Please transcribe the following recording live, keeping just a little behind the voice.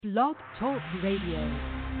Blog Talk Radio.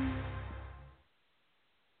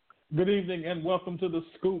 Good evening and welcome to The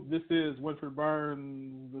Scoop. This is Winfred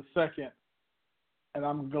Burns II, and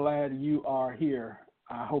I'm glad you are here.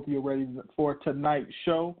 I hope you're ready for tonight's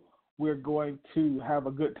show. We're going to have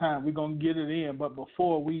a good time. We're going to get it in, but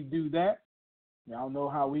before we do that, y'all know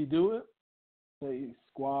how we do it. Say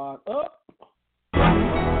squad up.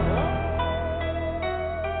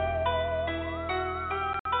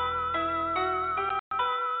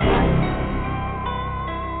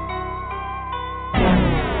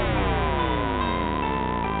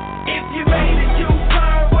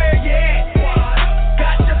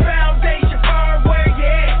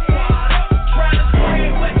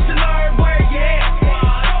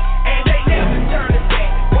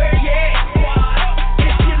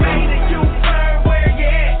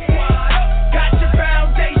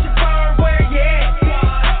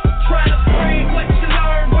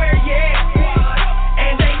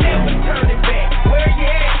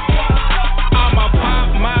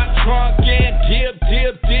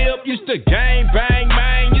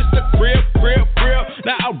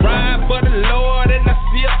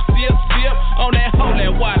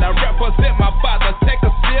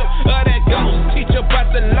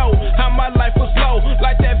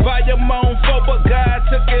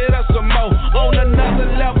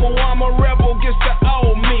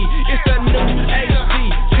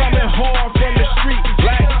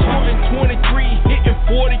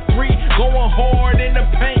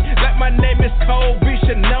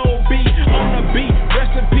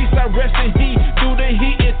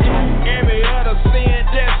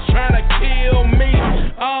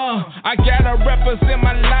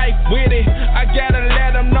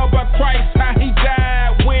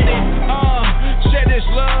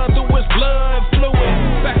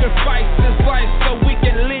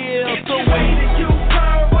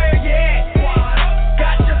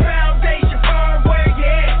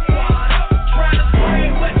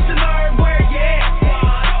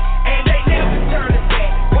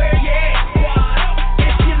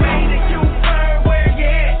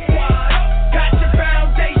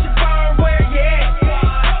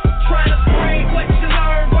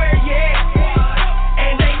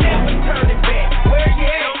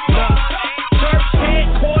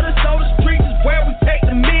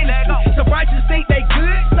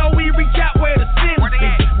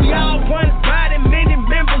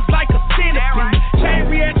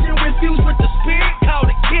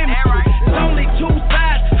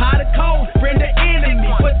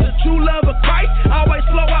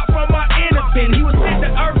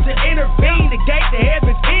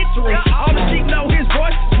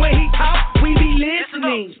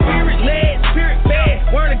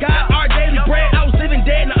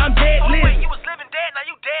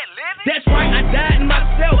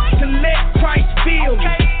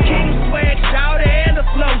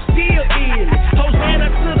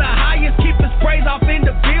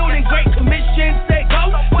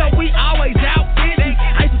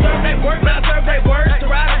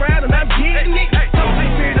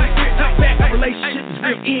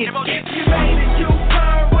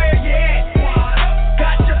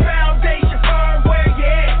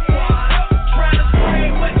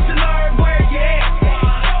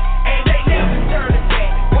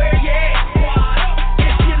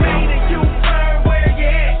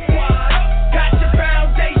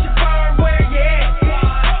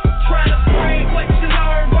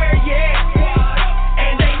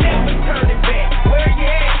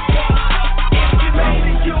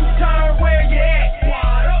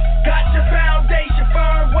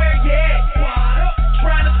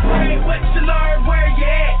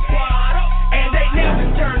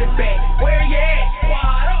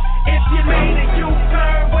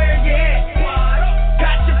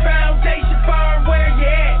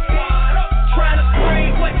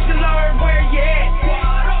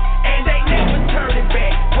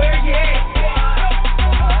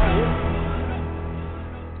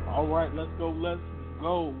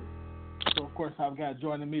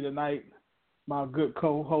 My good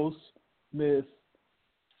co-host, Miss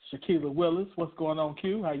Shaquila Willis. What's going on,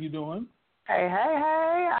 Q? How you doing? Hey.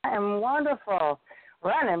 I am wonderful.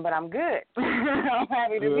 Running, but I'm good. I'm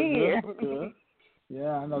happy to be here. Good.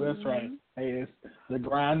 Yeah, I know that's right. Hey, the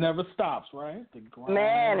grind never stops, right?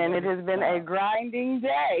 Man, and it has been a grinding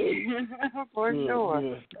day, for sure.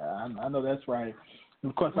 Good. I know that's right. And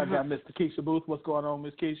of course, I got Mr. Kisha Booth. What's going on,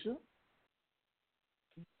 Miss Kisha?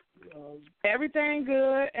 Everything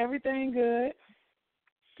good.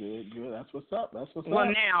 Good. That's what's up. Well,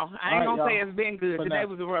 now I ain't gonna say it's been good. Today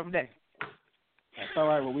was a rough day. That's all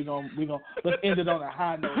right. Well, we gonna let's end it on a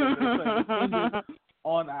high note. Let's end it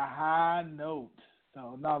on a high note.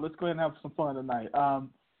 So now let's go ahead and have some fun tonight.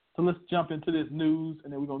 So let's jump into this news,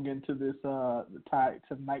 and then we're gonna get into this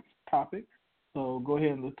tonight's topic. So go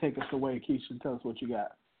ahead and take us away, Kisha, and tell us what you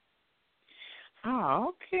got.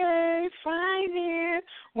 Oh, okay, fine then.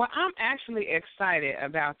 Well, I'm actually excited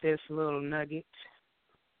about this little nugget.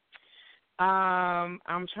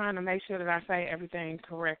 I'm trying to make sure that I say everything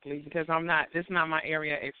correctly because this is not my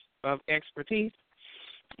area of expertise.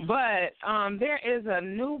 But there is a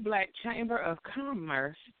new Black Chamber of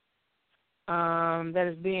Commerce that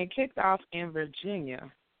is being kicked off in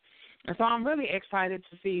Virginia. And so I'm really excited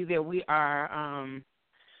to see that we are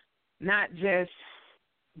not just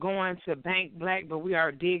going to bank Black, but we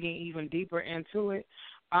are digging even deeper into it.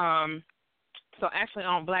 So actually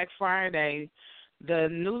on Black Friday, the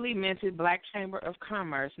newly minted Black Chamber of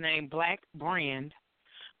Commerce named Black Brand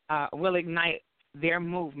will ignite their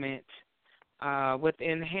movement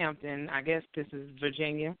within Hampton. I guess this is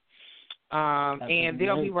Virginia. And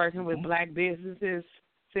they'll be working with Black businesses.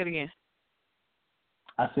 Say it again.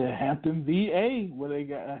 I said Hampton, VA, where they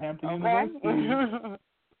got Hampton University.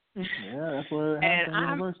 Yeah, that's where Hampton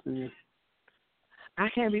University is. I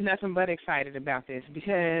can't be nothing but excited about this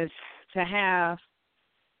because to have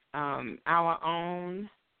our own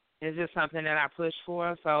is just something that I push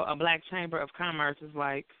for. So a Black Chamber of Commerce is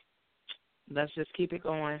like, let's just keep it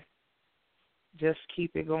going. Just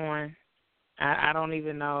keep it going. I don't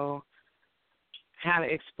even know how to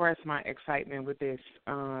express my excitement with this.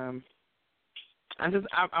 I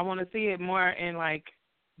want to see it more in like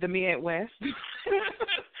the Midwest,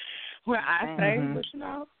 where I stay. But you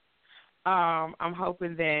know, I'm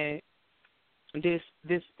hoping that this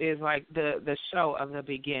is like the show of the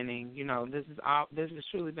beginning. You know, this has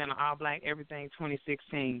truly been an all Black everything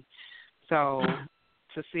 2016. So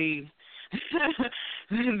to see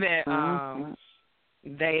that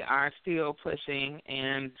they are still pushing,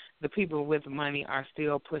 and the people with money are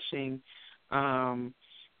still pushing.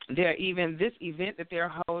 They're even this event that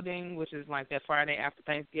they're holding, which is like that Friday after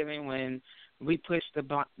Thanksgiving when we push the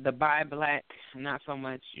Buy Black, not so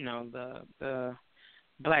much, you know, the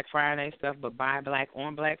Black Friday stuff, but Buy Black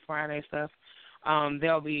on Black Friday stuff.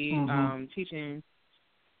 They'll be teaching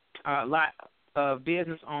a lot of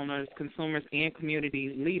business owners, consumers, and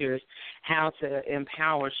community leaders how to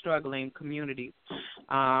empower struggling communities.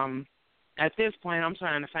 At this point, I'm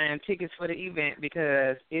trying to find tickets for the event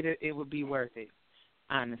because it would be worth it,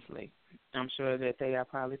 honestly. I'm sure that they are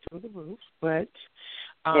probably through the roof, but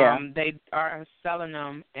they are selling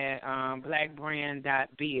them at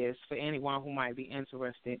blackbrand.biz for anyone who might be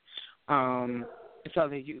interested. So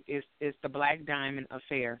that it's the Black Diamond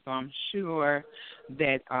Affair. So I'm sure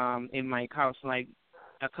that it might cost like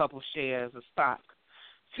a couple shares of stock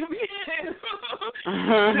to be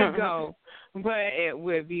able to go, but it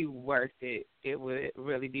would be worth it. It would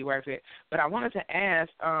really be worth it. But I wanted to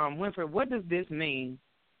ask Winfred, what does this mean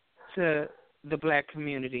to the Black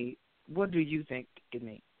community? What do you think it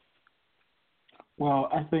means? Well,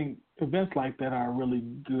 I think events like that are really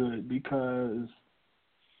good because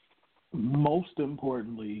most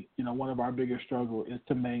importantly, you know, one of our biggest struggles is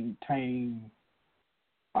to maintain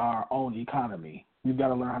our own economy. We've got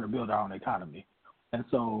to learn how to build our own economy, and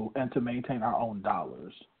to maintain our own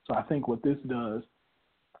dollars. So I think what this does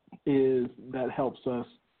is that helps us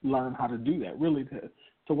learn how to do that, really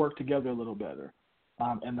to work together a little better,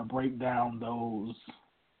 and to break down those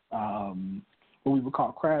what we would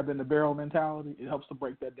call crab in the barrel mentality. It helps to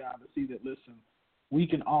break that down to see that, listen, we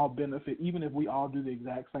can all benefit. Even if we all do the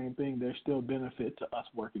exact same thing, there's still benefit to us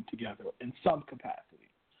working together in some capacity.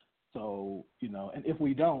 So, you know, and if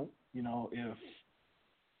we don't, you know, if,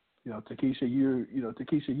 you know, Takesha,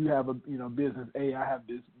 you have a, you know, business A, I have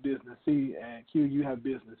business C, and Q, you have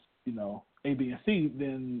business, you know, A, B, and C,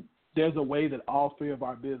 then there's a way that all three of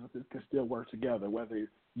our businesses can still work together, whether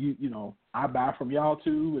you know, I buy from y'all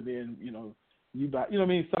too, and then, you know, you buy, you know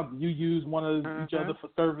what I mean, something, you use one of each other for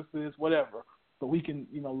services, whatever. So we can,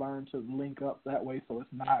 you know, learn to link up that way, so it's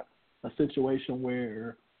not a situation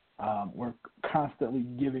where we're constantly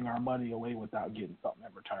giving our money away without getting something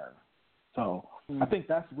in return. So I think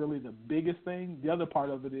that's really the biggest thing. The other part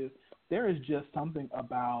of it is there is just something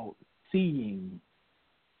about seeing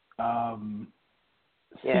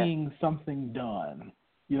something done.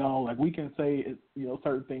 You know, like we can say, you know,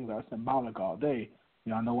 certain things are symbolic all day.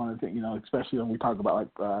 You know, I know one of the things, you know, especially when we talk about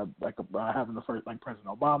having the first, like President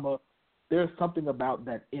Obama. There's something about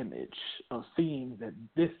that image of seeing that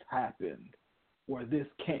this happened or this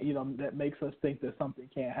can't, you know, that makes us think that something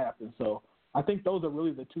can't happen. So I think those are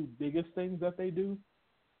really the two biggest things that they do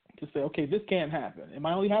to say, okay, this can happen. It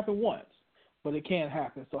might only happen once, but it can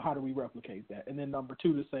happen. So how do we replicate that? And then number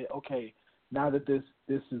two, to say, okay, now that this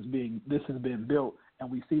has been built,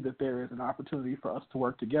 and we see that there is an opportunity for us to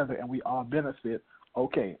work together, and we all benefit.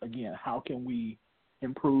 Okay, again, how can we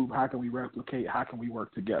improve? How can we replicate? How can we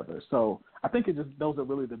work together? So I think those are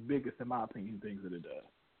really the biggest, in my opinion, things that it does.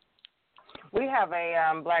 We have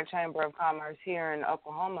a Black Chamber of Commerce here in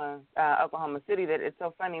Oklahoma City. That it's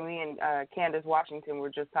so funny. Me and Candace Washington were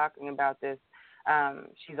just talking about this.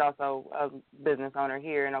 She's also a business owner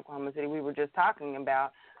here in Oklahoma City. We were just talking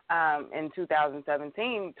about in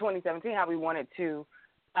 2017, how we wanted to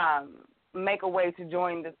make a way to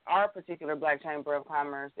join our particular Black Chamber of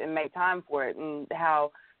Commerce and make time for it, and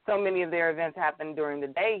how so many of their events happen during the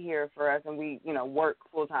day here for us, and we, work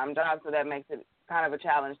full-time jobs, so that makes it kind of a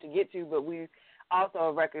challenge to get to, but we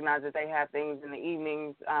also recognize that they have things in the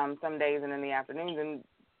evenings, some days, and in the afternoons, and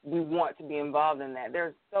we want to be involved in that.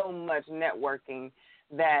 There's so much networking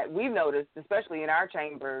that we've noticed, especially in our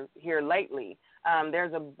chamber here lately.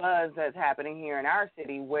 There's a buzz that's happening here in our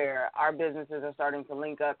city where our businesses are starting to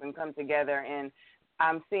link up and come together, and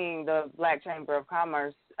I'm seeing the Black Chamber of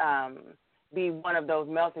Commerce be one of those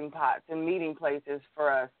melting pots and meeting places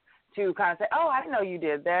for us to kind of say, oh, I didn't know you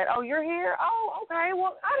did that. Oh, you're here? Oh, okay.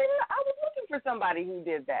 Well, I was looking for somebody who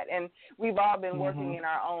did that. And we've all been working in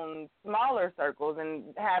our own smaller circles, and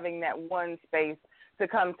having that one space to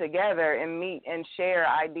come together and meet and share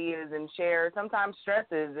ideas and share sometimes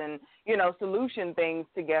stresses and, solution things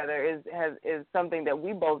together is something that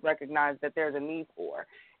we both recognize that there's a need for.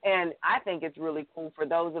 And I think it's really cool for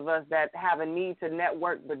those of us that have a need to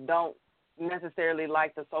network but don't necessarily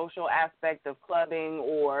like the social aspect of clubbing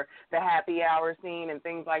or the happy hour scene and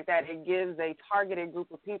things like that. It gives a targeted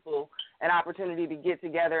group of people an opportunity to get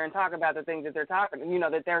together and talk about the things that they're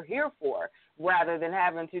that they're here for, rather than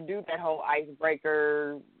having to do that whole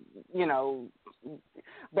icebreaker,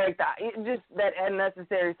 just that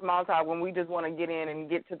unnecessary small talk when we just want to get in and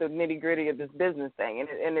get to the nitty gritty of this business thing.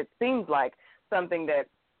 And it seems like something that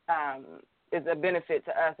is a benefit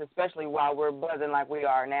to us, especially while we're buzzing like we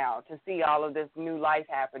are now. To see all of this new life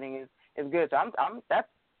happening is good. So that's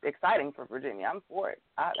exciting for Virginia. I'm for it.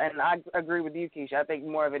 And I agree with you, Kisha. I think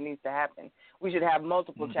more of it needs to happen. We should have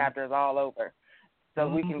multiple chapters all over so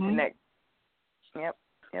we can connect. Yep.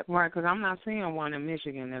 Right, because I'm not seeing one in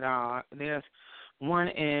Michigan at all. There's one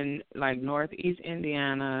in like northeast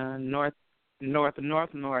Indiana, northeast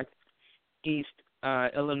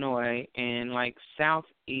Illinois, and like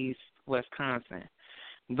southeast Wisconsin,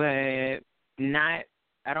 but I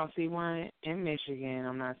don't see one in Michigan.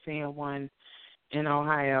 I'm not seeing one in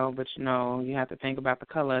Ohio, but you have to think about the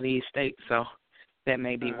color of these states, so that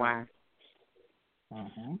may be why.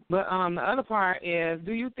 But the other part is,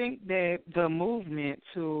 do you think that the movement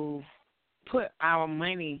to put our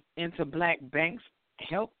money into black banks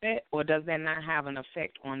help that, or does that not have an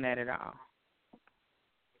effect on that at all?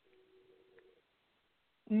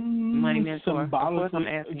 Money mentor.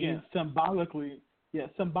 Symbolically,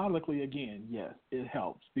 again, yes, it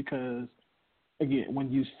helps, because again, when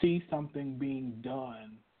you see something being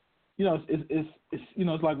done,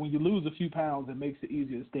 it's like when you lose a few pounds, it makes it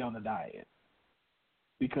easier to stay on the diet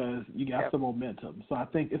because you got some momentum. So I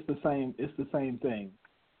think it's the same. It's the same thing.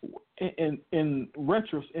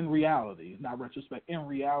 In reality, not retrospect. In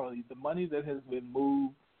reality, the money that has been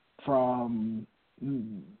moved from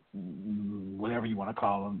whatever you want to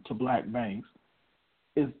call them to black banks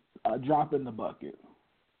is a drop in the bucket.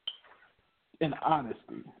 In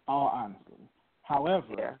all honesty.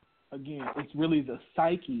 However, again, it's really the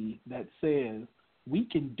psyche that says we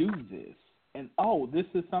can do this, and this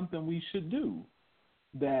is something we should do.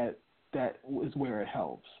 That is where it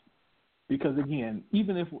helps. Because again,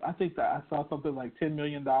 even if I think that I saw something like $10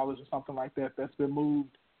 million or something like that that's been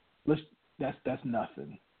moved, that's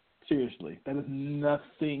nothing. Seriously, that is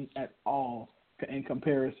nothing at all in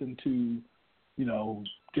comparison to,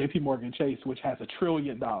 J.P. Morgan Chase, which has $1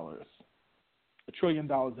 trillion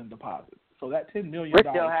in deposits. So that $10 million.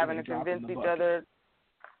 We're still having to convince each other.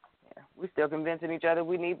 Yeah, we're still convincing each other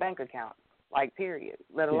we need bank accounts, period.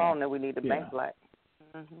 Let alone that we need the bank black.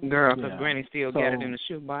 Girl, because Granny still got it in the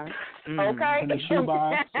shoebox. Okay. In the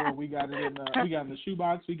shoebox, or we got it in the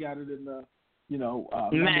shoebox. We got it in the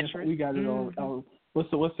mattress. We got it on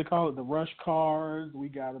what's it called? The rush cards. We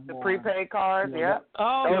got them. The prepaid cards. The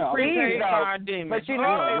prepaid card demon. But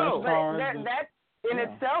that in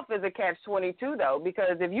itself is a catch-22 though,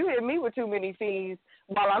 because if you hit me with too many fees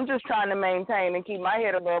while I'm just trying to maintain and keep my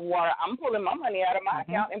head above water, I'm pulling my money out of my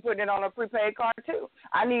account and putting it on a prepaid card too.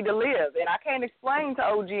 I need to live, and I can't explain to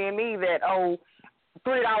OG and me that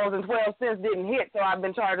 $3.12 didn't hit, so I've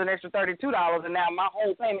been charged an extra $32, and now my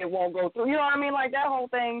whole payment won't go through. You know what I mean? Like, that whole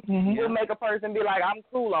thing will make a person be like, I'm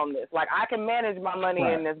cool on this. Like, I can manage my money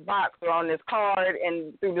in this box or on this card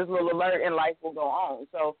and through this little alert, and life will go on.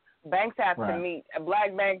 So banks have to meet.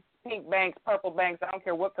 Black banks, pink banks, purple banks, I don't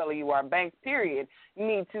care what color you are, banks, period,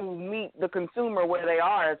 need to meet the consumer where they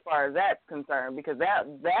are as far as that's concerned, because that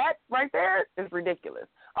right there is ridiculous.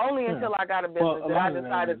 Only until I got a business that I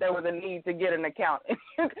decided there was a need to get an account.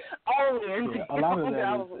 Only until a lot of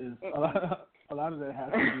that a lot of that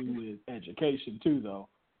has to do with education too, though,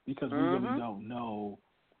 because we really don't know.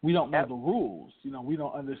 We don't know the rules. You know, we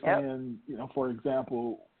don't understand. You know, for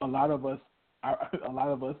example, a lot of us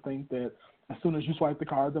think that as soon as you swipe the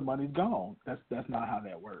card, the money's gone. That's not how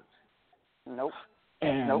that works. Nope.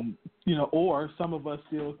 And you know, or some of us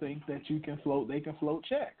still think that they can float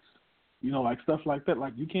checks. You know, like stuff like that.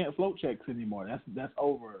 Like, you can't float checks anymore. That's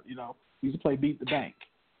over. You know, we used to play beat the bank.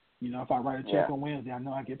 You know, if I write a check on Wednesday, I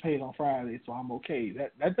know I get paid on Friday, so I'm okay.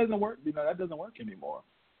 That doesn't work. You know, that doesn't work anymore.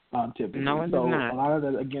 Typically. No, it so does not. A lot of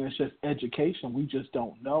that, again, it's just education. We just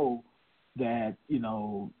don't know that. You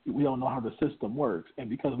know, we don't know how the system works, and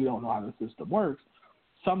because we don't know how the system works,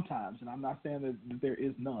 sometimes, and I'm not saying that there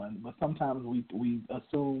is none, but sometimes we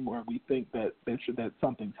assume or we think that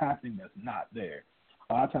something's happening that's not there.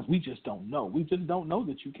 A lot of times we just don't know. We just don't know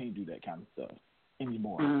that you can't do that kind of stuff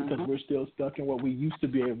anymore because we're still stuck in what we used to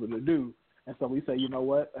be able to do. And so we say, you know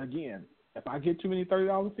what? Again, if I get too many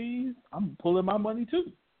 $30 fees, I'm pulling my money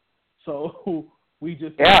too. So we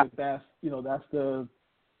just think that's the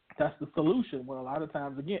solution. When a lot of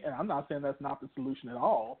times, again, and I'm not saying that's not the solution at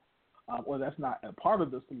all, or that's not a part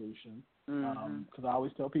of the solution. Because I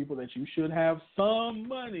always tell people that you should have some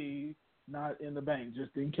money not in the bank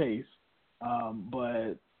just in case.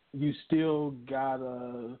 But you still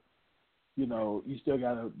gotta,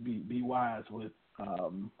 be wise with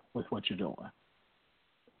what you're doing.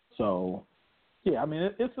 So, yeah, I mean,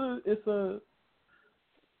 it's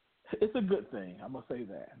a good thing. I'm gonna say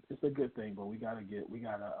that it's a good thing, but we gotta do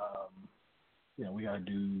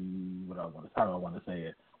what I want to. How do I want to say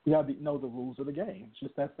it? We gotta know the rules of the game. It's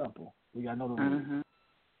just that simple. We gotta know the rules.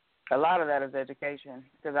 A lot of that is education,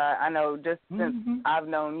 because I know just since I've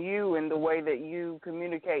known you and the way that you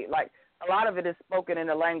communicate, like a lot of it is spoken in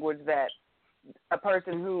a language that a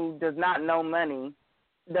person who does not know money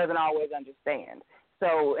doesn't always understand.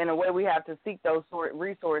 So in a way, we have to seek those sort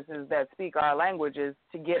resources that speak our languages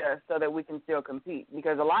to get us so that we can still compete,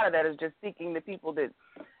 because a lot of that is just seeking the people that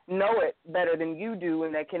know it better than you do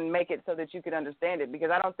and that can make it so that you can understand it,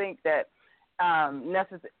 because I don't think that I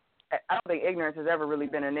don't think ignorance has ever really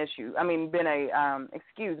been an issue. I mean, been a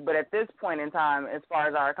excuse. But at this point in time, as far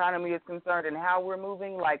as our economy is concerned and how we're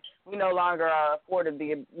moving, like, we no longer are afforded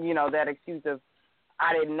that excuse of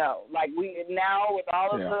I didn't know. Like, we now with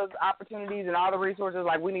all of the opportunities and all the resources,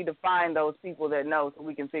 like, we need to find those people that know so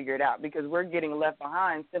we can figure it out, because we're getting left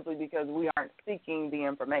behind simply because we aren't seeking the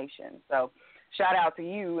information. So, shout out to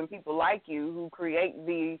you and people like you who create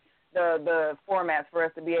the formats for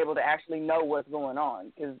us to be able to actually know what's going on,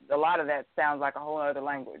 because a lot of that sounds like a whole other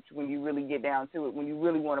language when you really get down to it, when you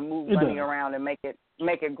really want to move money around and make it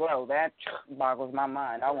grow. That boggles my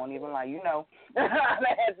mind. I won't even lie. I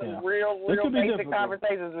had some real basic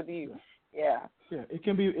conversations with you. Yeah, it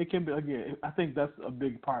can be again. I think that's a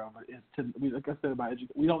big part of it. Is like I said about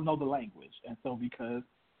education, we don't know the language, and so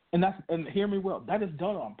and hear me well, that is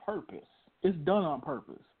done on purpose. It's done on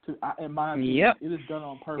purpose. In my opinion, it is done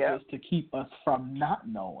on purpose to keep us from not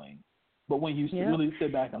knowing. But when you really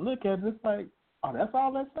sit back and look at it, it's like, oh, that's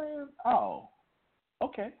all that's saying? Oh,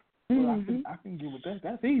 okay. Well, I can get with that.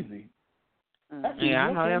 That's easy. That's easy.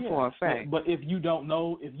 I know that for a fact. But if you don't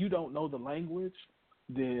know the language,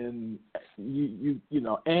 then you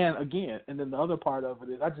and again, and then the other part of it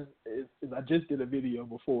is I just did a video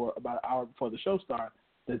before about an hour before the show started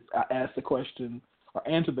that I asked the question or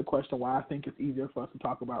answer the question why I think it's easier for us to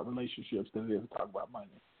talk about relationships than it is to talk about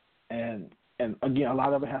money. And again, a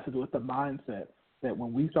lot of it has to do with the mindset that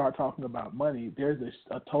when we start talking about money, there's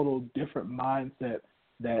a total different mindset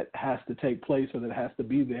that has to take place or that has to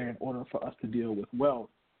be there in order for us to deal with wealth.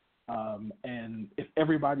 And if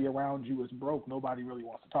everybody around you is broke, nobody really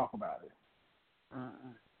wants to talk about it.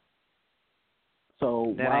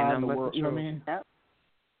 So that why ain't in the but world, the you know what I mean?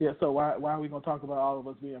 Yeah, so why are we going to talk about all of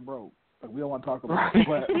us being broke? Like, we don't want to talk about it,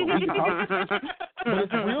 but we can talk. But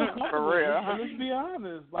it's real comfortable. For real. Let's be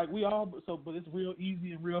honest. Like, but it's real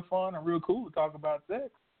easy and real fun and real cool to talk about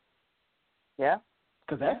sex. Yeah.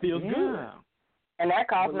 Because that feels good. And that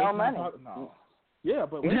costs no money. No. Yeah,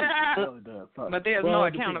 but it really does. But there's no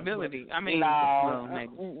accountability. I mean, no.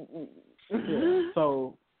 Yeah.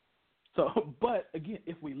 So So, but again,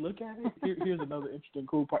 if we look at it, here's another interesting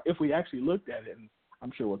cool part. If we actually looked at it, and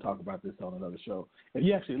I'm sure we'll talk about this on another show. If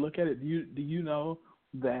you actually look at it, do you know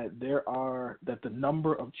that the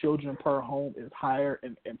number of children per home is higher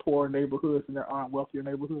in poorer neighborhoods than there are in wealthier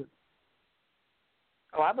neighborhoods?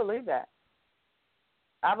 Oh, I believe that.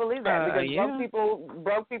 Because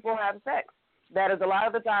broke people have sex. That is a lot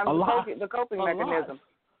of the time the coping mechanism.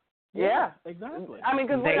 Yeah, exactly. I mean,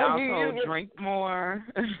 because they also drink more.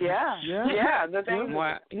 Yeah. The thing.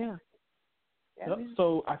 Yeah. Yep.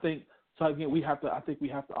 So again, I think we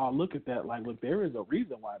have to all look at that. Like, look, there is a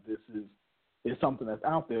reason why this is something that's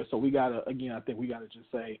out there. So I think we gotta just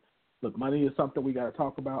say, look, money is something we gotta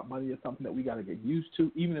talk about. Money is something that we gotta get used to.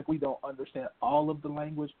 Even if we don't understand all of the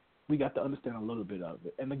language, we got to understand a little bit of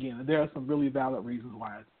it. And again, there are some really valid reasons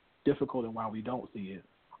why it's difficult and why we don't see it.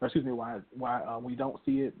 Or excuse me, why we don't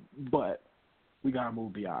see it, but we gotta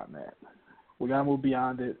move beyond that. We gotta move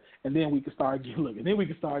beyond it, and then we can start getting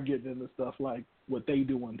into stuff like what they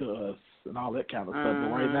doing to us and all that kind of stuff. But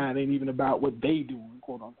right now, it ain't even about what they doing,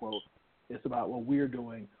 quote unquote. It's about what we're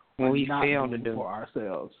doing. We not fail doing to do for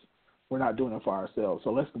ourselves. We're not doing it for ourselves.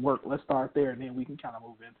 So let's start there, and then we can kind of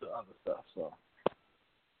move into other stuff. So.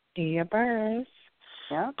 Yeah, birds.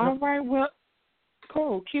 Yeah. All right. Well.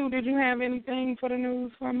 Cool. Q, did you have anything for the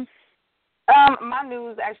news for me? My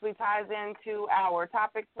news actually ties into our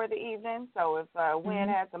topic for the evening. So if Win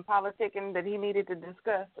had some politicking that he needed to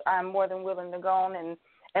discuss, I'm more than willing to go on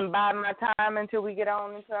and bide my time until we get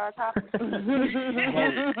on into our topic.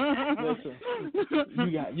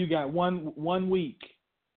 Listen, you got one week.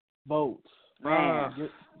 Vote.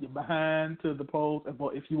 Get behind to the polls and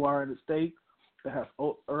vote. If you are in a state that has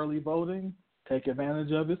early voting, take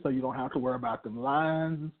advantage of it so you don't have to worry about them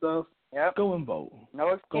lines and stuff. Yep. Go and vote. No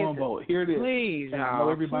excuses. Go and vote. Here it is. Please, and y'all. I know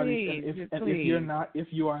everybody. Please, If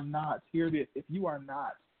you are not, here it is. If you are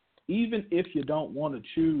not, even if you don't want to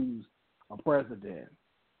choose a president,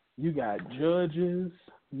 you got judges,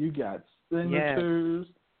 you got senators,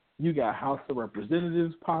 you got House of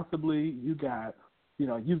Representatives, possibly. You got,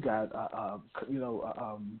 what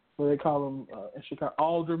do they call them in Chicago?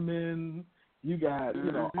 Aldermen. You got,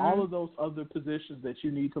 all of those other positions that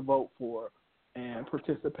you need to vote for and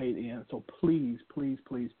participate in. So please, please,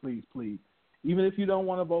 please, please, please, even if you don't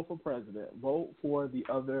want to vote for president, vote for the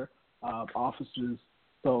other offices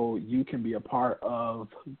so you can be a part of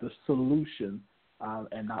the solution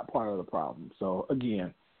and not part of the problem. So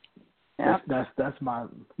again, that's my.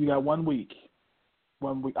 You got 1 week.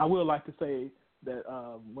 1 week. I would like to say that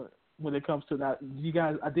when it comes to that, you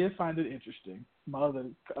guys, I did find it interesting. My other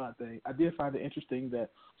thing, I did find it interesting that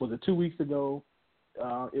was it 2 weeks ago?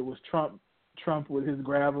 It was Trump with his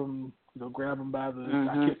grab him by the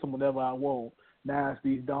I kiss him whenever I want. Now it's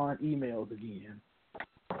these darn emails again.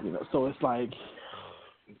 So it's like,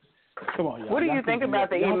 come on, y'all. What do you think about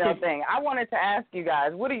the email thing? I wanted to ask you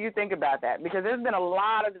guys, what do you think about that? Because there's been a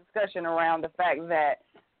lot of discussion around the fact that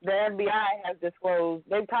the FBI has disclosed,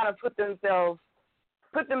 they've kind of put themselves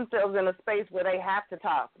in a space where they have to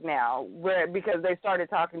talk now, because they started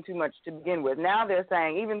talking too much to begin with. Now they're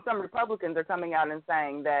saying, even some Republicans are coming out and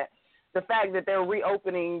saying that the fact that they're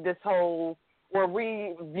reopening this whole, or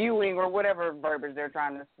reviewing, or whatever verbiage they're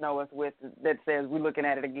trying to snow us with that says we're looking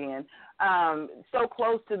at it again, so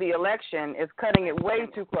close to the election is cutting it way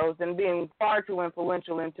too close and being far too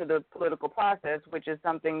influential into the political process, which is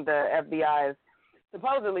something the FBI is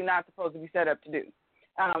supposedly not supposed to be set up to do.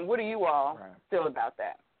 What do you all feel about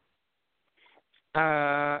that?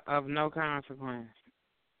 Of no consequence.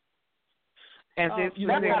 That's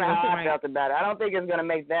kind of how I felt about it. I don't think it's going to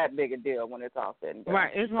make that big a deal when it's all said and done.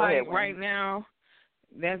 Right. It's like right now,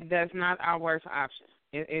 that's not our worst option.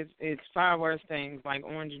 It's far worse things like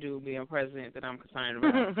Orange Dude being president that I'm concerned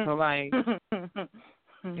about. So like,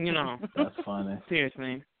 that's funny.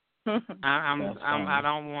 Seriously, I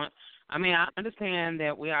don't want. I mean, I understand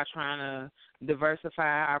that we are trying to diversify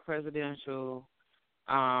our presidential,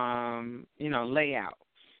 layout,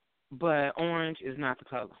 but orange is not the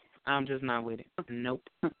color. I'm just not with it. Nope.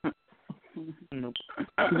 Nope.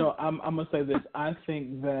 I'm gonna say this. I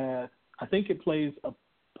think it plays a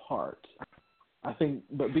part.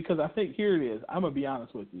 Because here it is. I'm gonna be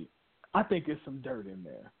honest with you. I think there's some dirt in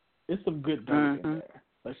there. It's some good dirt in there.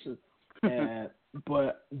 Let's just.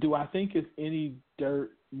 But do I think it's any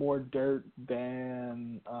more dirt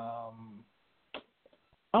than? I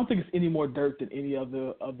don't think it's any more dirt than any of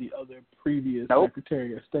the other previous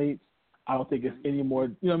Secretary of States. I don't think it's any more.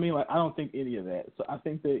 You know what I mean? Like, I don't think any of that. So I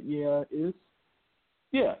think that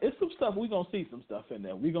it's some stuff. We're gonna see some stuff in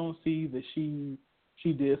there. We're gonna see that she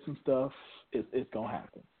did some stuff. It's gonna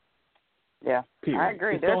happen. Yeah, Period. I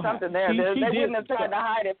agree. It There's so something there. She They did, wouldn't have tried to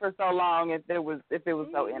hide it for so long if it was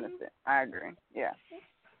so innocent. I agree. Yeah.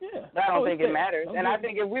 Yeah. But I don't think it matters. Okay. And I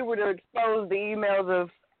think if we were to expose the emails of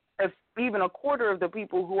even a quarter of the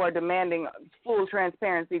people who are demanding full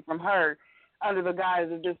transparency from her under the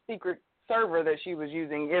guise of this secret server that she was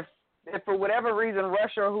using, if for whatever reason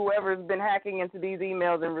Russia or whoever has been hacking into these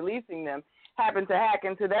emails and releasing them happened to hack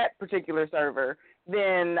into that particular server,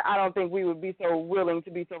 then I don't think we would be so willing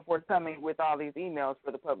to be so forthcoming with all these emails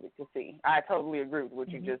for the public to see. I totally agree with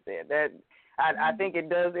what you just said. That I think it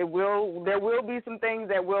does. There will be some things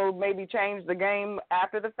that will maybe change the game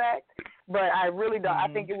after the fact, but I really don't. I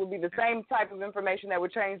think it would be the same type of information that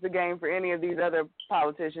would change the game for any of these other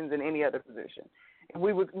politicians in any other position.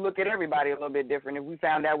 We would look at everybody a little bit different if we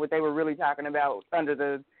found out what they were really talking about under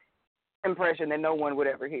the impression that no one would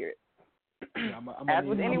ever hear it. Yeah, As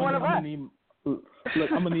with any one of us.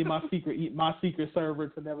 Look, I'm gonna need my secret server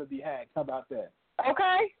to never be hacked. How about that?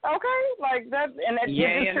 Okay, like that, and that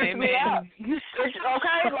just trips me out.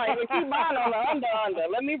 Okay, like if you mine on the under,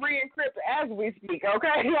 let me re-encrypt as we speak.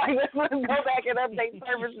 Okay, like let's go back and update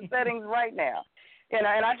servers and settings right now. And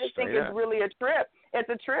I just think it's really a trip. It's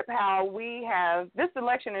a trip how we have this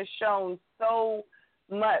election has shown so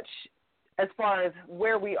much as far as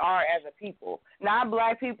where we are as a people, not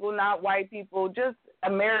black people, not white people, just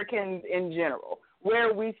Americans in general,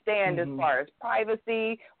 where we stand as far as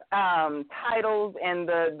privacy, titles, and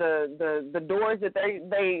the doors that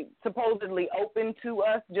they supposedly open to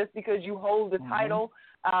us just because you hold the title,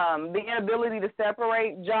 the inability to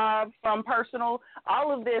separate job from personal.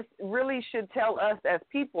 All of this really should tell us as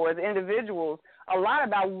people, as individuals, a lot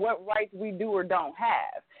about what rights we do or don't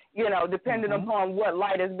have, depending upon what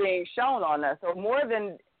light is being shown on us. So more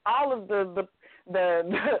than all of the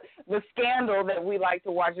scandal that we like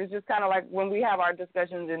to watch, it's just kind of like when we have our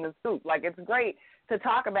discussions in the Scoop. Like, it's great to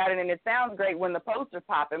talk about it, and it sounds great when the posts are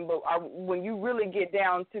popping, but when you really get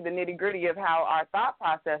down to the nitty-gritty of how our thought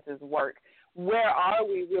processes work, where are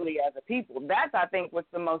we really as a people? That's, I think,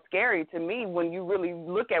 what's the most scary to me when you really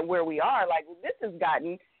look at where we are. Like, this has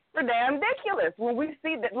gotten for damn ridiculous when we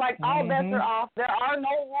see that, like, all bets are off. There are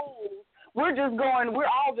no rules. We're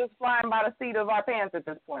all just flying by the seat of our pants at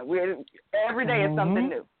this point. Every day is something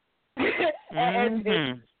new.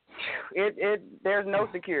 There's no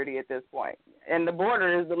security at this point. And the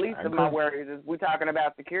border is the least of my worries as we're talking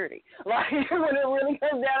about security. Like, when it really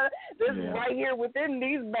comes down to this right here within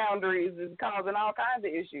these boundaries is causing all kinds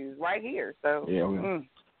of issues right here. So,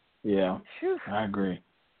 I agree.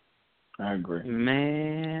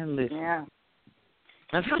 Man, listen. Yeah.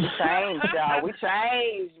 We changed, y'all. We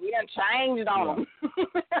changed. We done changed on them.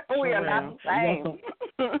 We are not the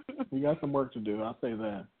same. We got some work to do. I'll say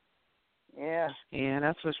that. Yeah. Yeah,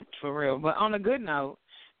 that's for real. But on a good note,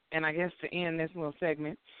 and I guess to end this little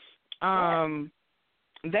segment,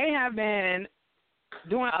 they have been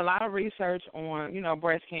doing a lot of research on,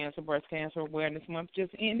 breast cancer. Breast Cancer Awareness Month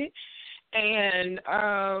just ended. And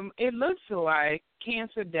it looks like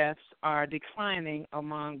cancer deaths are declining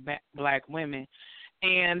among black women.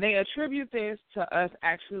 And they attribute this to us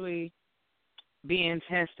actually being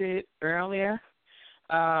tested earlier.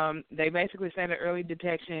 They basically say that early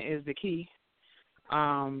detection is the key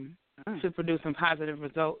to producing positive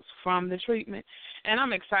results from the treatment. And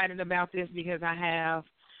I'm excited about this because I have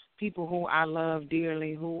people who I love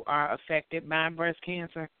dearly who are affected by breast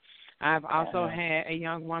cancer. I've also had a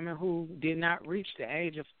young woman who did not reach the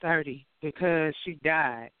age of 30 because she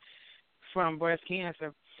died from breast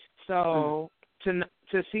cancer. So to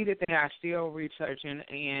see that they are still researching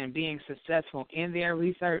and being successful in their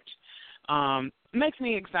research makes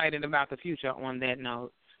me excited about the future on that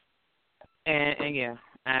note. And yeah,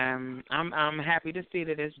 I'm happy to see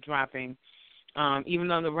that it's dropping. Even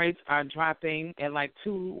though the rates are dropping at like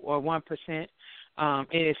 2 or 1%,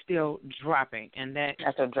 it is still dropping, and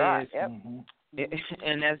that's a drop.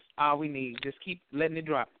 And that's all we need. Just keep letting it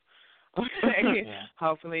drop.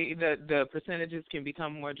 Hopefully, the percentages can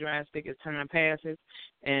become more drastic as time passes,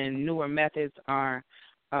 and newer methods are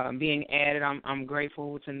being added. I'm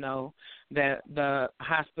grateful to know that the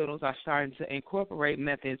hospitals are starting to incorporate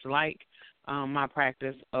methods like my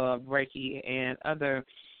practice of Reiki and other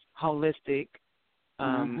holistic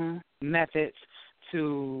methods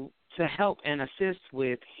to help and assist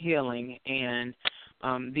with healing and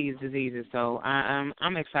these diseases. So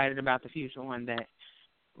I'm excited about the future on that.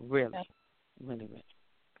 Really.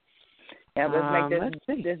 Yeah, let's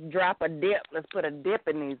make this drop a dip. Let's put a dip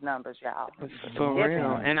in these numbers, y'all. For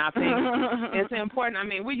real. And I think it's important. I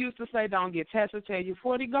mean, we used to say don't get tested till you're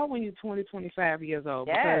 40. Go when you're 20, 25 years old.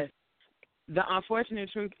 Yes. Because the unfortunate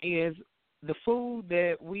truth is the food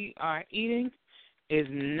that we are eating is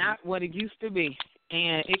not what it used to be,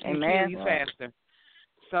 and it can kill you faster.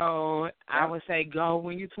 So I would say go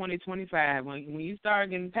when you're 20, 25. When you start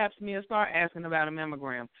getting pap smear, start asking about a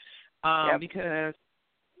mammogram, because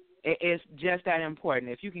it's just that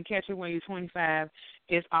important. If you can catch it when you're 25,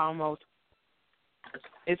 it's almost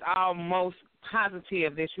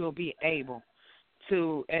positive that you'll be able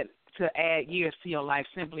to add years to your life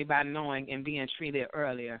simply by knowing and being treated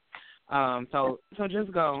earlier. So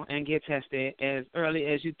just go and get tested as early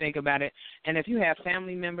as you think about it. And if you have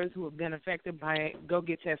family members who have been affected by it, go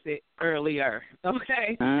get tested earlier.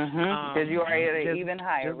 Okay? Because you are at an even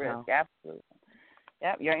higher risk. Absolutely.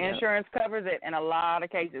 Yep. Your insurance covers it in a lot of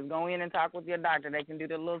cases. Go in and talk with your doctor. They can do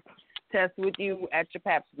the little test with you at your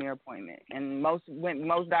pap smear appointment. And most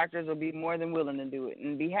doctors will be more than willing to do it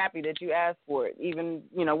and be happy that you asked for it, even,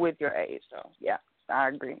 with your age. So, yeah. I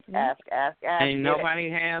agree. Ask. And nobody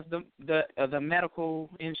has the medical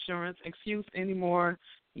insurance excuse anymore.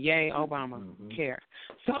 Yay, Obama care.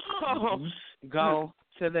 So go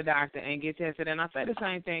to the doctor and get tested. And I say the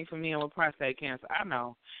same thing for me with prostate cancer. I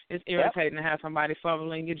know it's irritating to have somebody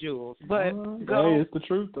fumbling your jewels, but go. Hey, it's the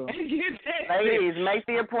truth though. Ladies, make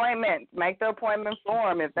the appointment. Make the appointment for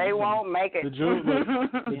them. If they won't, make it. The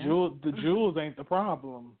jewels ain't the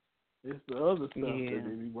problem. It's the other stuff that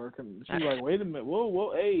they be working. She's like, wait a minute,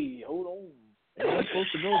 whoa, hey, hold on. I'm not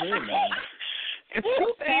supposed to go there, man. It's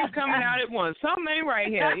two things coming out at once. Something ain't right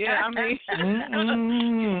here. Yeah, I mean,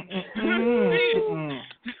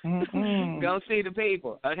 go see the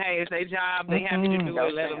people. Okay, it's their job. They happy to do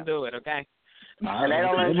it. Let them do it. Okay. And they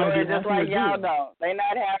don't enjoy it just like y'all don't. They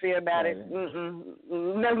not happy about it.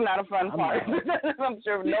 That's not a fun part. I'm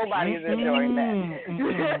sure nobody's enjoying that.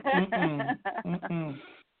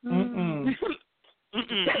 Don't do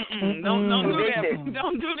that.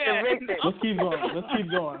 Don't do that. Let's keep going.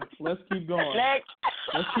 Let's keep going.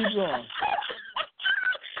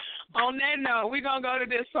 On that note, we're going to go to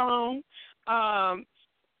this song.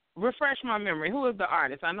 Refresh my memory. Who is the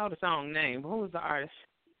artist? I know the song name, but who is the artist?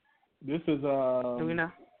 This is do we know?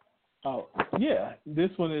 Oh, yeah. This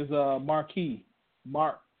one is Marquis.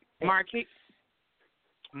 Mark X.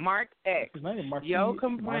 His name is Marquis. Yo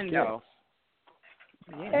comprendo.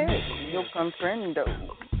 Hey, yo comprendo.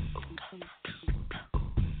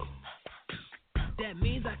 That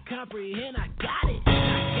means I comprehend. I got it.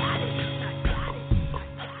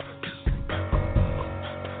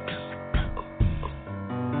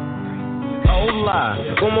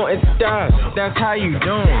 Hola, como estas? That's how you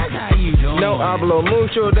doing. No hablo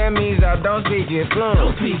mucho, that means I don't speak it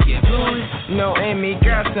fluent. No en mi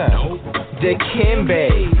casa, de Kimbe.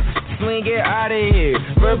 Sling it out of here,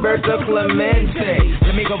 Roberto Clemente.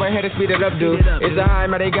 Let me go ahead and speed it up, dude. It's a high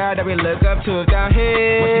mighty God that we look up to down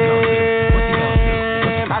here.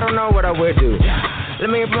 I don't know what I would do. Let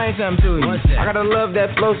me explain something to you. I got a love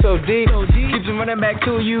that flows so deep. Keeps on running back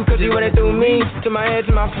to you, cause you run it through me. To my head,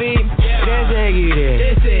 to my feet.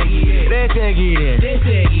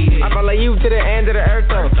 I follow you to the end of the earth,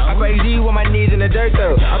 though. I praise you on my knees in the dirt,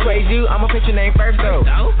 though. I praise you, I'ma put your name first, though.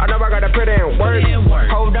 I know I gotta put in work.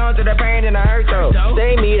 Hold on to the pain and the hurt, though.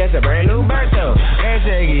 Say me, that's a brand new birth, though. I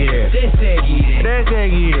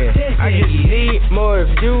just need more of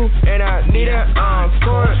you, and I need an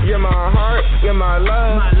encore. You're my heart, you're my love.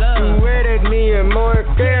 Tú eres mi amor,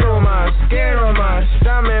 quiero más,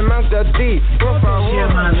 dame más de ti, por favor. Share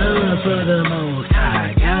my love for the Most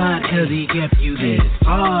High God, cause He kept you this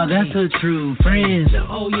far. That's a true friend.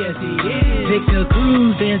 Oh yes He is. Victor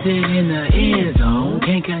Cruz dancing in the end zone.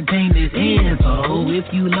 Can't contain this info.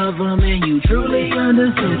 If you love Him and you truly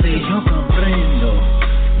understand, say yo comprendo.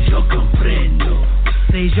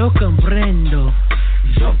 Say yo comprendo.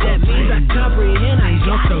 That means I comprehend.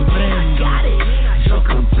 Yo comprendo.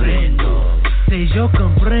 Say yo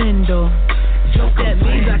comprendo. That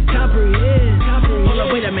means I comprehend. Hold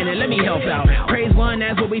up, wait a minute, let me help out. Praise one,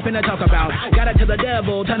 that's what we finna talk about. Got it to the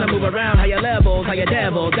devil, time to move around. How your levels, how your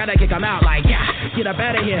devils, gotta kick them out like, get up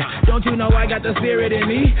out of here. Don't you know I got the spirit in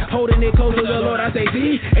me? Holding it close to the Lord, I say,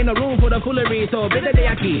 see? Ain't no room for the foolery, so vete de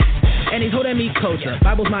aquí. And He's holding me closer,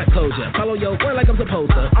 Bible's my closure. Follow your word like I'm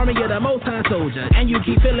supposed to. Army of the Most High soldier. And you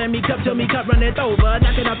keep filling me cup till me cup runneth over.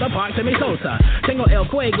 Knocking out the park to me Sosa. Tengo el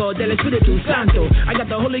fuego del Espíritu Santo. I got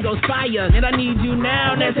the Holy Ghost fire, and I need you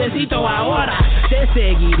now. Necesito ahora. Te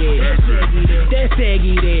seguiré.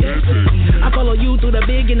 I follow you through the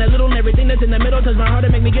big and the little and everything that's in the middle. Touch my heart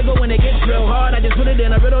and make me giggle when it gets real hard. I just put it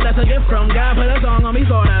in a riddle, that's a gift from God. Put a song on me,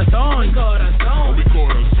 corazón.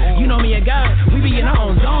 You know me and God, we be in our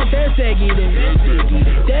own zone. Te seguiré.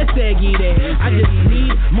 seguiré. I just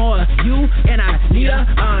need more you, and I need a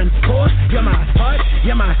encore. You're my heart,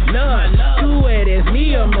 you're my love. Tú eres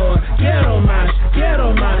mi amor. Quiero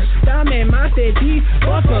más, dame más de ti,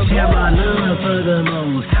 por favor. Have my love for the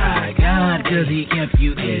Most High God, 'cause He kept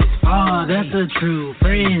you this far. That's a true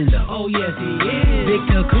friend. Oh yes, He is.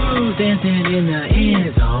 Victor Cruz dancing in the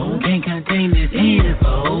end zone. Can't contain this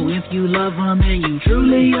info. If you love Him and you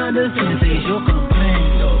truly understand, say yo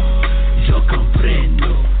comprendo, yo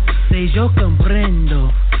comprendo. Say yo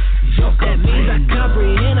comprendo, yo comprendo. That means I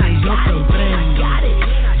comprehend, yo comprendo,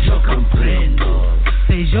 yo comprendo.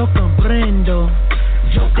 Say yo comprendo,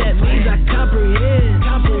 yo comprendo. That means I comprehend.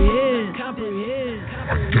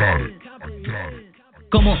 I got it.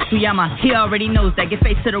 Como tu llamas, he already knows that. Get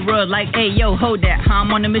face to the world like, hey, yo, hold that.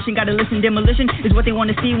 I'm on a mission, gotta listen. Demolition is what they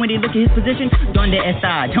wanna see when they look at his position. Donde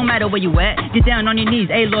está? Don't matter where you at. Get down on your knees,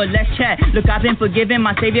 hey, Lord, let's chat. Look, I've been forgiven,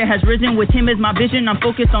 my Savior has risen. With him is my vision, I'm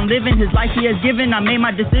focused on living his life he has given. I made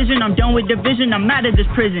my decision, I'm done with division, I'm out of this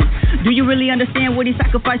prison. Do you really understand what he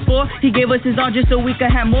sacrificed for? He gave us his all just so we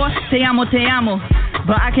could have more. Te amo, te amo.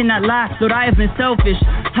 But I cannot lie, Lord, I have been selfish.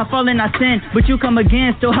 I've fallen, I sin, but you come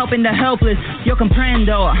again, still helping the helpless. Yo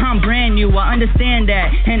comprendo, I'm brand new, I understand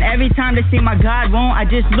that. And every time they say my God won't, I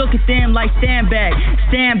just look at them like stand back.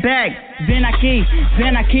 Ven aquí,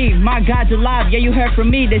 my God's alive. Yeah, you heard from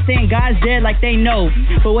me, they're saying God's dead like they know.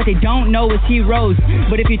 But what they don't know is he rose.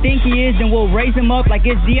 But if you think he is, then we'll raise him up like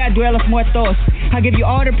it's Dia de los Muertos. I give you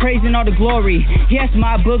all the praise and all the glory. Yes,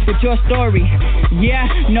 my book, but your story. Yeah,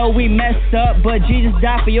 no, we messed up, but Jesus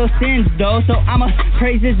died for your sins, though. So I'ma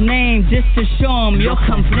praise his name just to show him yo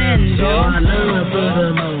comprendo. Show my love for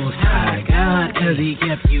the Most High God, 'cause he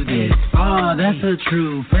kept you this far. That's a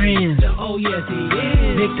true friend. Oh yes, he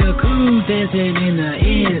is. Victor Cruz dancing in the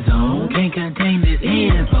end zone. Can't contain this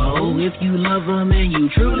info. If you love him and you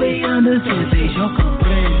truly understand, say yo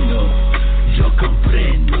comprendo, yo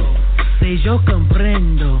comprendo. Say yo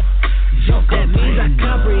comprendo, yo comprendo. That means I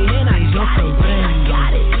comprehend, yo comprendo,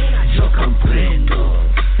 yo comprendo.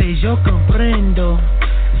 Say yo comprendo,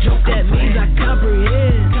 yo comprendo. That means I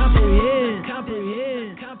comprehend.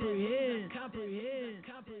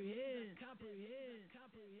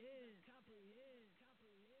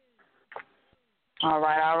 All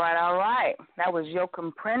right. That was Yo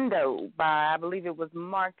Comprendo by, I believe it was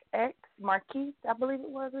Marquise, I believe it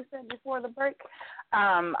was, we said before the break.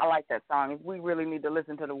 I like that song. We really need to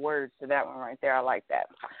listen to the words to that one right there. I like that.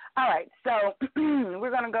 All right, so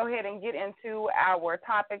we're going to go ahead and get into our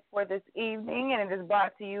topic for this evening, and it is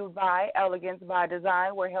brought to you by Elegance by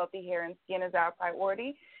Design, where healthy hair and skin is our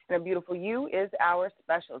priority, and a beautiful you is our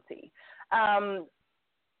specialty.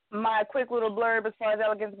 My quick little blurb as far as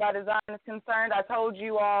Elegance by Design is concerned, I told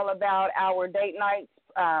you all about our date night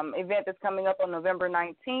event that's coming up on November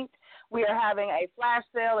 19th. We are having a flash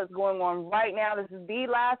sale. It's going on right now. This is the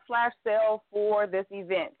last flash sale for this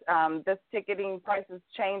event. This ticketing prices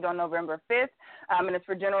change on November 5th, and it's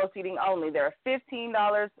for general seating only. They're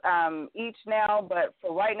 $15 each now, but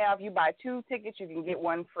for right now, if you buy 2 tickets, you can get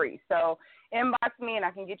 1 free. So inbox me, and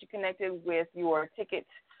I can get you connected with your ticket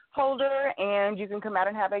holder, and you can come out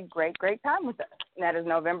and have a great time with us. And that is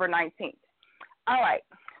November 19th. All right.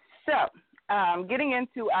 So getting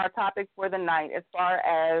into our topic for the night as far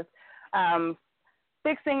as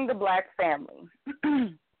fixing the black family.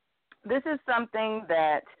 This is something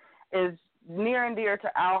that is near and dear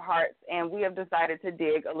to our hearts, and we have decided to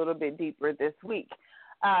dig a little bit deeper this week.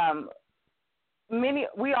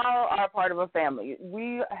 We all are part of a family.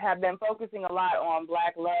 We have been focusing a lot on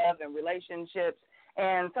black love and relationships,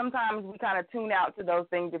 and sometimes we kind of tune out to those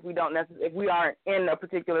things if we aren't in a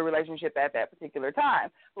particular relationship at that particular time.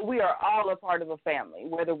 But we are all a part of a family,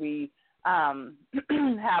 whether we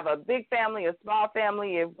have a big family, a small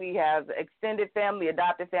family, if we have extended family,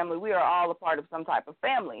 adopted family, we are all a part of some type of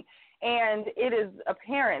family. And it is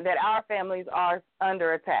apparent that our families are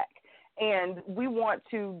under attack. And we want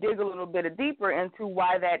to dig a little bit deeper into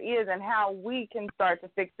why that is and how we can start to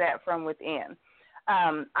fix that from within.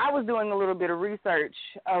 I was doing a little bit of research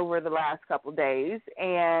over the last couple days,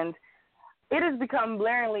 and it has become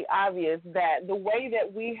glaringly obvious that the way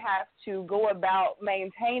that we have to go about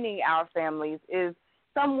maintaining our families is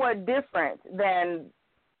somewhat different than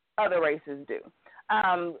other races do.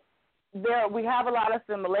 We have a lot of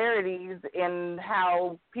similarities in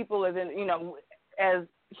how people, as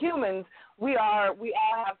humans, we all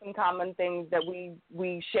have some common things that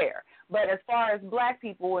we share. But as far as black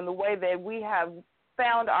people and the way that we have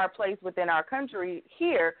found our place within our country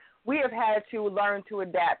here, we have had to learn to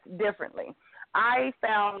adapt differently. I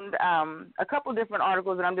found a couple different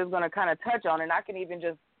articles that I'm just going to kind of touch on, and I can even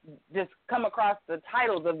just just come across the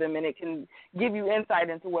titles of them, and it can give you insight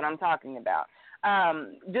into what I'm talking about.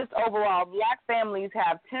 Just overall, black families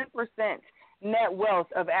have 10% net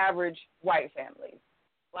wealth of average white families.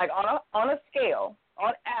 Like on a scale,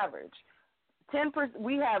 on average, 10%,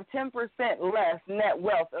 we have 10% less net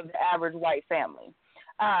wealth of the average white family.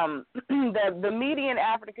 The median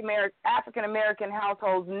African American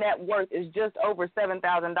household's net worth is just over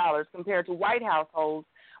 $7,000 compared to white households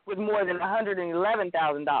with more than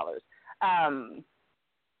 $111,000,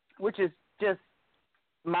 which is just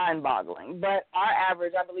mind-boggling. But our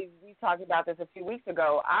average, I believe we talked about this a few weeks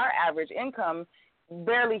ago, our average income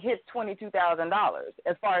barely hits $22,000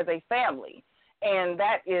 as far as a family, and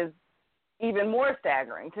that is even more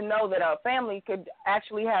staggering to know that a family could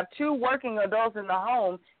actually have 2 working adults in the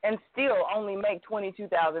home and still only make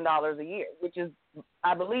 $22,000 a year, which is,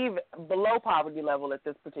 I believe, below poverty level at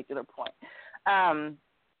this particular point.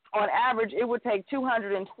 On average, it would take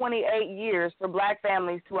 228 years for black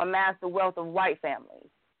families to amass the wealth of white families.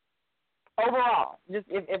 Overall, just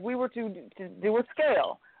if we were to do a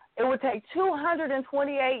scale, it would take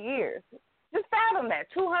 228 years. Just fathom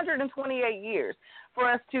that, 228 years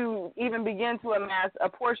for us to even begin to amass a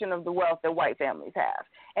portion of the wealth that white families have.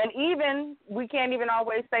 And even, we can't even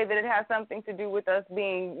always say that it has something to do with us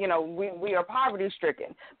being, we are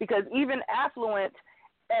poverty-stricken, because even affluent,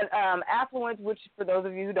 which for those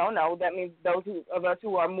of you who don't know, that means those of us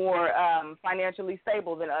who are more financially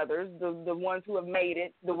stable than others, the ones who have made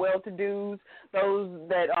it, the well-to-dos, those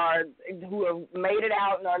who have made it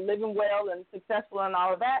out and are living well and successful and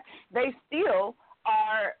all of that, they still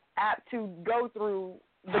are apt to go through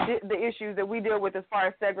the issues that we deal with as far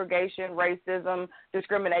as segregation, racism,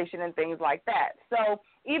 discrimination, and things like that. So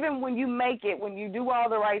even when you make it, when you do all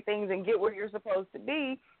the right things and get where you're supposed to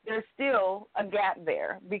be, there's still a gap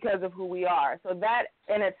there because of who we are. So that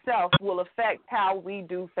in itself will affect how we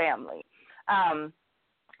do family.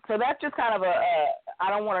 So that's just kind of I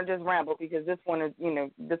don't want to just ramble, because this one is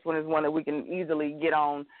one that we can easily get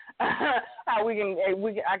on. I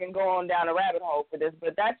can go on down a rabbit hole for this,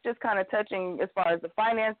 but that's just kind of touching as far as the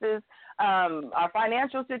finances, our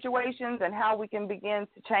financial situations, and how we can begin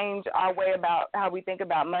to change our way about how we think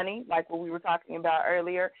about money, like what we were talking about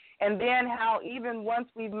earlier, and then how even once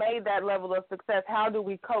we've made that level of success, how do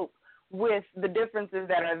we cope with the differences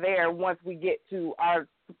that are there once we get to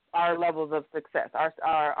our levels of success,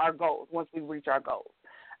 our goals, once we reach our goals.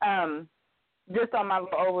 Just on my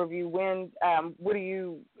little overview, what do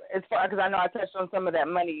you, as far, because I know I touched on some of that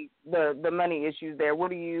money, the money issues there. What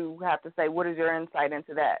do you have to say? What is your insight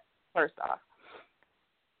into that? First off,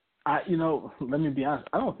 let me be honest.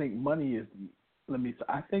 I don't think money is.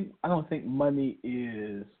 I don't think money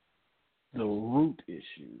is the root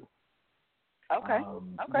issue. Okay.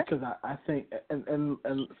 Because I think, and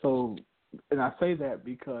I say that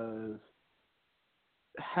because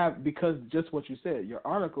just what you said, your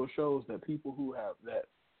article shows that people who have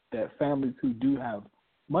that families who do have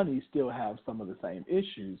money still have some of the same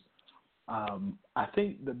issues. I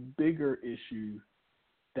think the bigger issue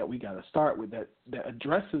that we got to start with that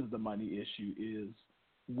addresses the money issue is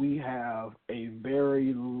we have a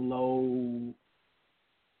very low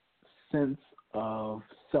sense of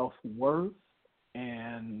self-worth,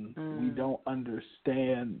 and we don't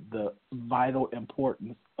understand the vital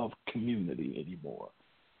importance of community anymore.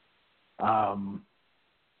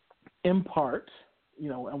 In part,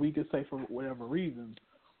 and we could say for whatever reasons,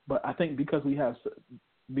 but I think because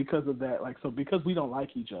of that, because we don't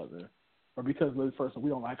like each other, or because we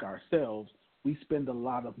don't like ourselves, we spend a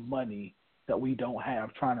lot of money that we don't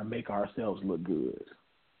have trying to make ourselves look good.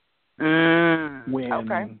 When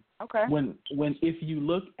if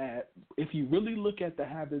you really look at the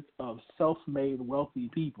habits of self-made wealthy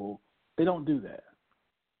people, they don't do that,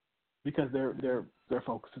 because their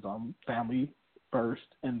focus is on family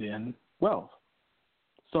first and then wealth.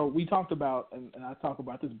 So we talked about, and I talk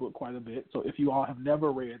about this book quite a bit. So if you all have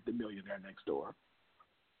never read The Millionaire Next Door,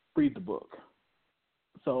 read the book.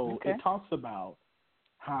 So It talks about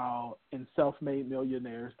how in self-made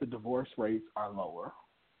millionaires the divorce rates are lower.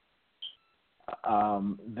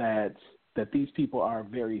 That these people are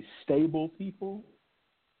very stable people,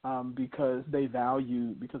 because they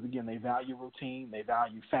value routine, they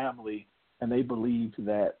value family, and they believe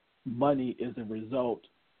that money is a result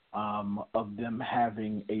of them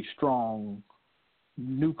having a strong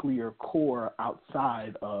nuclear core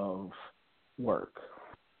outside of work.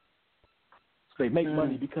 So they make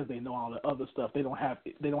money because they know all the other stuff. They don't have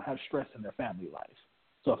stress in their family life.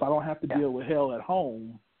 So if I don't have to deal with hell at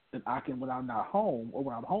home, then I can, when I'm not home, or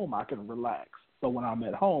when I'm home, I can relax. So when I'm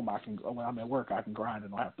at home, when I'm at work, I can grind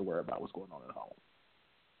and don't have to worry about what's going on at home.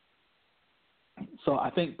 So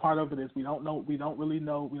I think part of it is we don't really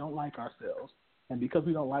know, we don't like ourselves. And because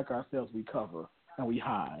we don't like ourselves, we cover and we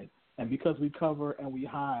hide. And because we cover and we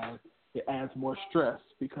hide, it adds more stress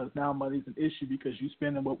because now money's an issue because you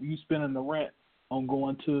spending what you spending the rent on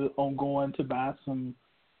going to buy some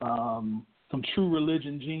true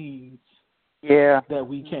religion jeans. Yeah. That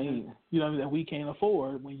we can't, that we can't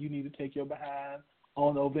afford when you need to take your behind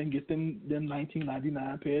on over and get them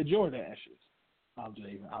 $19.99 pair of Jordashes. I don't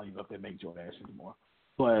even know if they make Jordashes anymore,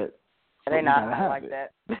 but they're not like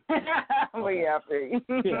that. Okay. Yeah,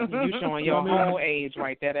 you're showing your whole age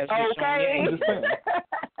right there. That's just showing your age.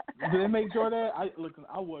 Do they make Jordache?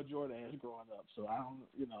 I wore Jordache growing up, so I don't.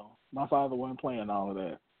 My father wasn't playing all of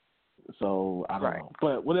that, so I don't know.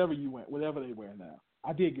 But whatever they wear now.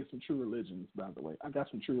 I did get some True Religions, by the way. I got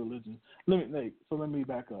some True Religions. Let me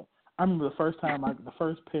back up. I remember the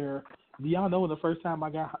first pair. Do y'all know the first time I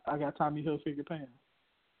got Tommy Hilfiger pants?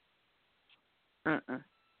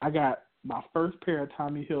 I got my first pair of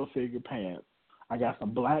Tommy Hilfiger pants. I got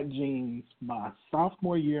some black jeans my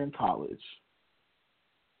sophomore year in college.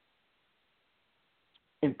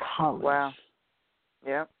 Wow.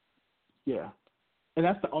 Yep. Yeah. And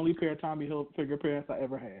that's the only pair of Tommy Hilfiger pants I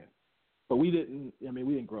ever had. But we didn't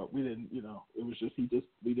grow up. We didn't, it was just, 60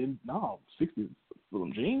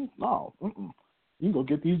 little jeans? No. You can go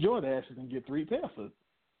get these Jordashes and get 3 pairs for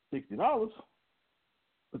 $60.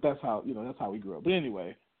 But that's how we grew up. But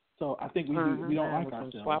anyway, so I think we don't like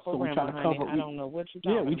ourselves. So we try to cover. I don't know what you're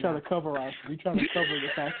talking about. We try to cover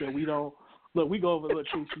the fact that we don't. Look, we go over. Look,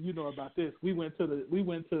 Keisha, you know about this. We went to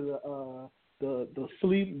the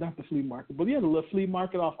flea, not the flea market, but the little flea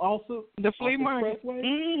market off Alsip. The flea market.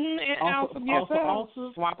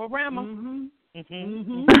 Alsip. Swap-a-rama. That's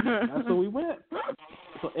where we went.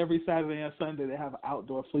 So every Saturday and Sunday they have an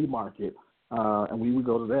outdoor flea market, and we would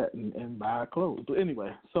go to that and buy our clothes. But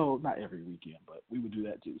anyway, so not every weekend, but we would do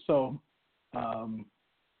that too. So,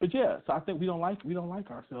 but yeah, so I think we don't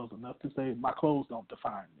like ourselves enough to say my clothes don't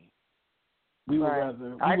define me. We would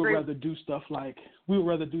rather do stuff like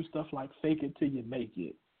fake it till you make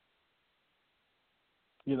it.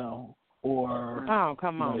 Or oh,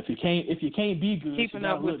 come on. If you can't be good, keeping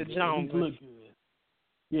up with the Joneses. Look good.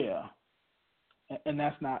 Yeah. And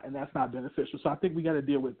that's not beneficial. So I think we got to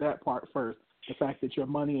deal with that part first. The fact that your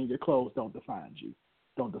money and your clothes don't define you.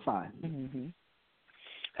 Mm-hmm.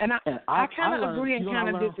 And I kind of agree and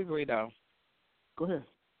kind of disagree though. Go ahead.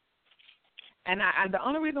 And the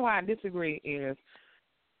only reason why I disagree is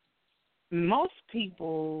most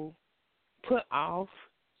people put off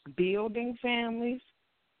building families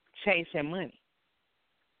chasing money.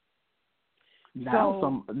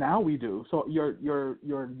 Now we do. So your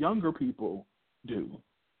younger people do.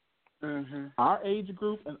 Mm-hmm. Our age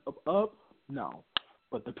group and up, no.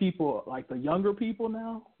 But the people, like the younger people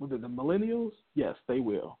now, whether the millennials, yes, they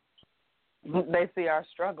will. They see our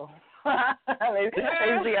struggle. they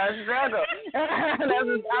see our struggle.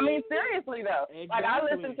 Seriously though. Exactly. Like I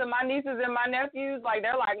listen to my nieces and my nephews, like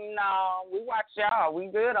they're like, no, we watch y'all, we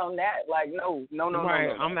good on that. Like no.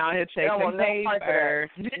 Right. I'm out here chasing paper.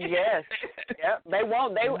 Yes. Yep. They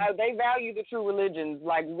value the true religions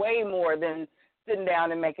like way more than sitting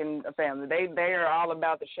down and making a family. They are all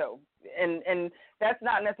about the show. And that's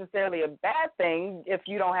not necessarily a bad thing if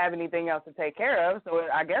you don't have anything else to take care of. So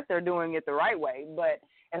I guess they're doing it the right way. But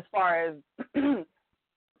as far as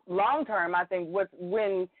long term, I think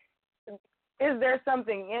is there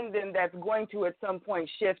something in them that's going to at some point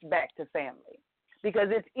shift back to family? Because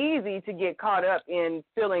it's easy to get caught up in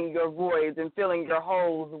filling your voids and filling your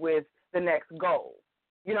holes with the next goal.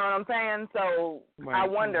 You know what I'm saying? So right. I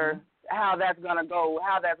wonder how that's going to go,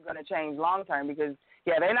 how that's going to change long term because,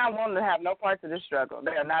 yeah, they're not wanting to have no parts of this struggle.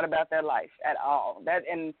 They are not about their life at all.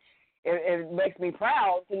 And it makes me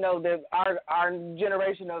proud to know that our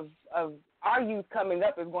generation of our youth coming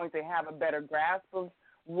up is going to have a better grasp of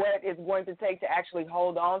what it's going to take to actually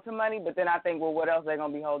hold on to money. But then I think, well, what else are they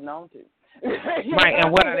going to be holding on to? Right,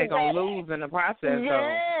 and what are they going to lose in the process?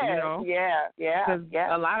 Yeah, yeah. Because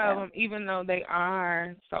a lot of them, even though they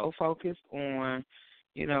are so focused on,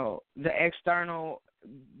 the external,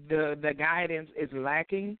 the guidance is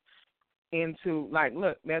lacking into, like,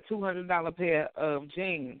 look, that $200 pair of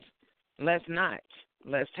jeans, let's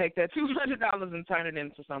take that $200 and turn it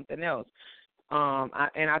into something else.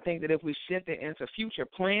 And I think that if we shift it into future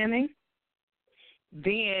planning,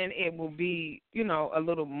 then it will be, a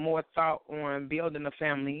little more thought on building a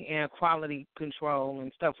family and quality control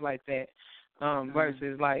and stuff like that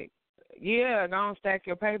versus like, go and stack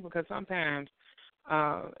your paper because sometimes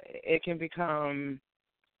it can become,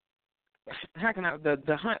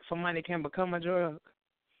 the hunt for money can become a drug.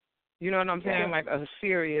 You know what I'm saying? Like a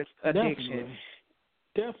serious addiction.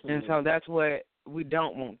 Definitely. And so that's what we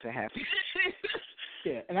don't want to happen.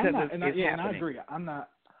 Yeah, and I agree.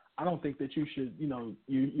 I don't think that you should,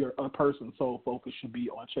 you're a person's sole focus should be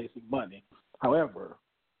on chasing money. However,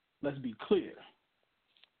 let's be clear.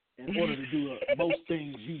 In order to do most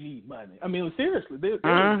things, you need money. I mean, seriously.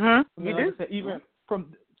 Even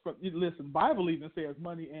listen, Bible even says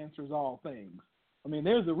money answers all things. I mean,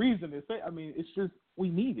 there's a reason to say. I mean, it's just we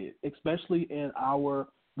need it, especially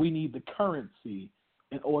we need the currency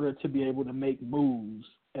in order to be able to make moves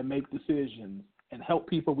and make decisions and help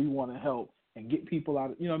people we want to help and get people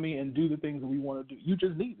out, and do the things that we want to do. You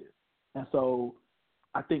just need it. And so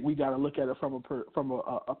I think we got to look at it from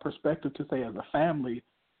a perspective to say as a family,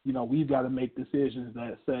 we've got to make decisions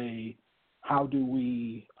that say, how do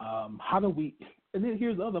we, and then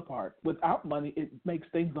here's the other part. Without money, it makes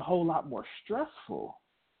things a whole lot more stressful.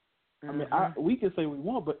 I mean, we can say we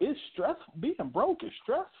want, but it's stressful. Being broke is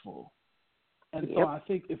stressful. And so I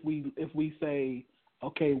think if we say,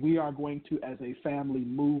 okay, we are going to, as a family,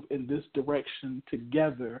 move in this direction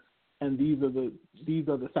together, and these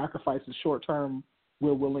are the sacrifices short term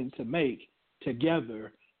we're willing to make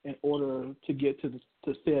together in order to get to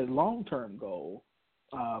said long term goal.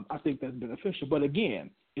 I think that's beneficial. But again,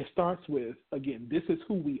 it starts with this is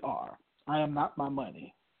who we are. I am not my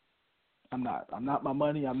money. I'm not my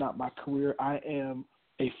money. I'm not my career. I am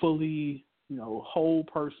a fully whole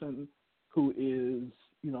person who is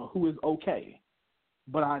okay.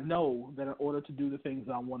 But I know that in order to do the things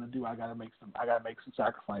I want to do, I gotta make some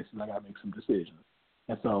sacrifices. I gotta make some decisions.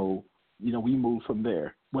 And so, we move from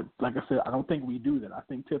there. But like I said, I don't think we do that. I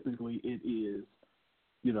think typically it is,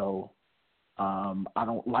 I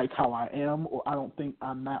don't like how I am, or I don't think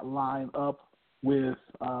I'm not lined up with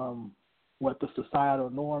what the societal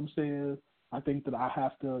norm says. I think that I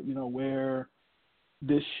have to, wear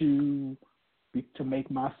this shoe to make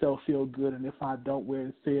myself feel good, and if I don't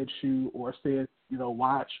wear said shoe or said,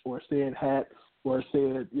 watch or said hat or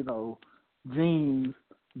said, jeans,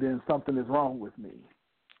 then something is wrong with me.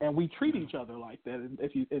 And we treat each other like that. And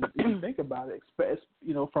if you think about it,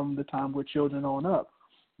 from the time we're children on up,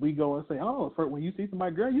 we go and say, when you see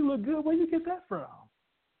somebody, girl, you look good. Where you get that from?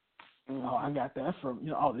 Mm-hmm. Oh, I got that from,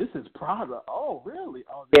 this is Prada. Oh, really?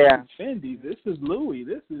 Oh, this is Fendi. This is Louis.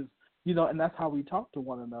 This is, and that's how we talk to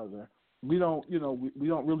one another. We don't, we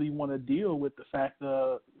don't really want to deal with the fact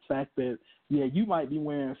that, you might be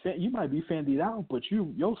you might be Fendied out, but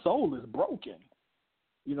your soul is broken,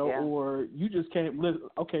 or you just can't live.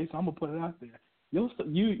 Okay, so I'm gonna put it out there.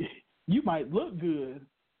 You might look good,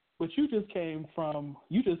 but you just came from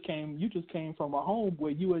a home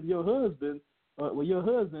where you and your husband,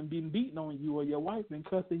 been beating on you, or your wife been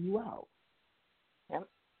cussing you out. Yep.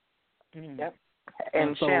 Mm. Yep.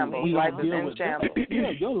 In so shambles. Life is in shambles.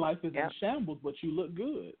 Your life is in shambles, but you look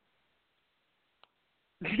good.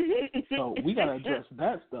 So we gotta address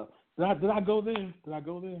that stuff. Did I go there?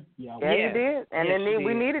 Yeah, you did. And then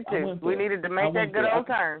we needed to. We needed to make that good old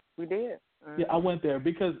turn. We did. Mm-hmm. Yeah, I went there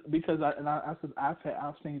because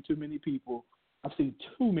I've seen too many people. I've seen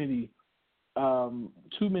too many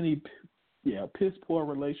piss poor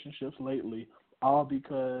relationships lately, all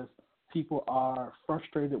because people are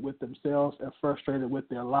frustrated with themselves and frustrated with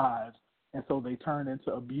their lives, and so they turn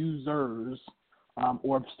into abusers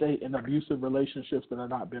or stay in abusive relationships that are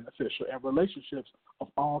not beneficial. And relationships of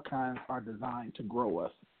all kinds are designed to grow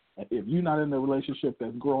us. And if you're not in a relationship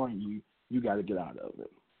that's growing you, you got to get out of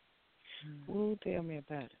it. Oh, tell me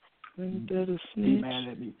about it. Be mad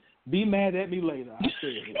at me. Be mad at me later. I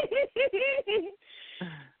said it.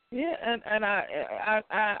 Yeah, and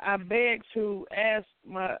I beg to ask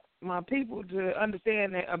my people to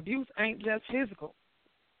understand that abuse ain't just physical.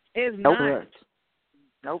 It's not. Correct.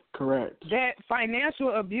 Nope. Correct. That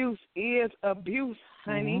financial abuse is abuse,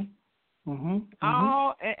 honey. Mm-hmm.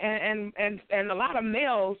 All and a lot of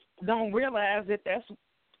males don't realize that that's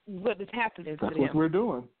what is happening to them. That's what we're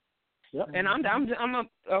doing. Yep. And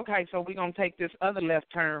okay. So we're gonna take this other left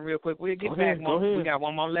turn real quick. We'll get back. We got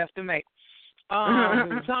one more left to make.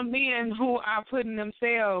 Some men who are putting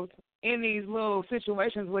themselves in these little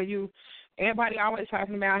situations where everybody always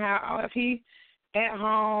talking about how if he at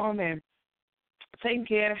home and taking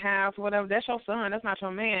care of the house, whatever, that's your son, that's not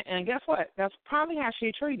your man. And guess what? That's probably how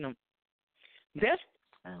she treating him. That's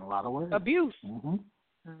and a lot of words. Abuse. Mm-hmm.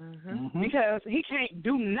 Mm-hmm. Because he can't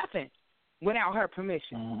do nothing without her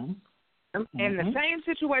permission. Mm-hmm. And the same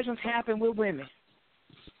situations happen with women.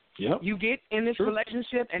 Yep. You get in this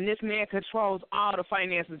relationship, and this man controls all the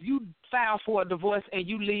finances. You file for a divorce, and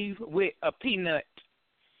you leave with a peanut.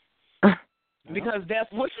 because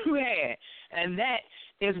that's what you had. And that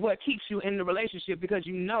is what keeps you in the relationship, because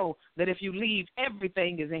you know that if you leave,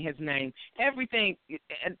 everything is in his name. Everything.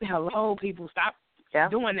 Hello, people, stop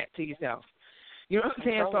doing that to yourself. You know what I'm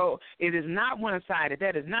saying? So it is not one-sided.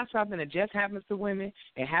 That is not something that just happens to women.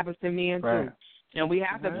 It happens to men, too. And we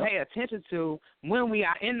have to pay attention to when we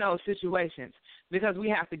are in those situations, because we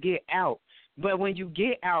have to get out. But when you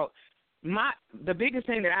get out, the biggest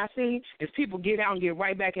thing that I see is people get out and get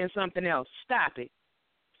right back in something else. Stop it.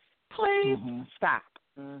 Please stop.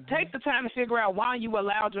 Take the time to figure out why you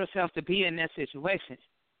allowed yourself to be in that situation.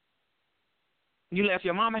 You left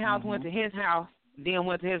your mama's house, went to his house, then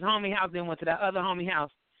went to his homie house, then went to that other homie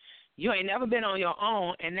house. You ain't never been on your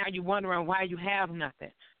own, and now you're wondering why you have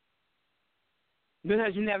nothing.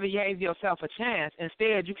 Because you never gave yourself a chance.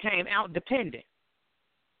 Instead, you came out dependent.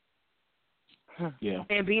 Yeah.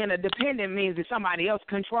 And being a dependent means that somebody else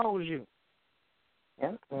controls you.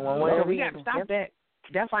 Yeah. So we got to stop that.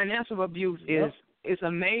 That financial abuse is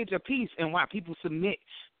a major piece in why people submit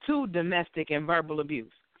to domestic and verbal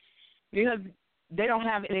abuse. Because they don't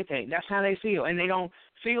have anything. That's how they feel. And they don't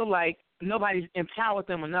feel like nobody's empowered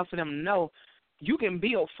them enough for them to know you can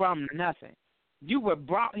build from nothing. You were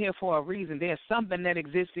brought here for a reason. There's something that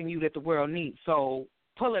exists in you that the world needs. So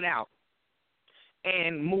pull it out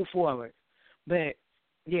and move forward. But,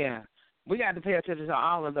 yeah, we got to pay attention to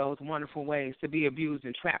all of those wonderful ways to be abused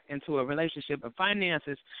and trapped into a relationship. And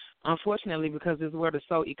finances, unfortunately, because this world is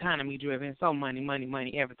so economy-driven, so money,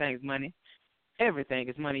 everything is money. Everything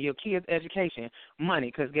is money. Your kids' education, money.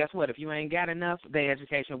 Because guess what? If you ain't got enough, their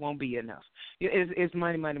education won't be enough. It's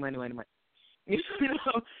money. You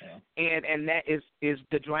know? And that is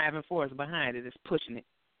the driving force behind it. It's pushing it.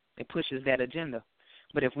 It pushes that agenda.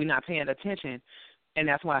 But if we're not paying attention, and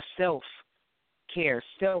that's why self-care,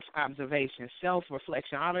 self-observation,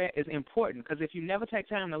 self-reflection, all of that is important. Because if you never take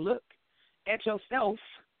time to look at yourself,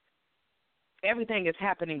 everything is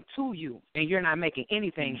happening to you, and you're not making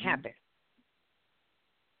anything happen.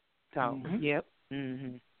 So, yep.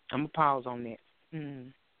 I'm going to pause on that.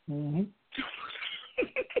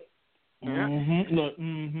 Look,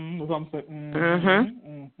 what I'm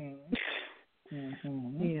saying.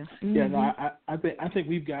 Yeah. Yeah, no, I think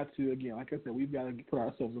we've got to, again, like I said, we've got to put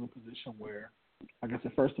ourselves in a position where, like I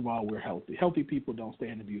said, first of all, we're healthy. Healthy people don't stay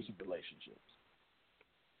in abusive relationships.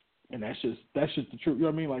 And that's just the truth. You know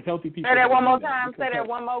what I mean? Like, healthy people. Say that one more time. Say that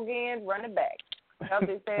one more again. Run it back.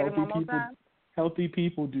 Say it one more time. Healthy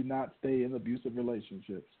people do not stay in abusive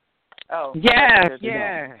relationships. Oh. Yes.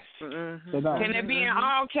 So no. Can it be in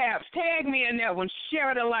all caps? Tag me in that one.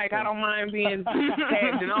 Share it alike. I don't mind being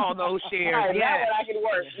tagged in all those shares. Right, yeah. That I can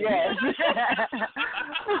work. Yes.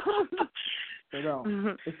 So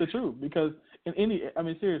no. It's the truth, because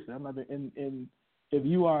seriously, I'm not if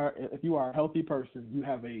you are a healthy person, you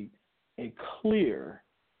have a clear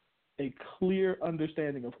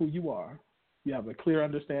understanding of who you are. You have a clear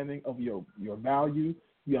understanding of your value.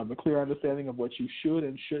 You have a clear understanding of what you should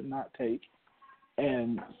and should not take.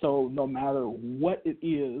 And so no matter what it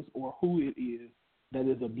is or who it is that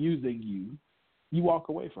is abusing you, you walk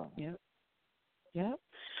away from it. Yep.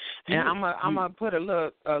 And I'm gonna put a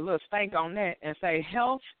little spank on that and say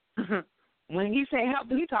health. When he say health,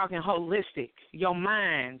 he talking holistic. Your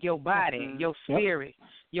mind, your body, your spirit,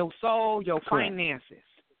 your soul, your finances,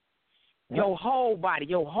 your whole body,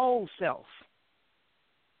 your whole self.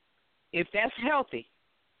 If that's healthy,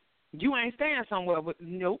 you ain't staying somewhere.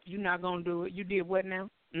 Nope, you're not going to do it. You did what now?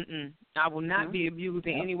 I will not be abused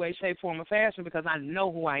in any way, shape, form, or fashion, because I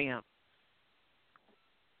know who I am.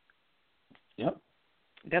 Yep.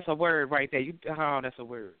 That's a word right there. That's a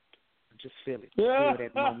word. Just feel it. Feel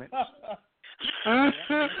that moment.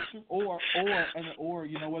 or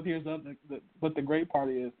you know what? Here's what the great part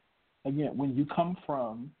is. Again, when you come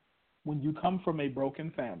from a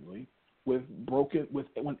broken family when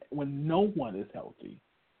no one is healthy,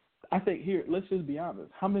 I think here, let's just be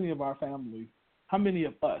honest. How many of our families? How many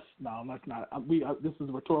of us? Now, let's not. This is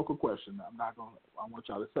a rhetorical question. I want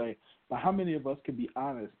y'all to say, but how many of us can be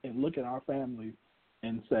honest and look at our families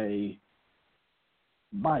and say,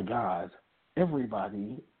 "My God,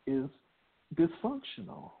 everybody is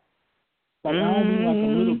dysfunctional." Like, I don't mean like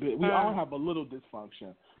a little bit. We all have a little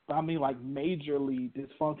dysfunction, but I mean like majorly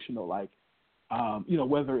dysfunctional. Like,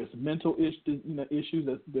 whether it's mental issues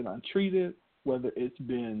that's been untreated, whether it's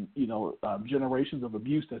been, generations of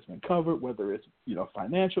abuse that's been covered, whether it's,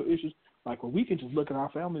 financial issues. Like, when we can just look at our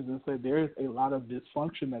families and say there is a lot of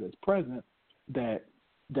dysfunction that is present that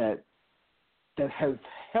has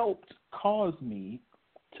helped cause me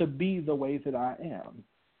to be the way that I am.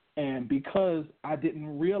 And because I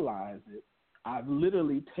didn't realize it, I've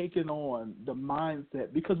literally taken on the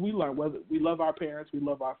mindset because we learn whether we love our parents, we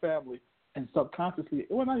love our family, and subconsciously,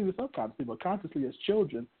 well, not even subconsciously, but consciously as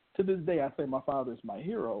children, to this day, I say my father is my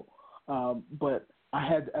hero. But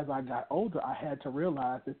as I got older, I had to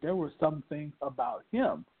realize that there were some things about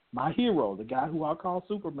him, my hero, the guy who I call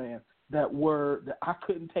Superman, that I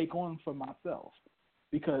couldn't take on for myself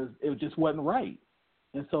because it just wasn't right.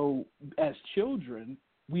 And so as children,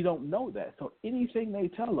 we don't know that. So anything they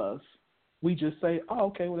tell us, we just say, oh,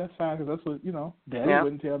 okay, well, that's fine because that's what, Daddy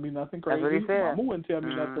wouldn't tell me nothing crazy. That's what he said. Mama wouldn't tell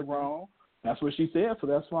me nothing wrong. That's what she said, so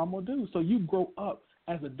that's what I'm going to do. So you grow up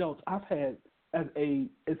as adults. I've had,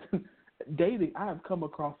 dating, I have come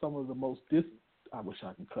across some of the most, I wish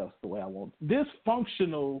I could cuss the way I want,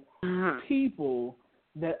 dysfunctional people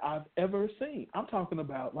that I've ever seen. I'm talking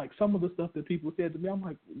about, like, some of the stuff that people said to me. I'm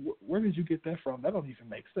like, where did you get that from? That don't even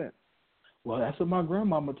make sense. Well, that's what my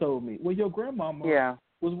grandmama told me. Well, your grandmama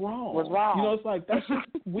was wrong. It's like, that's just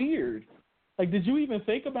weird. Like, did you even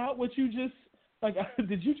think about what you just, like,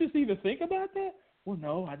 did you just even think about that? Well,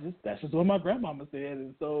 no, that's just what my grandmama said.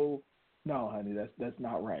 And so, no, honey, that's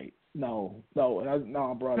not right. No, bro,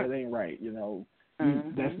 that ain't right.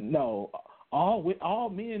 That's no. All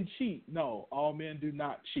men cheat. No, all men do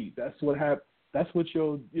not cheat. That's what happened. That's what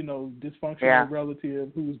your, dysfunctional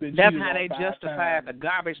relative who's been That's cheated how they on 5 justified times the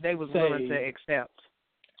garbage they was willing to accept.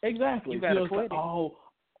 Exactly. You gotta quit it.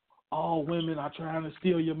 All women are trying to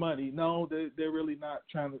steal your money. No, they're really not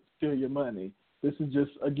trying to steal your money. This is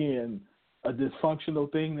just, again, a dysfunctional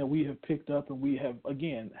thing that we have picked up and we have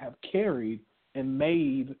carried and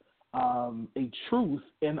made a truth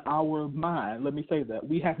in our mind. Let me say that.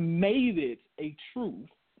 We have made it a truth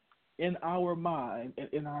in our mind and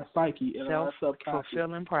in our psyche, in our subconscious.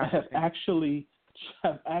 Have actually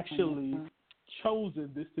chosen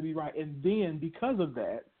this to be right. And then because of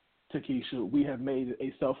that, Takesha, we have made it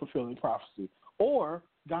a self-fulfilling prophecy. Or,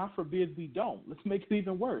 God forbid we don't. Let's make it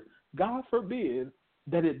even worse. God forbid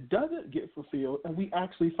that it doesn't get fulfilled and we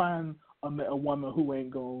actually find a woman who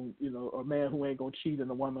ain't going to, a man who ain't going to cheat and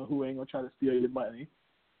a woman who ain't going to try to steal your money.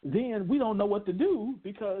 Then we don't know what to do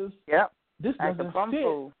because this doesn't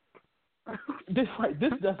fit. This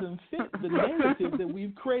doesn't fit the narrative that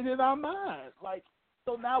we've created in our minds. Like,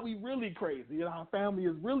 so now we really crazy and our family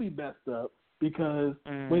is really messed up because,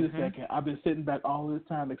 wait a second, I've been sitting back all this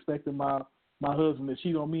time expecting my husband to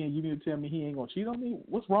cheat on me and you need to tell me he ain't going to cheat on me?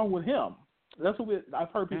 What's wrong with him? That's what I've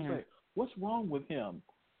heard people say. What's wrong with him?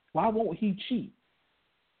 Why won't he cheat?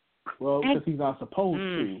 Well, because he's not supposed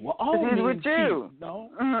to. Well, all men cheat. No,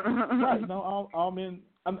 right? No, all men.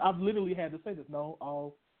 I've literally had to say this. No,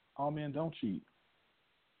 all men don't cheat.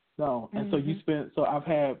 No, and so you spent. So I've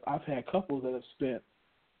had couples that have spent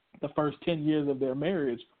the first 10 years of their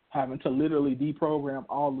marriage having to literally deprogram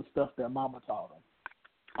all the stuff that mama taught them,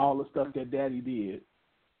 all the stuff that daddy did,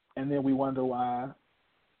 and then we wonder why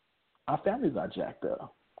our families are jacked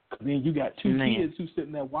up. Then you got two kids who's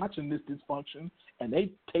sitting there watching this dysfunction, and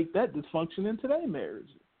they take that dysfunction into their marriage.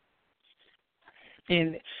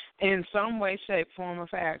 In some way, shape, form, or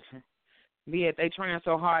fashion, be it they trying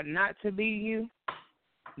so hard not to be you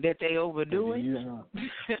that they overdo it,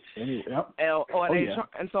 or they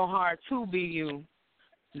trying so hard to be you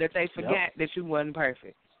that they forget that you wasn't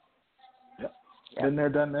perfect. Yep. Been there,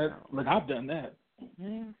 done that. Look, I've done that.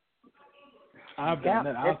 I've done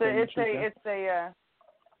that. It's a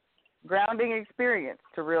grounding experience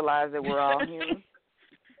to realize that we're all human.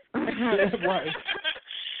 Right.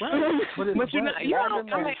 But I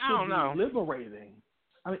don't know. Liberating.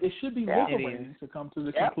 I mean, it should be liberating to come to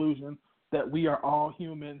the conclusion that we are all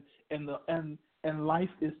human, and life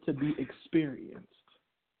is to be experienced.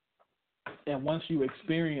 And once you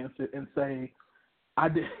experience it and say, "I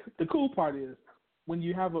did," the cool part is when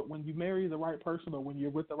you marry the right person or when you're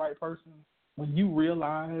with the right person, when you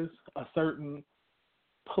realize a certain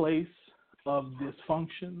place of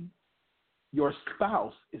dysfunction, your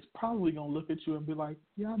spouse is probably going to look at you and be like,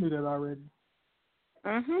 yeah, I knew that already.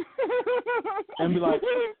 And be like,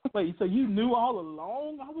 wait, so you knew all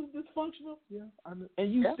along I was dysfunctional? Yeah, I knew.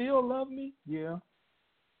 And you still love me? Yeah.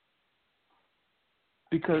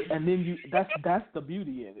 Because, and then that's the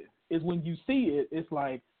beauty in it, is when you see it, it's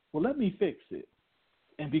like, well, let me fix it.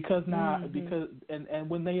 And because now, and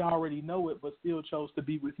when they already know it but still chose to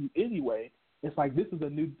be with you anyway, it's like this is a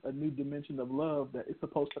new dimension of love that is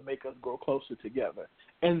supposed to make us grow closer together.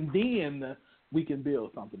 And then we can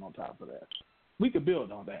build something on top of that. We can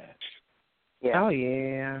build on that. Yeah. Oh,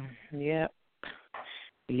 yeah. Yep.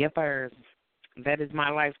 Yepers. That is my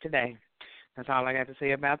life today. That's all I got to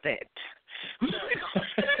say about that.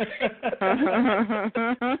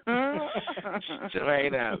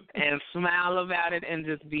 Straight up. And smile about it and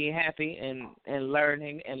just be happy and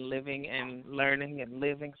learning and living and learning and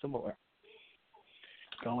living some more.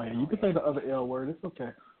 Go ahead. You can say the other L word. It's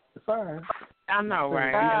okay. It's all right. I know,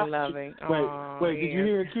 right? Loving. Wait, did you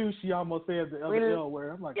hear Q? She almost said the other L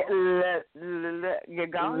word. I'm like, you're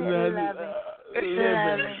going loving.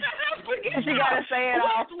 She got to say it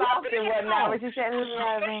all soft and whatnot, but she said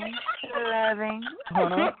loving.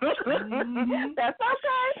 That's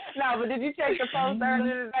okay. No, but did you check the post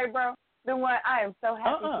earlier today, bro? The one, I am so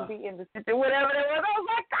happy to be in the city. Whatever it was, I was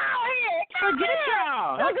like, forget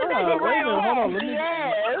y'all. Wait a minute, hold on.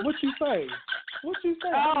 Yes. What you say?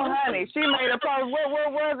 Oh, honey, she made a post.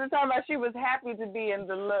 What was it talking about? She was happy to be in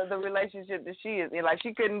the relationship that she is in. Like,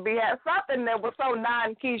 she couldn't be happy. Something that was so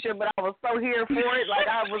non-Kisha, but I was so here for it. Like,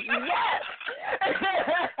 I was, yes.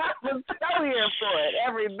 I was so here for it.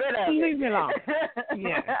 Every bit of it. Leave me alone.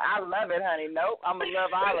 Yeah. I love it, honey. Nope, I'm going to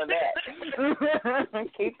love all of that.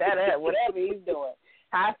 Keep that up, whatever he's doing.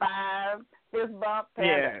 High five, fist bump,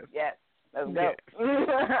 panda. Yes. Let's go.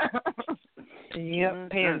 Yep,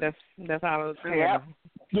 panda. That's all it was. Yep.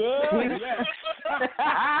 Good. Yes.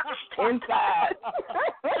 Inside.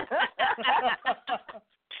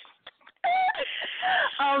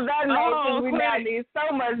 On that note, we now need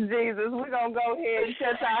so much Jesus. We're going to go ahead and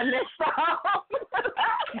catch our next song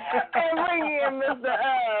and bring in Mr.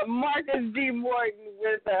 Marcus G. Morton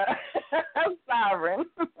with Sovereign.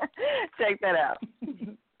 Check that out.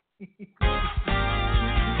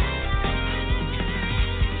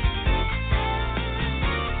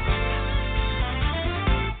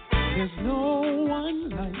 There's no one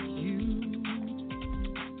like you,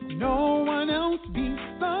 no one else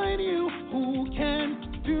beside you who can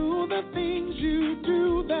do the things you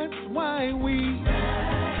do. That's why we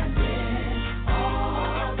stand in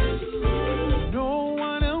awe of you. No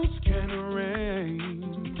one else can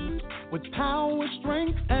reign with power,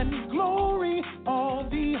 strength, and glory. All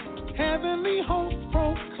the heavenly hosts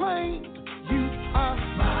proclaim you are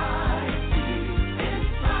mighty in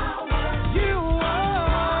power. You are.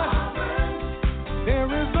 There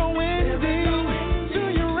is no ending to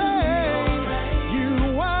your reign.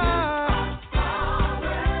 You are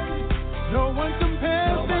sovereign. No one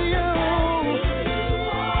compares to you.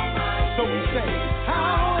 So we say,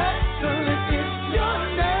 how excellent is your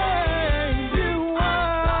name. You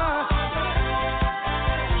are.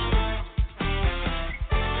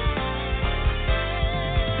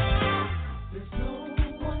 There's no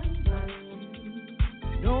one like you.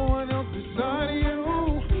 No one else beside you.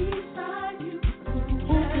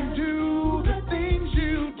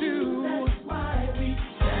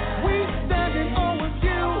 We stand in awe of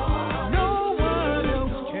you. No one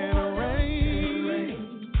else can reign.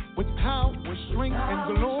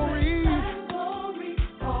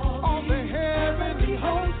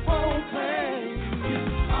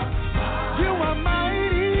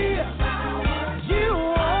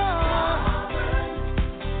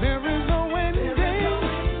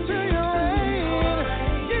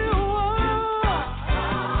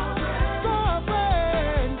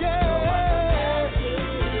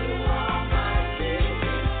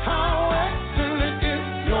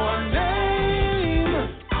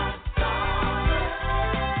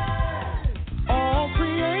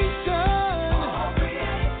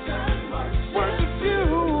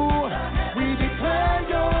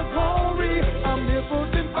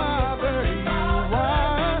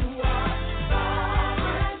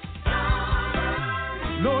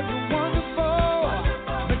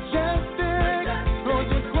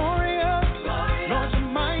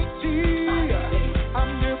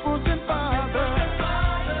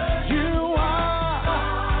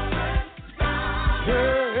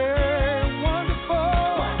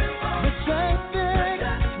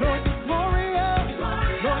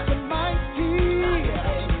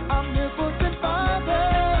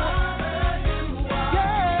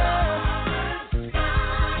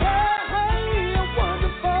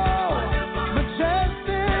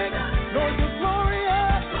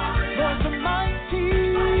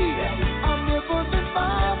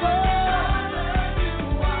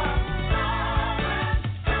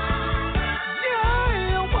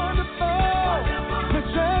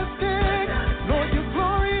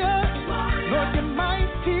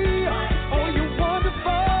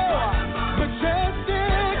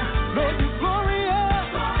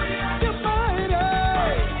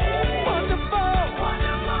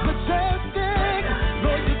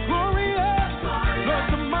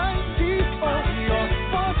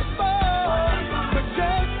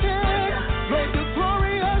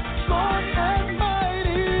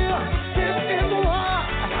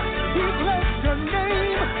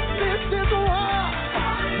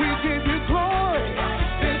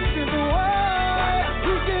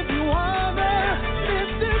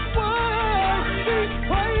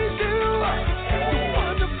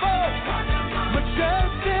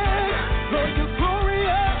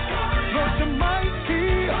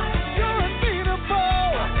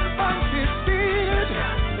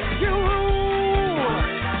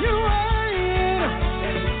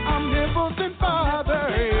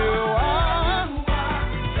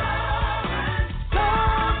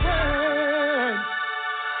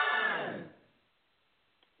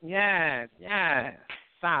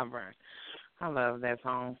 I love that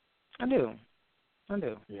song. I do.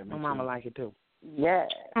 Yeah, my mama like it too. Yeah.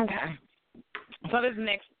 Okay. So this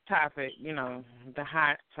next topic, the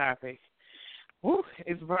hot topic,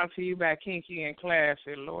 is brought to you by Kinky and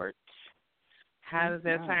Classy, Lord. How does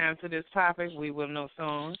that sound to this topic? We will know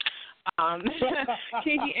soon.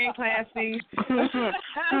 Kinky and Classy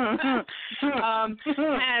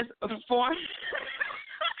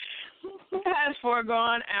has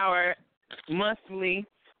foregone our monthly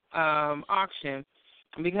auction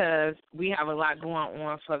because we have a lot going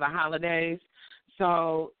on for the holidays.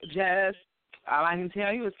 So just all I can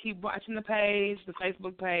tell you is keep watching the page. The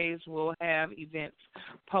Facebook page will have events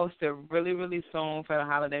posted really, really soon for the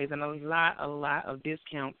holidays, and a lot of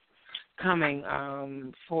discounts coming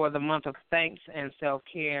for the month of thanks and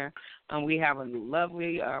self-care. We have a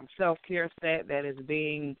lovely self-care set that is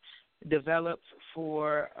being developed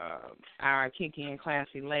for our Kinky and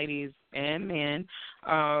Classy ladies and men,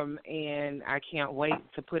 and I can't wait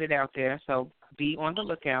to put it out there. So be on the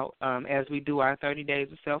lookout as we do our 30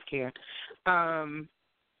 days of self-care. That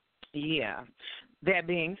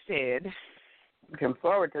being said, looking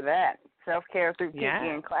forward to that. Self-care through Kinky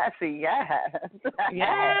and Classy, yes.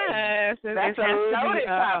 Yes. That's a loaded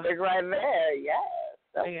topic right there, yes.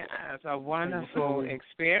 Yeah, it's a wonderful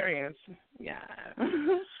experience. Yeah.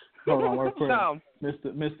 Hold on, real quick. So,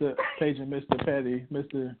 Mr. Paging, Mr. Petty,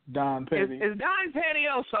 Mr. Don Petty. Is Don Petty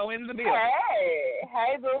also in the building?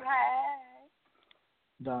 Hey, boo, hey.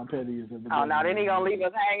 Don Petty is in the building. Oh, now then he gonna leave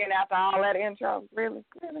us hanging after all that intro? Really?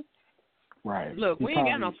 Right. Look, we ain't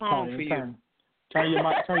got no song for you. Turn your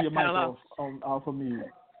mic off of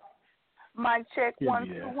mute. Mic check, 1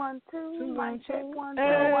 2 1 2. Mic check, 1 2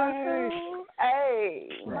 1 2. Hey.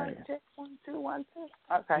 Right. Mic check, 1 2 1 2.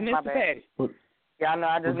 Okay, Mr. my bad. Petty. Y'all know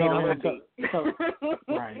I just need a little beat.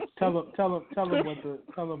 Right. Tell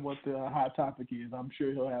him what the hot topic is. I'm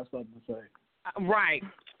sure he'll have something to say. Right.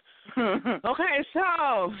 Okay,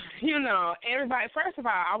 so, everybody, first of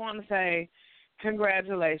all, I want to say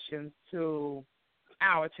congratulations to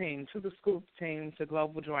our team, to the Scoop team, to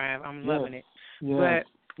Global Drive. I'm loving it. Yes.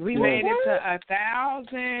 But we made it to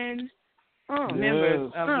 1,000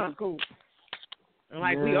 members of the Scoop.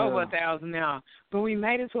 We over 1,000 now. But we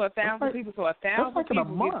made it to 1,000 people, so 1,000 people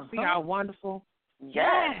get to see how wonderful.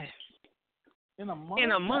 Yes. In a month?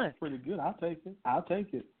 That's pretty good. I'll take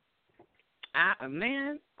it.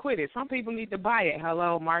 Man, quit it. Some people need to buy it.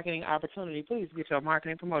 Hello, marketing opportunity. Please get your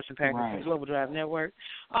marketing promotion package from Global Drive Network.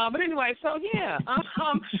 But anyway, so yeah.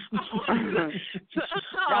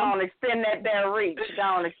 Don't extend that there reach.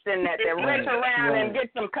 Don't extend that there. Reach around and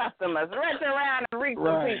get some customers. Reach around and reach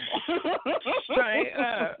some people. Right.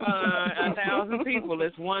 1,000 people.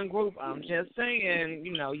 It's one group. I'm just saying,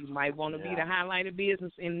 you might want to be the highlighted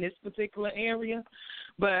business in this particular area.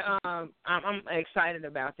 But I'm excited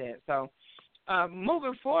about that. So,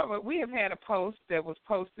 moving forward, we have had a post that was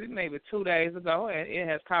posted maybe 2 days ago, and it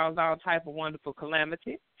has caused all type of wonderful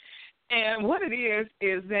calamity. And what it is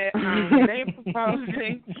that they're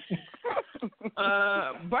proposing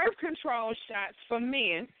birth control shots for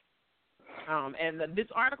men. And this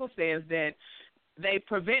article says that they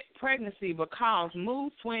prevent pregnancy but cause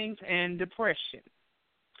mood swings and depression.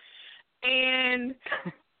 And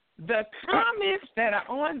the comments that are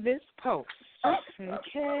on this post,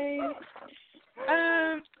 okay,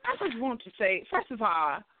 I just want to say, first of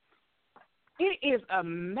all, it is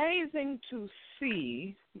amazing to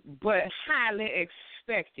see, but highly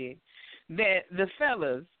expected, that the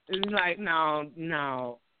fellas is like,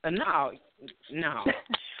 no.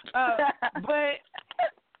 But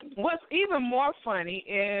what's even more funny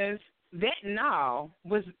is that no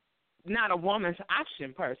was not a woman's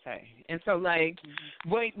option per se. And so,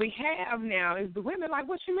 what we have now is the women like,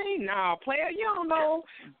 what you mean? No, player, you don't know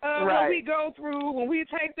what we go through when we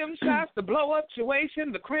take them shots, the blow-up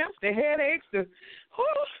situation, the cramps, the headaches. So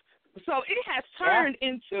it has turned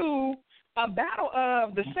into a battle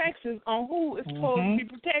of the sexes on who is supposed to be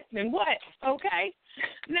protecting what, okay?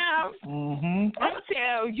 Now, I'm going to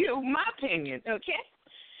tell you my opinion, okay?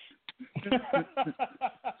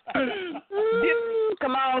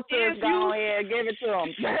 Come on, sis, go ahead, give it to them.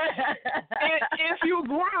 If you're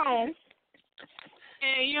grown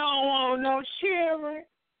and you don't want no children,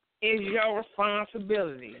 it's your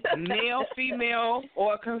responsibility, male, female,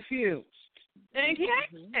 or confused.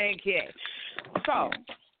 Okay. So,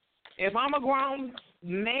 if I'm a grown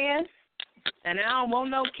man and I don't want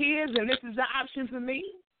no kids and this is the option for me,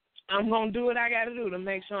 I'm going to do what I got to do to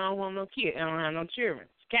make sure I don't want no kids. I don't have no children.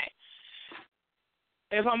 Okay?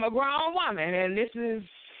 If I'm a grown woman and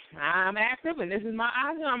I'm active and this is my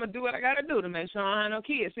option, I'm going to do what I got to do to make sure I don't have no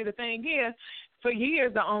kids. See, the thing is, for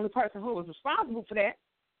years, the only person who was responsible for that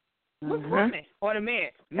With women or the man.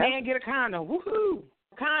 Man get a condom. Woohoo!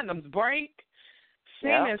 Condoms break.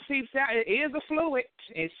 Semen seeps out. It is a fluid.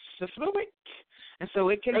 It's a fluid. And so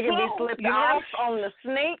it can They can be slipped off on the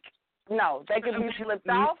sneak. No, they can be slipped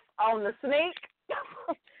off on the sneak.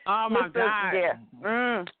 Oh, my God.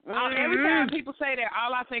 Yeah. Every time people say that,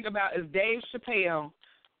 all I think about is Dave Chappelle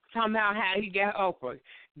talking about how he got Oprah.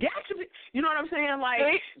 That should be, you know what I'm saying?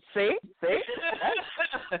 Like, see?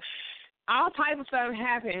 All type of stuff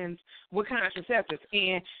happens with contraceptives.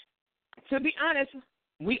 And to be honest,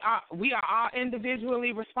 we are all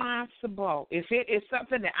individually responsible. If it is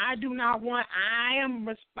something that I do not want, I am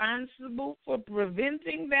responsible for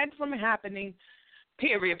preventing that from happening,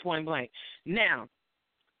 period, point blank. Now,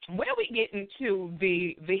 where we get into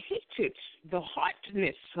the heated, the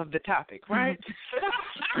hotness of the topic, right?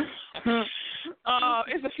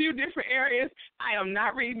 It's a few different areas. I am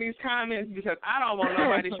not reading these comments because I don't want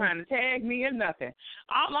nobody trying to tag me or nothing.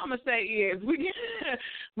 All I'm gonna say is we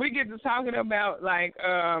get to talking about like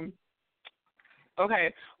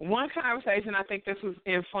okay, one conversation, I think this was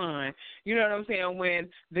in fun. You know what I'm saying? When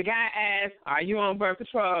the guy asked, "Are you on birth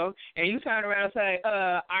control?" and you turn around and say,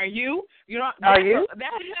 "Are you?" You know,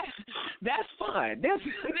 that's fun. That's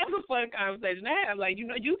a fun conversation to have. Like, you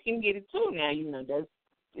know, you can get it too now. You know,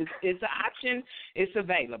 it's an option. It's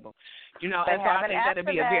available. You know, and so I think that'll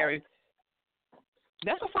be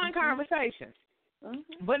that's a fun conversation.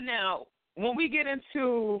 Mm-hmm. But now, when we get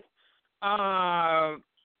into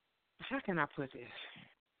how can I put this?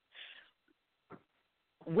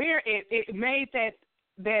 Where it made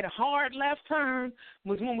that hard left turn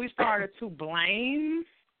was when we started to blame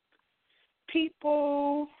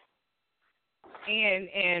people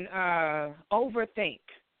and overthink.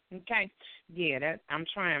 Okay? Yeah, I'm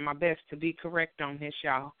trying my best to be correct on this,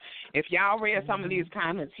 y'all. If y'all read some of these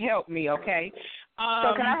comments, help me, okay?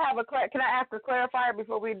 So can I ask a clarifier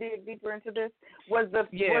before we dig deeper into this? Was the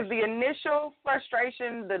initial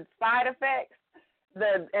frustration the side effects?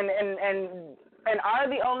 And are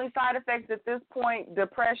the only side effects at this point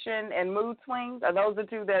depression and mood swings? Are those the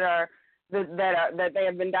two that they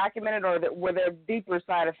have been documented, or were there deeper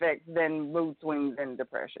side effects than mood swings and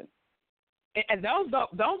depression? And those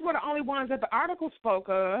were the only ones that the article spoke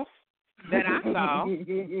of that I saw. And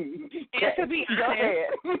to be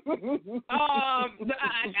honest,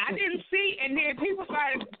 I didn't see, and then people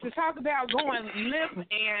started to talk about going limp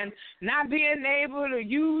and not being able to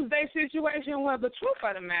use their situation. Well, the truth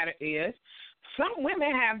of the matter is, some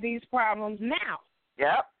women have these problems now.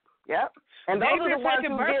 Yep. And they've been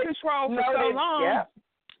taking birth control for so long. Yep.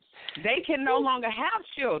 They can no longer have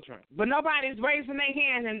children, but nobody's raising their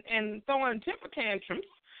hand and throwing temper tantrums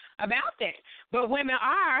about that. But women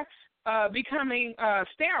are becoming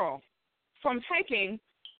sterile from taking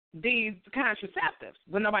these contraceptives,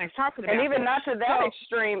 but nobody's talking about it. And even not to that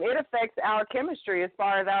extreme, it affects our chemistry as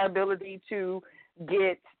far as our ability to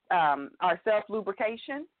get our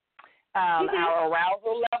self-lubrication, our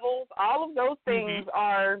arousal levels. All of those things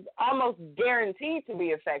are almost guaranteed to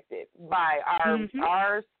be affected by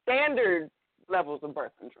our standard levels of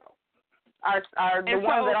birth control. Are the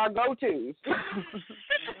ones that are go-tos.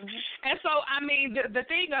 And so, I mean, the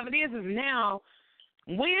thing of it is now,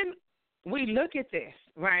 when we look at this,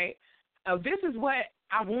 right, this is what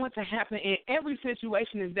I want to happen in every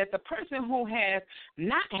situation, is that the person who has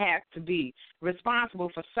not had to be responsible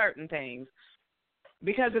for certain things,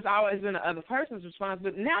 because it's always been the other person's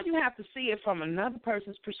responsibility, now you have to see it from another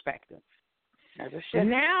person's perspective.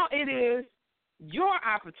 Now it is your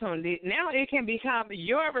opportunity. Now it can become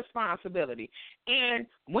your responsibility. And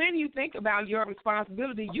when you think about your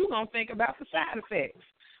responsibility, you're going to think about the side effects.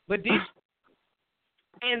 But this,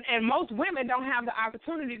 and most women don't have the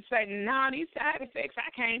opportunity to say, no, these side effects, I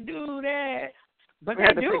can't do that. But we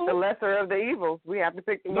have to pick the lesser of the evils. We have to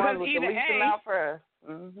pick the one with the least amount for us.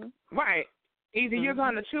 Mm-hmm. Right. Either you're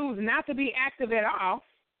going to choose not to be active at all,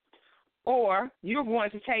 or you're going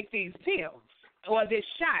to take these pills or this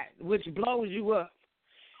shot, which blows you up.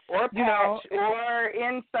 Or patch, or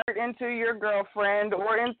insert into your girlfriend,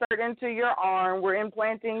 or insert into your arm. We're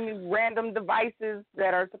implanting random devices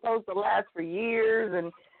that are supposed to last for years.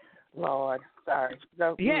 And, Lord, sorry.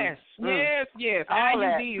 So, yes.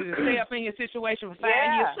 IUDs to stay up in your situation for 5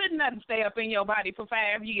 years. Shouldn't nothing stay up in your body for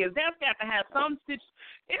 5 years. That's got to have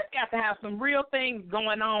it's got to have some real things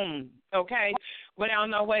going on, okay? Without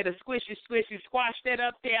no way to squishy, squash that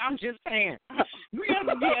up there. I'm just saying. We have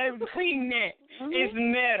to be able to clean that. It's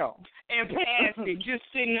metal and plastic just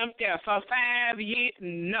sitting up there for 5 years.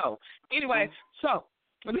 No. Anyway, so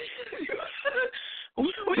we're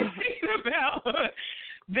thinking about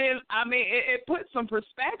then I mean it puts some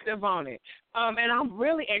perspective on it. And I'm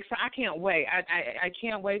really excited. I can't wait. I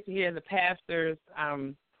can't wait to hear the pastors.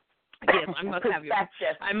 Yes, I must have your.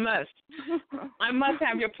 I must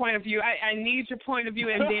have your point of view. I need your point of view,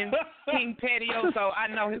 and then King Petio, so I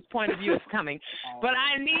know his point of view is coming. But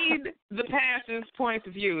I need the pastor's point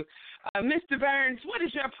of view. Mr. Burns, what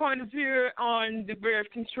is your point of view on the birth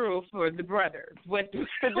control for the brothers? What the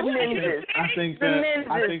ninjas? I think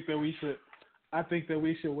that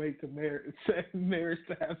we should wait to marriage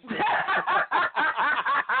time.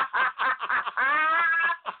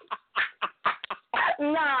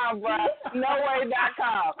 Nah, bro.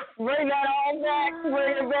 NoWay.com. Bring that all back.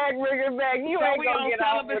 Bring it back. You ain't gonna get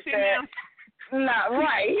off with that. Nah,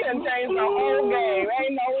 right. He done changed the whole game.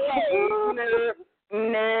 Ain't no way.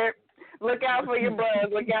 Nope. Look out for your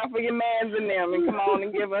brothers. Look out for your mans and them, and come on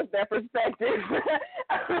and give us that perspective.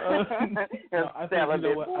 I think you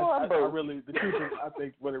know what. I really, the truth is, I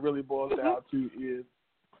think what it really boils down to is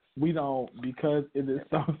we don't, because it is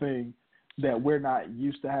something that we're not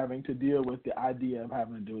used to having to deal with. The idea of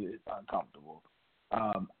having to do it is uncomfortable.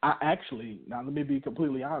 I actually, now let me be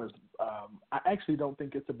completely honest, I actually don't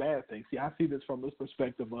think it's a bad thing. See, I see this from this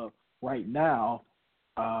perspective of right now,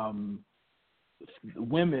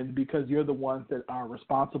 women, because you're the ones that are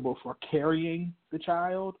responsible for carrying the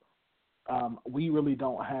child, we really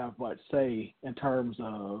don't have much say in terms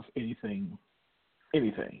of anything.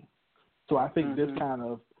 So I think this kind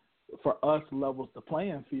of, for us, levels the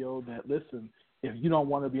playing field that, listen, if you don't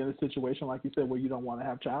want to be in a situation, like you said, where you don't want to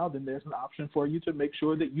have a child, then there's an option for you to make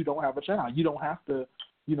sure that you don't have a child. You don't have to,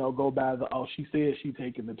 go by the, she said she's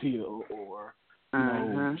taking the pill, or,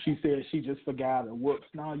 she said she just forgot, or whoops.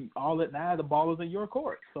 Now, the ball is in your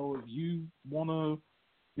court. So if you want to,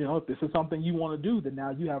 if this is something you want to do, then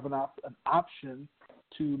now you have an option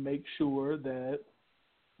to make sure that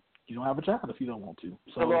you don't have a child if you don't want to. So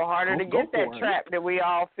it's a little harder to get that trap that we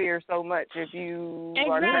all fear so much if you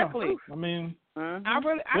exactly. I mean, I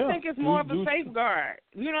think it's more of a safeguard.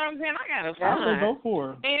 You know what I'm saying? I got a son. Go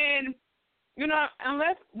for it. And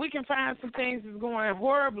unless we can find some things that's going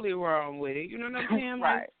horribly wrong with it, you know what I'm saying?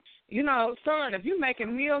 Right. Like, son, if you're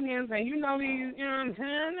making millions and these,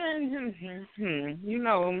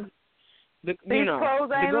 the gold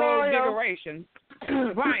decoration,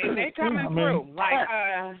 right? They coming through like.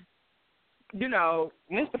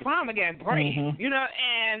 Mr. Palmer got brave, and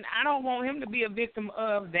I don't want him to be a victim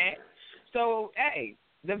of that. So, hey,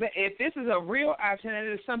 if this is a real option and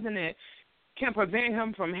it's something that can prevent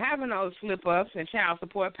him from having those slip-ups and child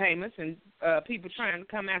support payments and people trying to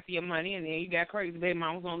come after your money, and then you got crazy baby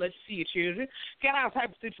mamas gonna let you see your children, get all type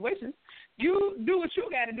of situations, you do what you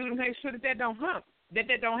got to do to make sure that don't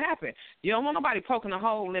happen. You don't want nobody poking a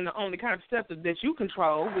hole in the only kind of stuff that you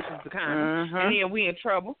control, which is the condom, and then we in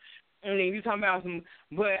trouble. And then you talking about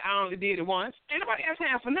but I only did it once. Ain't nobody has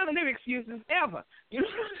time for none of them excuses ever.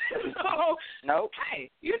 So, nope. Hey,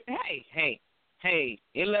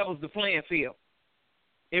 it levels the playing field.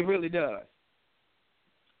 It really does.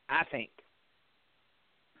 I think.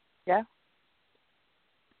 Yeah.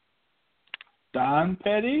 Don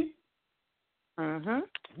Petty?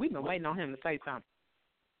 We've been waiting on him to say something.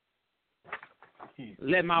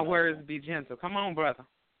 Let my words be gentle. Come on, brother.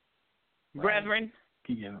 Right. Brethren.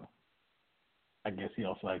 I guess he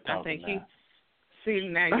also like talking now. See,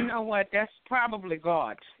 now, you know what? That's probably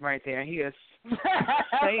God right there. He is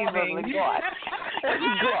saving. God.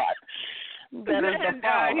 That is the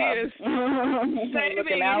Father. He is saving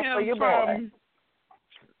him from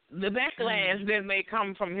the backlash that may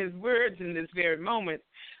come from his words in this very moment.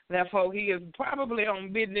 Therefore, he is probably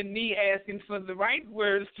on bended knee asking for the right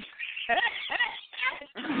words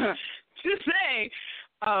to say.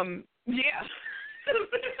 Yeah.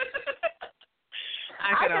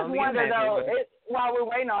 I just wonder though. While we're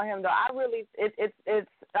waiting on him, though, it's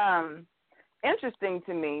interesting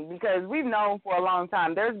to me because we've known for a long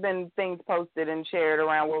time. There's been things posted and shared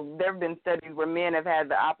around where there have been studies where men have had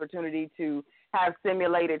the opportunity to have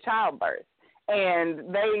simulated childbirth,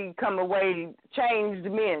 and they come away changed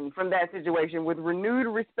men from that situation with renewed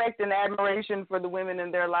respect and admiration for the women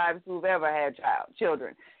in their lives who've ever had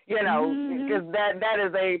children. Because that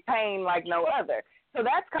is a pain like no other. So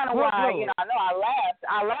that's kind of why, I know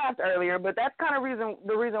I laughed earlier, but that's kind of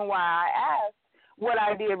the reason why I asked what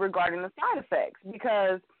I did regarding the side effects,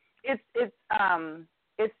 because it's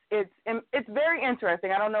very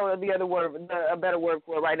interesting. I don't know a better word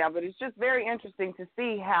for it right now, but it's just very interesting to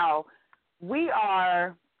see how we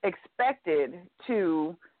are expected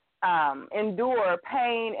to endure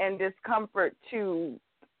pain and discomfort to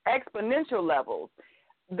exponential levels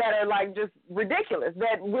that are like just ridiculous.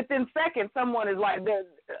 That within seconds, someone is like, the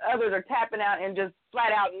others are tapping out and just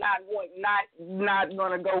flat out not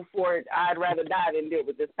going to go for it. I'd rather die than deal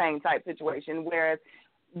with this pain type situation. Whereas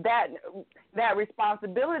that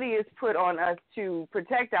responsibility is put on us to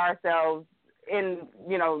protect ourselves in,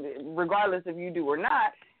 regardless if you do or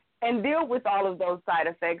not, and deal with all of those side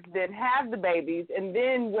effects, then have the babies, and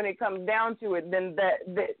then when it comes down to it, then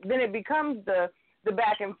it becomes the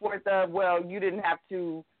back and forth of, well, you didn't have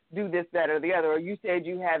to do this, that, or the other, or you said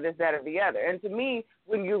you had this, that, or the other. And to me,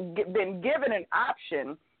 when you've been given an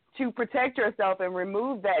option to protect yourself and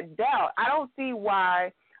remove that doubt, I don't see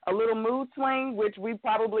why a little mood swing, which we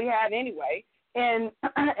probably have anyway, and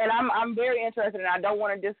I'm very interested, and I don't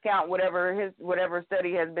want to discount whatever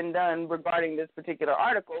study has been done regarding this particular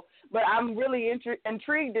article, but I'm really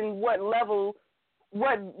intrigued in what level,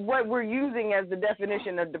 what we're using as the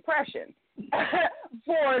definition of depression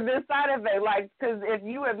for this side effect. Like, because if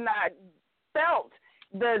you have not felt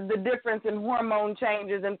the difference in hormone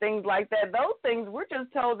changes and things like that, those things, we're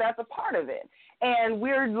just told that's a part of it. And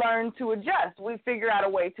we're learned to adjust. We figure out a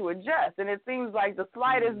way to adjust. And it seems like the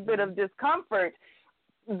slightest bit of discomfort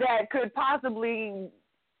that could possibly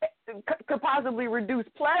reduce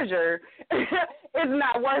pleasure is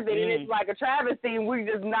not worth it. And it's like a travesty, and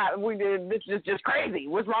this is just crazy.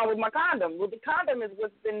 What's wrong with my condom? Well, the condom is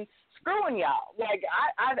what's been screwing y'all. Like,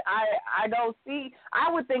 I don't see,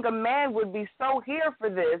 I would think a man would be so here for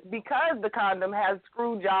this because the condom has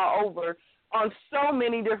screwed y'all over on so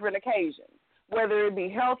many different occasions, whether it be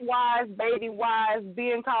health-wise, baby-wise,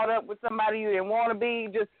 being caught up with somebody you didn't want to be,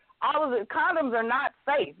 just all of the condoms are not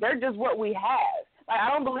safe. They're just what we have. Like, I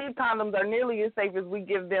don't believe condoms are nearly as safe as we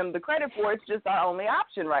give them the credit for. It's just our only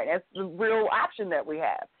option, right? That's the real option that we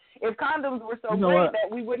have. If condoms were so great that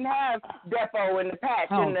we wouldn't have Depo and the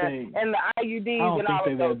patch and the IUDs and all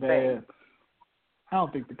of those things. I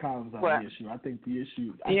don't think the condoms are the issue. I think the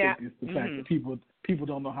issue, think it's the fact that people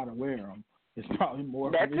don't know how to wear them. It's probably more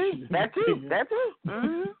of an issue. That too.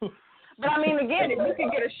 Mm-hmm. But I mean, again, if you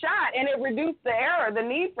could get a shot and it reduced the error, the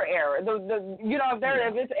need for error,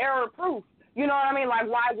 if it's error proof, you know what I mean? Like,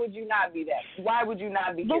 why would you not be that? Why would you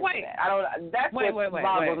not be that? I don't. That's what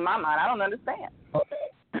boggles my mind. I don't understand.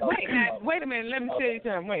 Wait a minute. Let me tell you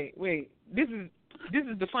something. Wait. This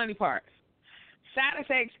is the funny part. Side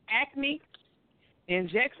effects: acne,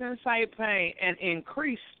 injection site pain, and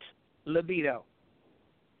increased libido.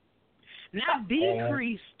 Not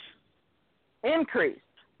decreased. Increased.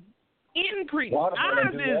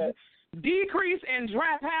 Ours is decrease in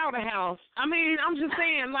dry powder house. I mean, I'm just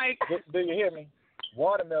saying, like. Do you hear me?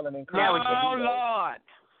 Watermelon increased. Oh, Lord.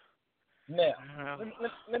 Now,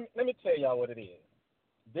 let me tell y'all what it is.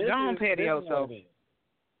 This is what it is.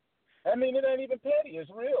 I mean, it ain't even petty. It's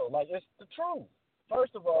real. Like, it's the truth.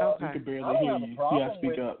 First of all, we can barely hear you. You gotta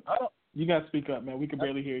speak up. You gotta speak up, man. We can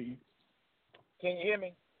barely hear you. Can you hear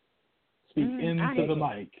me? Speak into the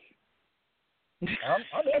mic.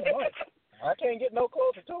 I'm in the mic. I can't get no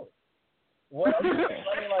closer to it. What I'm saying,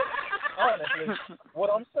 honestly, what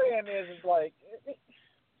I'm saying is like,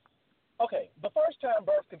 okay, the first time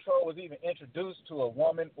birth control was even introduced to a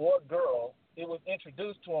woman or a girl, it was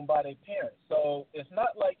introduced to them by their parents. So it's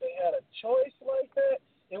not like they had a choice like that.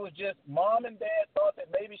 It was just mom and dad thought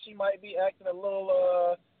that maybe she might be acting a little,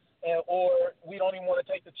 or we don't even want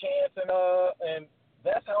to take the chance, and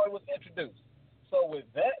that's how it was introduced. So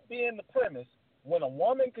with that being the premise, when a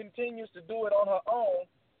woman continues to do it on her own,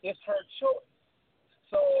 it's her choice.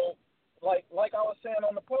 So, like I was saying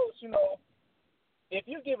on the post, if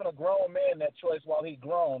you're giving a grown man that choice while he's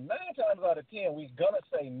grown, 9 times out of 10, we're going to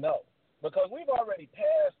say no. Because we've already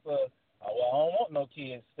passed the, I don't want no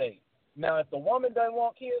kids state. Now, if the woman doesn't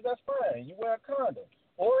want kids, that's fine. You wear a condom.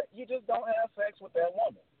 Or you just don't have sex with that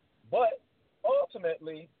woman. But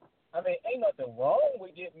ultimately, I mean, ain't nothing wrong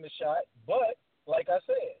with getting the shot. But, like I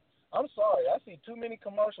said, I'm sorry. I see too many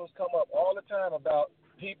commercials come up all the time about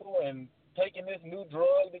people and taking this new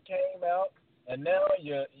drug that came out, and now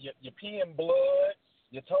you're peeing blood,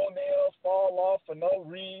 your toenails fall off for no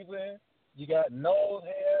reason, you got nose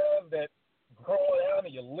hairs that grow down to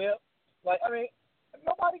your lip. Like, I mean,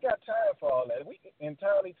 nobody got time for all that. We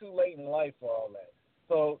entirely too late in life for all that.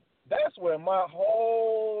 So that's where my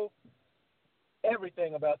whole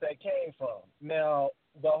everything about that came from. Now,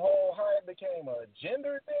 the whole how it became a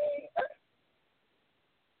gender thing,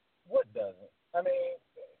 what doesn't? I mean,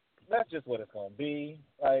 that's just what it's going to be.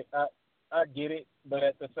 Like, I get it, but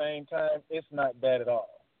at the same time, it's not that at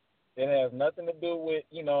all. It has nothing to do with,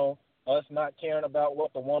 us not caring about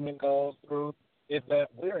what the woman goes through. It's that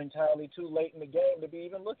we're entirely too late in the game to be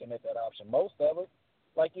even looking at that option. Most of us,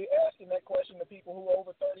 like you're asking that question to people who are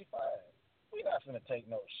over 35. We're not going to take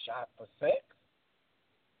no shot for sex.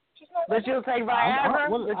 But you'll take Viagra?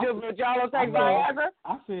 But y'all will take Viagra?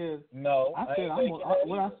 I said no. I said I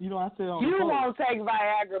said on you the won't take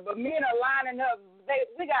Viagra, but men are lining up.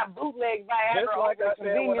 We got bootleg Viagra like over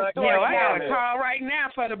convenience store. Yeah, I got a call right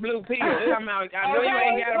now for the blue pill. I know you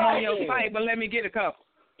ain't got them on your site, but let me get a couple.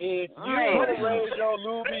 If you want to raise your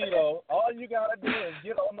libido, all you gotta do is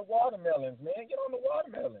get on the watermelons, man. Get on the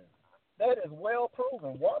watermelons. That is well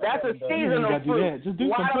proven. That's a seasonal fruit.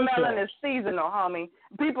 Watermelon is seasonal, homie.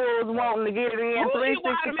 People is wanting to get it in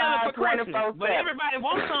 365, 24/7. But everybody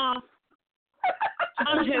wants some.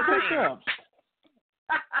 I'm just saying.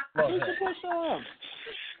 Do some push-ups.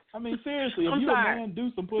 I mean, seriously, if you're a man,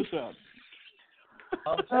 do some push-ups.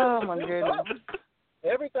 Oh, my goodness.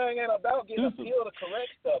 Everything ain't about getting a pill to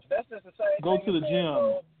correct stuff. That's just the same Go thing. to the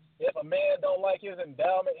gym. If a man don't like his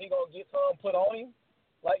endowment, he going to get some put on him.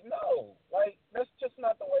 Like, no. Like, that's just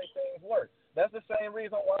not the way things work. That's the same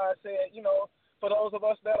reason why I said, for those of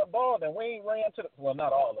us that are balding, we ain't ran to well,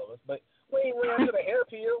 not all of us, but we ain't ran to the hair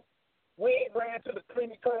peel. We ain't ran to the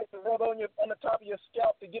creamy crack to rub on the top of your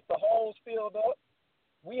scalp to get the holes filled up.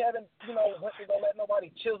 We haven't, went to go let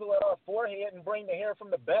nobody chisel at our forehead and bring the hair from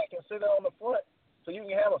the back and sit it on the front so you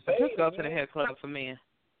can have a fade. Just go to the hair club for men.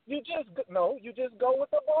 You just go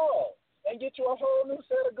with the ball and get you a whole new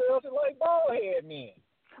set of girls that like bald head men.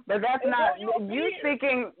 But that's not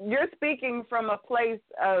you're speaking from a place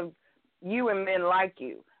of you and men like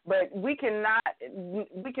you. But we cannot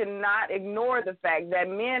ignore the fact that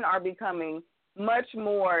men are becoming much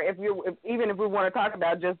more. Even if we want to talk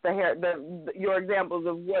about just the hair, your examples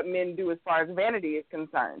of what men do as far as vanity is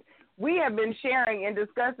concerned. We have been sharing and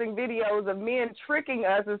discussing videos of men tricking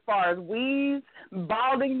us as far as weaves,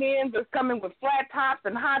 balding men that's coming with flat tops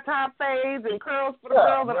and high top fades and curls for the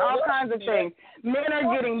girls and all kinds of things. Men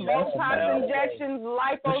are getting Botox injections,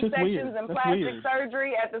 liposections, and plastic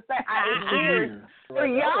surgery at the same time. It's weird for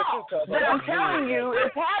y'all. But I'm telling you,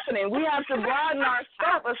 it's happening. We have to broaden our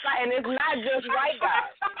scope aside, and it's not just white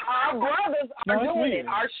guys. Our brothers are doing it.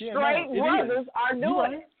 Our straight brothers are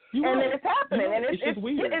doing it. And it's happening, and it's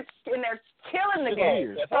weird. And they're killing the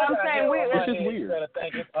game. So I'm saying it's just weird. I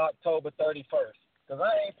think it's October 31st because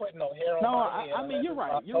I ain't putting no hair on my head. I mean, you're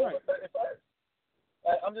right. October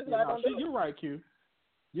 31st. I'm just not gonna do it. You're right, Q.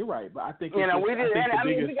 You're right, but I think we have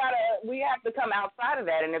to come outside of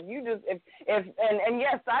that. And if you just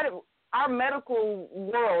yes, our medical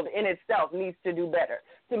world in itself needs to do better.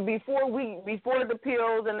 So before the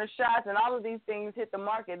pills and the shots and all of these things hit the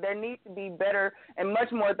market, there needs to be better and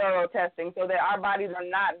much more thorough testing so that our bodies are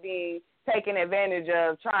not being taken advantage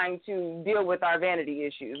of trying to deal with our vanity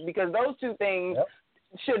issues, because those two things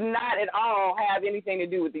should not at all have anything to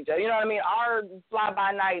do with each other. You know what I mean? Our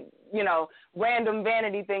fly-by-night, random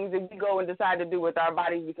vanity things that we go and decide to do with our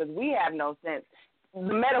bodies because we have no sense.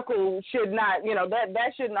 The medical should not,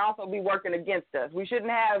 that shouldn't also be working against us. We shouldn't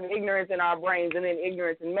have ignorance in our brains and then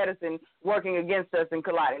ignorance in medicine working against us and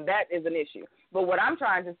colliding. That is an issue. But what I'm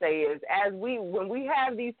trying to say is when we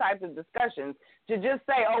have these types of discussions, to just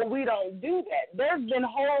say, oh, we don't do that. There's been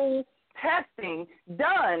whole testing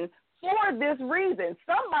done for this reason.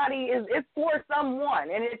 It's for someone,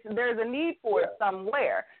 and there's a need for it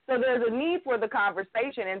somewhere. So there's a need for the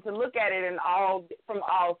conversation and to look at it from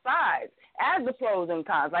all sides as the pros and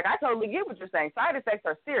cons. Like, I totally get what you're saying. Side effects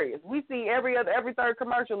are serious. We see every third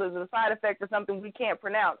commercial is a side effect for something we can't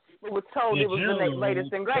pronounce. It was told it was the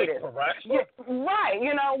latest and greatest. Yeah, right.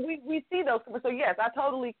 We see those. So yes, I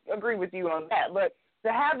totally agree with you on that. But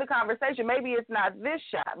to have the conversation, maybe it's not this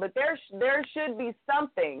shot, but there should be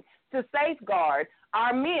something to safeguard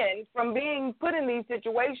our men from being put in these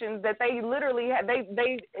situations that they literally have.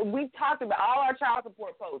 We've talked about all our child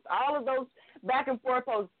support posts, all of those back and forth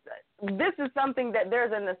posts. This is something that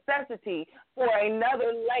there's a necessity for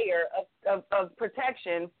another layer of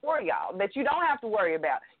protection for y'all that you don't have to worry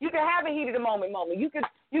about. You can have a heat of the moment. You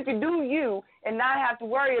can do you and not have to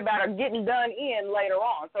worry about it getting done in later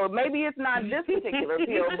on. So maybe it's not this particular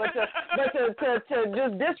pill, but to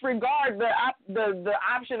just disregard the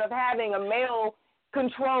option of having a male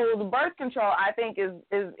controlled birth control, I think is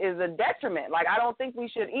a detriment. Like, I don't think we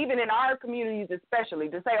should, even in our communities especially,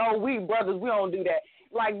 to say, oh, we brothers, we don't do that.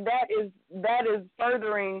 Like, that is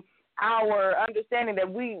furthering our understanding that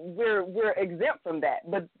we're exempt from that.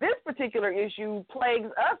 But this particular issue plagues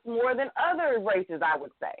us more than other races, I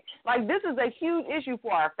would say. Like, this is a huge issue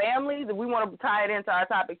for our families, and we want to tie it into our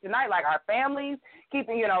topic tonight, like our families,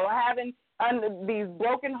 keeping, having these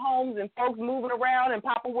broken homes and folks moving around and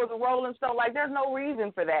Papa was a rolling stone. Like, there's no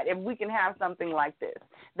reason for that if we can have something like this.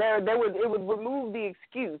 It would remove the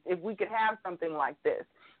excuse if we could have something like this.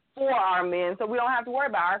 for our men, so we don't have to worry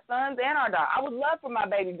about our sons and our daughters. I would love for my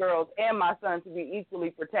baby girls and my sons to be equally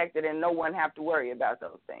protected and no one have to worry about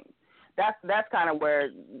those things. That's kind of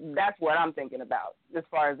that's what I'm thinking about as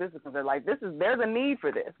far as this is concerned. Like, there's a need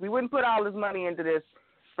for this. We wouldn't put all this money into this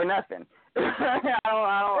for nothing.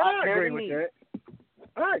 I agree with that.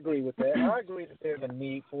 I agree with that. I agree that there's a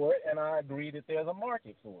need for it, and I agree that there's a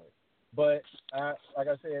market for it. But, like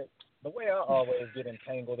I said, the way I always get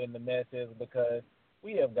entangled in the mess is because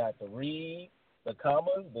we have got to read the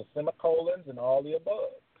commas, the semicolons, and all the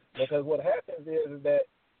above. Because what happens is that,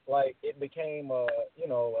 like, it became,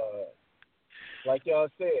 like y'all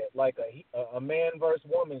said, like a man versus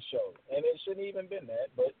woman show. And it shouldn't even been that,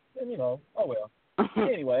 but, oh well.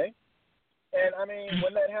 Anyway, and I mean,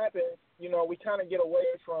 when that happens, we kind of get away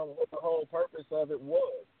from what the whole purpose of it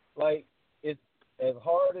was. Like, it's as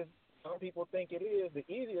hard as some people think it is, the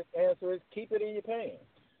easiest answer is keep it in your pants.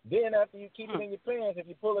 Then after you keep it in your pants, if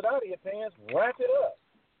you pull it out of your pants, wrap it up.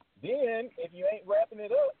 Then, if you ain't wrapping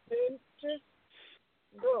it up, then just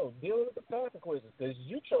deal with the consequences because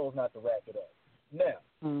you chose not to wrap it up. Now,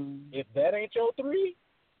 if that ain't your 3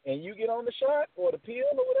 and you get on the shot or the pill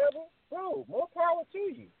or whatever, bro, more power to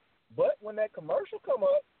you. But when that commercial come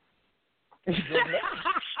up, just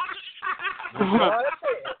know,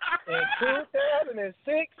 in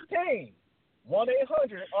 2016,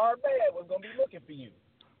 1-800-RBAD was going to be looking for you.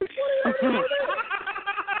 1-800-RBAD.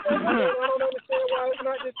 And I don't understand why it's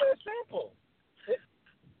not just that simple.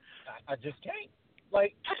 I just can't.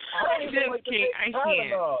 Like, I don't even like to take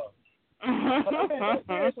Tylenol. I'm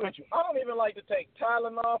serious with you. I don't even like to take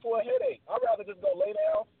Tylenol for a headache. I'd rather just go lay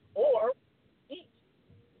down or eat.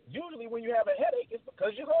 Usually when you have a headache, it's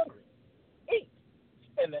because you're hungry. Eat.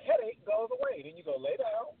 And the headache goes away. Then you go lay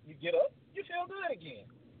down, you get up, you feel good again.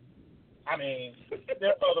 I mean,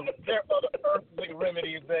 there are other earthly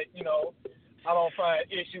remedies that, I don't find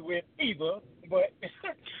issue with either, but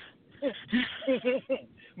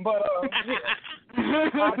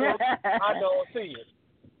I don't see it.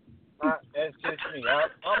 That's just me.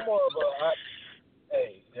 I'm more of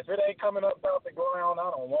hey, if it ain't coming up out the ground, I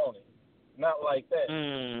don't want it. Not like that.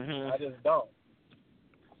 I just don't.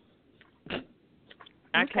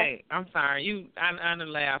 Okay, I'm sorry. I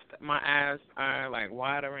laughed. My eyes are like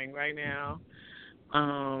watering right now.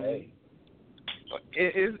 Hey.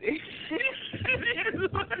 It is.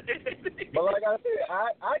 But like I said,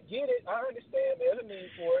 I get it. I understand there's a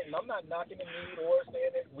need for it, and I'm not knocking the need or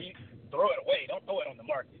saying that we throw it away. Don't throw it on the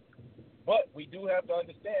market. But we do have to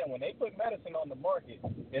understand when they put medicine on the market,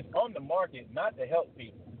 it's on the market not to help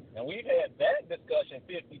people. And we've had that discussion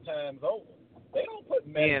 50 times over. They don't put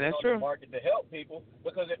medicine on the market to help people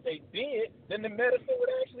because if they did, then the medicine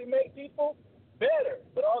would actually make people better.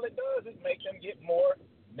 But all it does is make them get more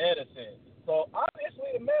medicine. So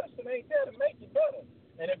obviously the medicine ain't there to make you better.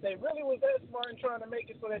 And if they really was that smart and trying to make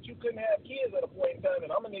it so that you couldn't have kids at a point in time,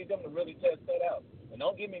 then I'm going to need them to really test that out. And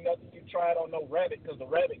don't give me nothing you tried on no rabbit because the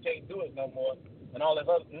rabbit can't do it no more. And all this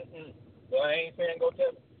other, Well, I ain't saying go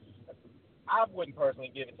test it. I wouldn't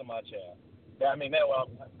personally give it to my child. I mean,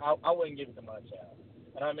 I wouldn't give it to my child.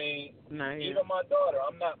 And I mean, even my daughter,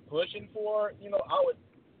 I'm not pushing for, I would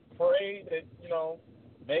pray that,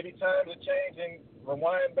 maybe times will change and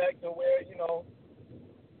rewind back to where,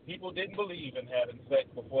 people didn't believe in having sex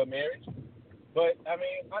before marriage. But, I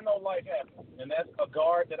mean, I know life happens, and that's a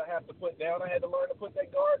guard that I have to put down. I had to learn to put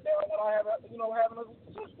that guard down when I have, having a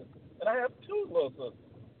sister. And I have 2 little sisters.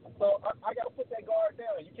 So I got to put that guard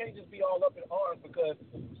down. You can't just be all up in arms because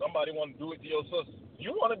somebody want to do it to your sister.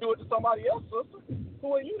 You want to do it to somebody else's sister?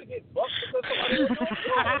 Who are you to get bucked because somebody else do it to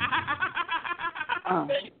you?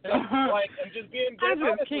 I'm just being dead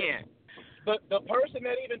honest. Can't. The person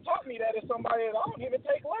that even taught me that is somebody that I don't even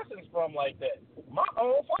take lessons from like that. My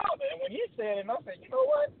own father. And when he said it, and I said, you know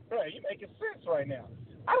what? Bro, you making sense right now.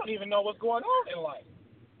 I don't even know what's going on in life.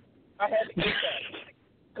 I had to get that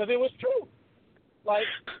because it was true. Like,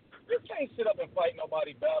 you can't sit up and fight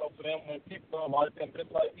nobody battle for them when people don't like them,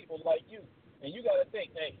 just like people like you. And you got to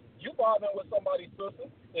think, hey, you bothering with somebody's sister,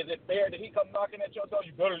 is it fair that he come knocking at your door?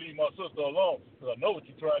 You better leave my sister alone because I know what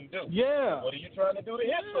you're trying to do. Yeah. What are you trying to do to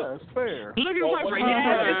his sister? That's fair. Look at what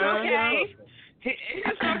it's okay.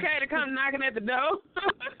 It's okay to come knocking at the door.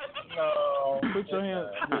 No. Put your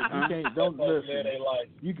hands. You can't. Don't listen.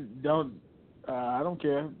 You don't. I don't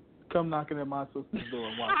care. Come knocking at my sister's door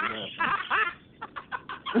and watch it happen.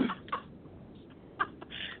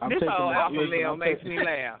 This whole alpha male makes me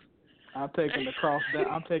laugh. I'm taking the cross down.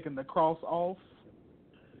 I'm taking the cross off,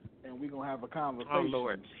 and we're gonna have a conversation. Oh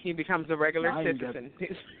Lord, he becomes a regular citizen.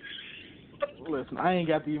 Listen, I ain't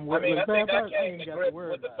got to even worry. I ain't got to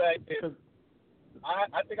worry about the fact it.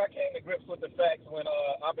 I think I came to grips with the facts when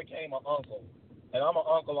I became an uncle, and I'm an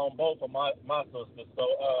uncle on both of my sisters. So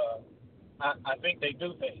I think they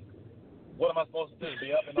do things. What am I supposed to do?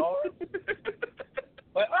 Be up in arms?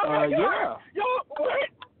 Like, yeah. Yo, what?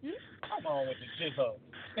 Come on with the jizzo.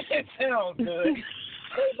 It sounds good.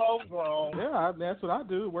 They both grown. Yeah, that's what I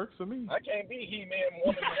do. It works for me. I can't be He-Man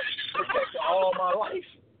woman protector all my life.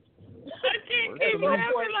 I can't keep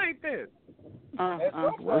laughing like this. At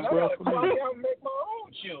some point, I gotta climb out and make my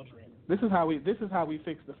own children. This is how we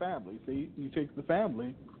fix the family. See, you fix the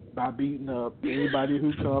family by beating up anybody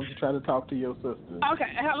who comes to try to talk to your sister.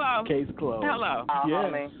 Okay, hello. Case closed. Hello.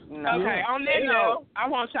 Yes. No. Okay, on that note, I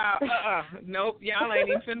want y'all, nope, y'all ain't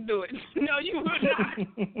even finna do it. No, you would not.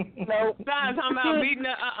 Nope. Stop talking about beating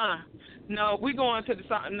up, No, we going to the,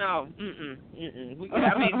 no, We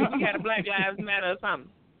got a Black Lives Matter or something.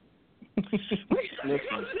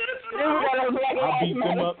 Listen, I beat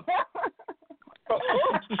them up.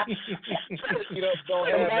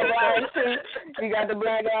 You got the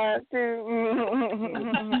black eyes too.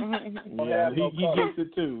 Yeah, he gets it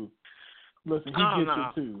too. Listen, he gets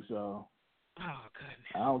it too. So,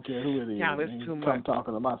 goodness, I don't care who it is. Yeah, it's too much. Come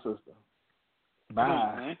talking to my sister.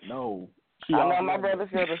 Bye. No. I know my brother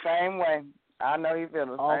feel the same way. I know he feel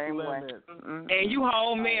the same way. And you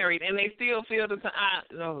home married, and they still feel the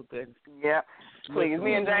same. Oh, goodness. Yeah. Please,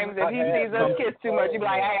 me and James, if he sees us kiss too much, you be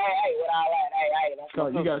like, hey, with all that, hey,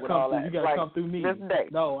 you gotta come through me. This day.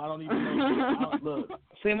 No, I don't even know. Look,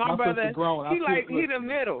 see, my brother, grown. he the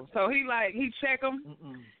middle, so he check him,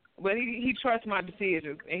 but he trusts my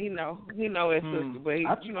decisions, and he know his sister, but he,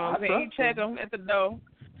 you know what I'm saying, he check him at the door,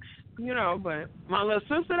 you know. But my little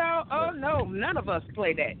sister, though, oh no, none of us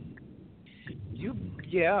play that.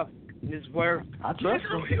 It's work. I trust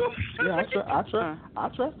him. Yeah, I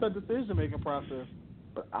trust the decision making process.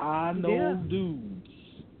 But I know dudes.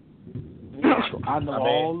 I know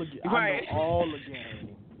all the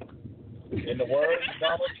game. In the words of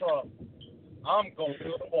Donald Trump, I'm gonna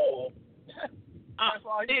build a wall. I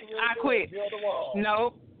quit. Build a wall.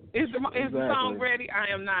 No. Is the song ready? I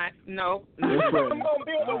am not. No. I'm gonna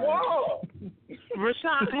build a wall.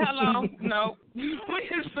 Rashaad, hello. No. We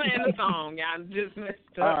just playing the song. Y'all just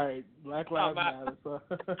messed up. All right. Black Lives Matter.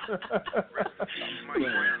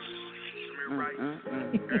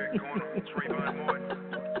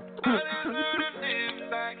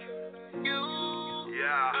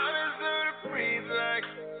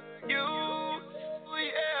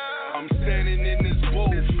 I'm standing in this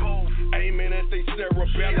booth, aiming at they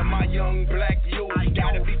cerebellum, my young black youth.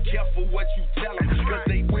 Gotta be careful what you tell them, cause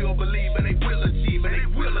they will believe and they will achieve and they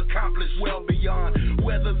will accomplish well beyond.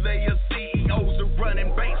 Whether they are CEOs or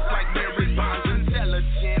running base like Mary Bonds,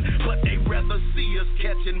 intelligent, but they rather see us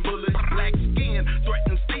catching bullets. Black skin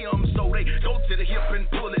threatens them, so they go to the hip and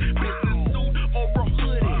pull it. Business suit or a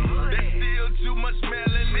hoodie, they steal too much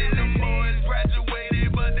melanin. Them boys graduated,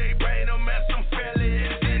 but they brain them as some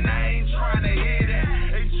fellas. And I ain't trying to hear that.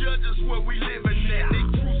 They judge us where we living at. They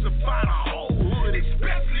crucify the whole hood,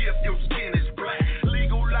 especially if your skin is black.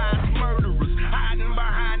 Legalized murderers hiding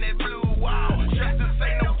behind that blue wall. Justice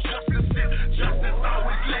ain't no justice if justice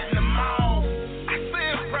always letting them off. I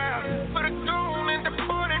feel proud for the goon and the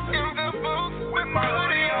put it in the book with my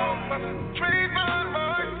hoodie on. Trayvon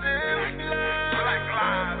Martin, Black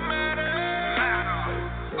Lives Matter.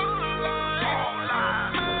 All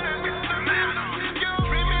lives matter.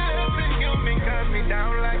 Treat me less than human, cut me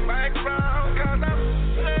down like Mike Brown, cause I'm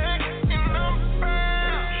black and I'm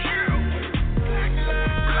proud.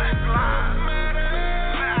 Black lives matter.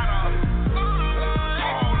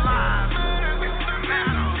 All lives matter.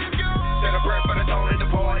 Set a prayer for the dawn and the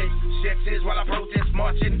party. Shed tears while I protest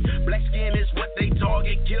marching. Black skin is what they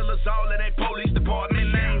target. Kill us all in that police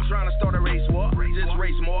department. They ain't trying to start a race war. Just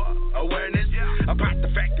raise more awareness about the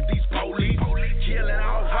fact that these police killing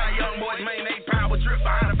all our young boys. Man, they power trip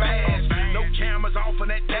behind a badge. No cameras off on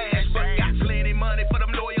that dash, but got plenty money for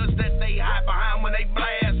them lawyers that they hide behind when they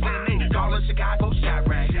blast. And they call us Chicago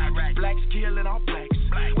Chirac. Blacks killing all blacks.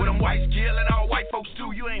 With them whites killing all white folks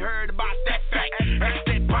too. You ain't heard about that fact. That's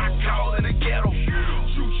that pot call in the ghetto.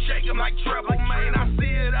 Truth shake 'em like trouble, man. I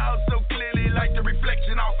see it all so clearly, like the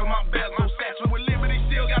reflection off of my bezel. Statue with liberty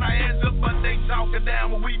still got our hands up, but they talking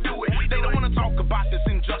down when we do it. They don't wanna talk about this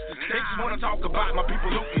injustice. They just wanna talk about my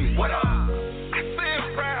people looting. What up? I feel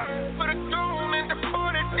proud for the goon and the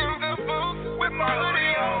put it in the book with my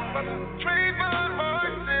hoodie on. Trayvon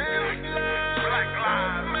Martin, Black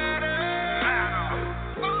Lives Matter.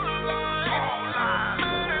 All lives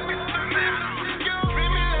matter.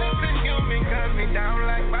 Treat me less than human, cut me down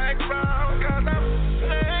like Mike Brown, cause I'm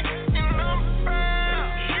black and I'm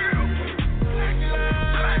proud.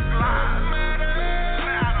 Black lives matter.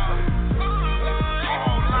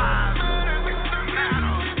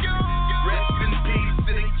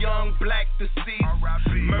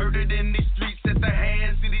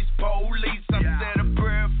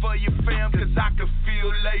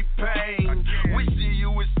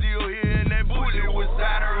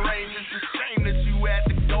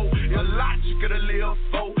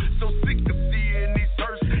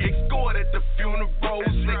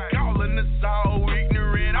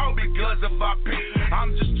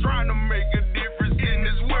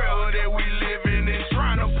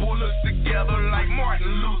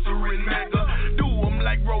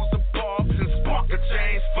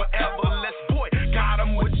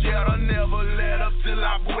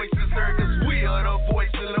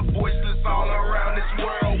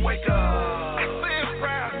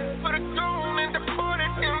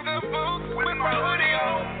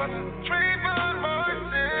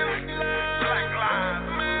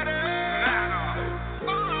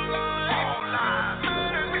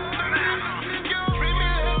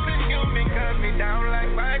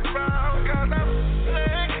 back round, 'cause I'm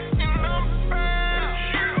black and I'm proud.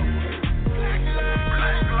 Black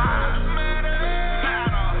lives matter.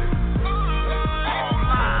 All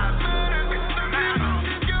lives matter.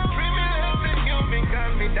 Treat me less than human,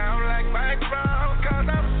 cut me down like back round, 'cause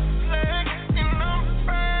I'm black and I'm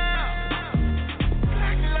proud.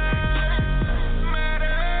 Black lives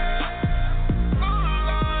matter.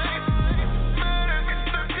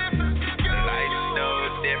 Life's no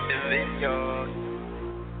different than yours,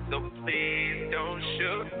 so please don't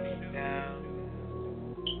shoot me down.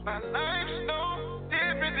 My life's no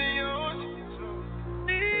different than yours, so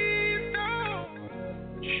please don't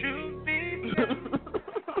shoot me down.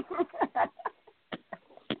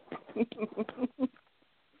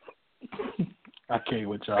 I can't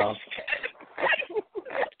with y'all.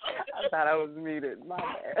 I thought I was muted. My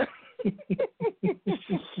bad.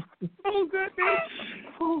 Oh, goodness.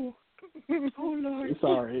 Oh, Lord. It's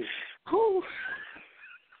all right. Oh.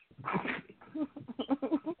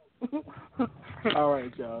 All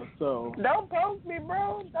right, y'all. So Don't poke me,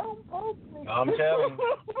 bro. Don't poke me. I'm telling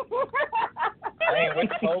you. I ain't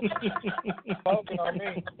with poking on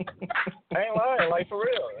me. I ain't lying, like for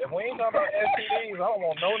real. If we ain't talking about STDs, I don't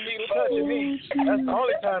want no needle touching me. That's the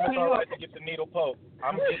only time it's all right to get the needle poked.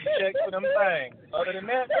 I'm getting checked for them things. Other than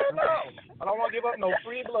that, no. I don't want to give up no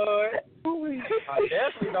free blood. I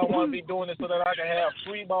definitely don't want to be doing it so that I can have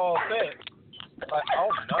free ball sex. Like, oh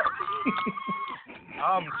no.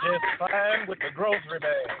 I'm just fine with the grocery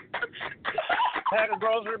bag. Pack a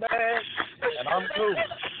grocery bag, and I'm cool.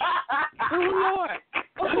 Oh, Lord.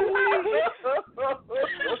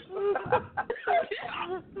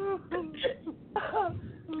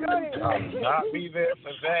 I'll not be there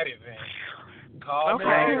for that event. Call me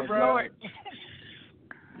Okay, later, bro. Lord.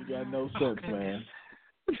 you got no sense, man.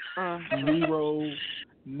 Zero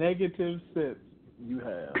negative sense you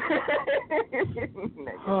have.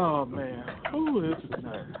 Oh man. Ooh, this is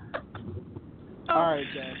nice. All right,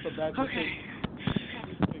 guys. So back to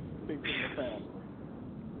fixing the family.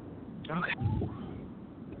 Okay.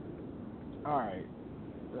 All right.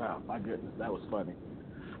 Oh my goodness, that was funny.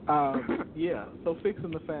 Yeah. So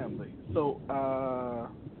fixing the family. So I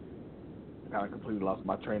kind of completely lost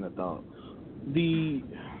my train of thought.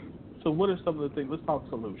 So what are some of the things? Let's talk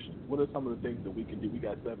solutions. What are some of the things that we can do? We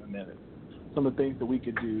got 7 minutes. Some of the things that we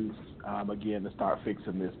could do, again, to start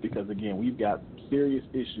fixing this, because, again, we've got serious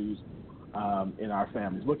issues in our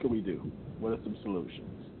families. What can we do? What are some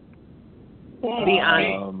solutions? Be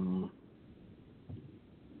honest.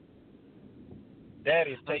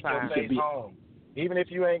 Daddies, take your face home. Even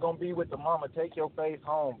if you ain't going to be with the mama, take your face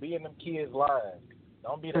home. Be in them kids' lives.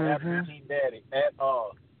 Don't be the absentee daddy at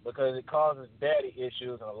all, because it causes daddy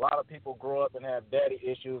issues, and a lot of people grow up and have daddy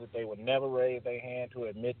issues that they would never raise their hand to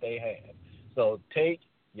admit they had. So take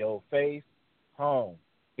your face home.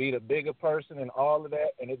 Be the bigger person and all of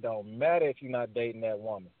that, and it don't matter if you're not dating that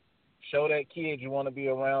woman. Show that kid you want to be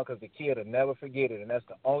around, because the kid will never forget it, and that's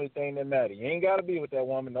the only thing that matters. You ain't got to be with that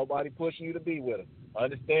woman. Nobody pushing you to be with her.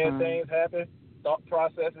 Understand things happen. Thought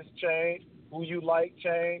processes change. Who you like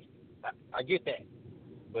change. I get that.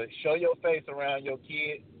 But show your face around your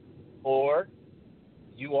kid, or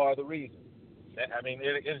you are the reason.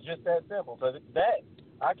 It's just that simple, because that,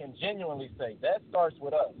 I can genuinely say, that starts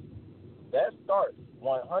with us. That starts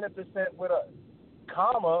 100% with us.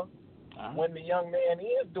 When the young man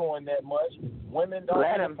is doing that much, women don't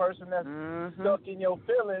be the person that's stuck in your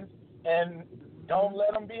feelings and don't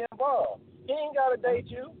let him be involved. He ain't got to date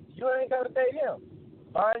you. You ain't got to date him.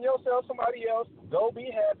 Find yourself somebody else, go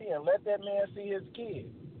be happy, and let that man see his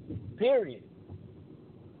kid. Period.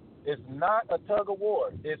 It's not a tug of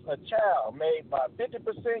war. It's a child made by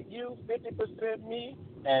 50% you, 50% me,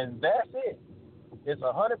 and that's it. It's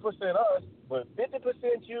 100% us, but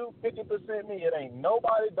 50% you, 50% me. It ain't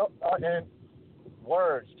nobody. And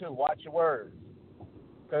words, too. Watch your words.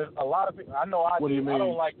 Because a lot of people, I know I do. I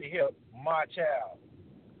don't like to hear my child.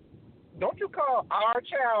 Don't you call our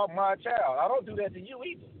child my child. I don't do that to you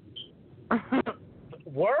either.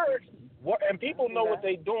 Words, and people know what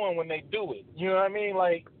they're doing when they do it. You know what I mean?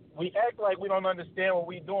 Like, we act like we don't understand what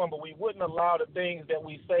we're doing, but we wouldn't allow the things that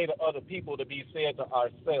we say to other people to be said to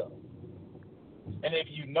ourselves. And if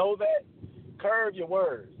you know that, curb your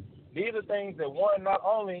words. These are things that, one, not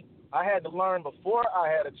only I had to learn before I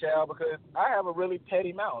had a child, because I have a really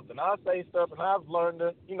petty mouth, and I say stuff, and I've learned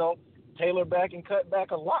to, tailor back and cut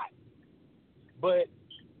back a lot. But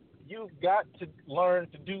you've got to learn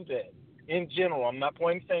to do that. In general, I'm not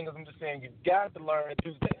pointing fingers, I'm just saying you've got to learn to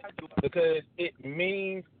do that, because it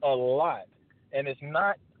means a lot. And it's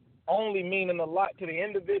not only meaning a lot to the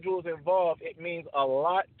individuals involved, it means a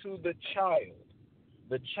lot to the child.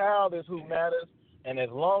 The child is who matters And as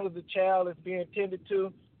long as the child is being tended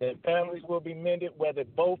to, then families will be mended, whether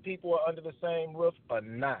both people are under the same roof or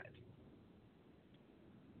not.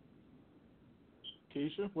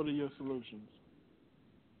 Kisha, what are your solutions?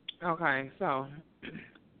 Okay, so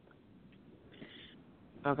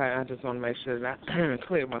I just want to make sure that I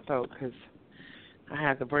clear my throat because I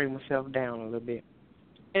have to bring myself down a little bit.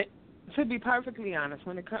 To be perfectly honest,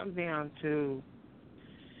 when it comes down to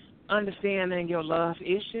understanding your love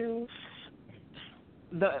issues,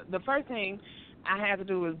 the first thing I have to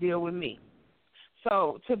do is deal with me.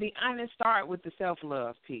 So to be honest, start with the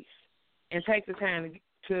self-love piece and take the time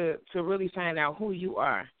to really find out who you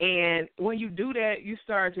are. And when you do that, you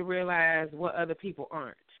start to realize what other people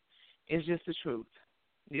aren't. It's just the truth,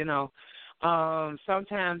 you know.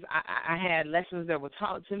 Sometimes I had lessons that were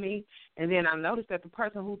taught to me, and then I noticed that the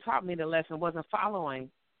person who taught me the lesson wasn't following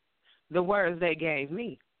the words they gave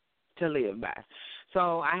me to live by.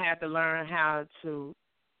 So I had to learn how to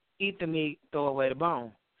eat the meat, throw away the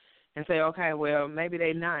bone, and say, okay, well, maybe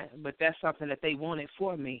they're not, but that's something that they wanted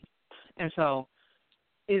for me. And so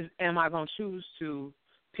am I going to choose to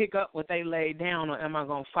pick up what they laid down, or am I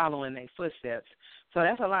going to follow in their footsteps? So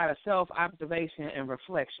that's a lot of self-observation and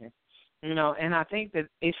reflection. You know, and I think that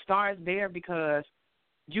it starts there because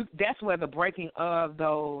that's where the breaking of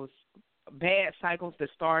those bad cycles that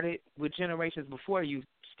started with generations before you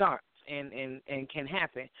starts and can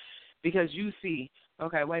happen, because you see,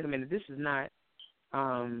 okay, wait a minute, this is not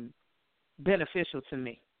beneficial to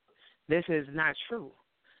me. This is not true.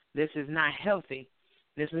 This is not healthy.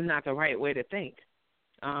 This is not the right way to think,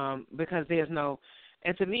 because there's no,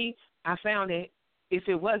 and to me, I found it, if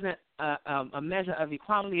it wasn't a measure of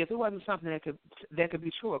equality, if it wasn't something that could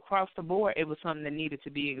be true across the board, it was something that needed to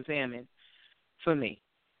be examined for me.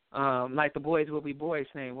 Like the boys will be boys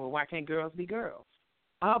saying, well, why can't girls be girls?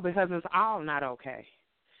 Oh, because it's all not okay.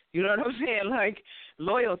 You know what I'm saying? Like,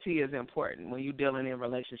 loyalty is important when you're dealing in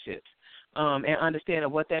relationships, and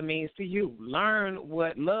understanding what that means to you. Learn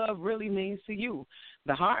what love really means to you.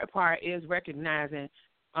 The hard part is recognizing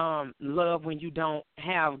love when you don't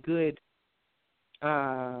have good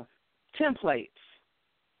templates.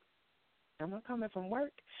 Am I coming from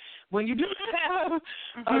work? When you do have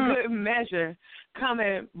a good measure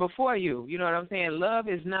coming before you, you know what I'm saying? Love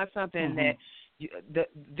is not something that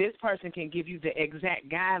this person can give you the exact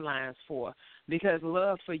guidelines for, because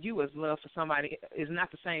love for you is love for somebody is not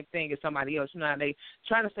the same thing as somebody else. You know, they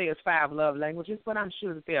trying to say it's 5 love languages, but I'm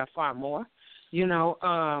sure that there are far more, you know,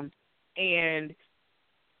 and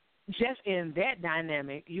just in that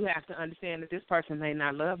dynamic, you have to understand that this person may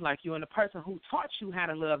not love like you, and the person who taught you how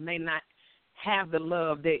to love may not have the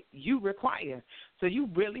love that you require. So you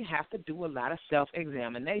really have to do a lot of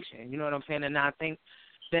self-examination. You know what I'm saying? And I think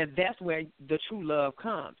that that's where the true love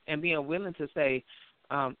comes, and being willing to say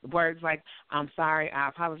words like, I'm sorry, I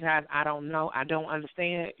apologize, I don't know, I don't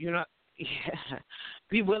understand. You know,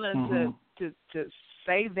 be willing to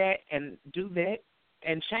say that and do that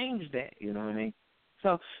and change that. You know what I mean?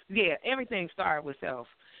 So, yeah, everything started with self.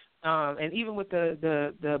 And even with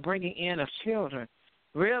the bringing in of children,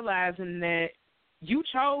 realizing that you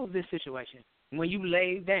chose this situation when you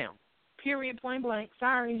laid down, period, point blank,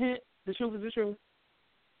 sorry, the truth is the truth.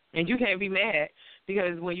 And you can't be mad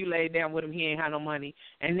because when you laid down with him, he ain't had no money,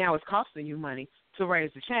 and now it's costing you money to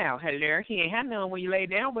raise the child. Hello, he ain't had none when you laid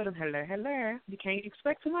down with him. Hello, you can't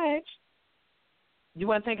expect too much. You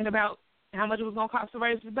weren't thinking about how much it was going to cost to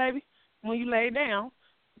raise the baby when you laid down.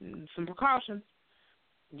 Some precautions.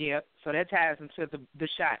 Yep, so that ties into the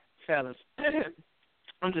shot, fellas.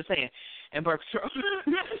 I'm just saying, and birth control.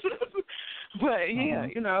 But, yeah,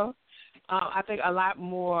 you know, I think a lot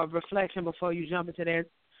more reflection before you jump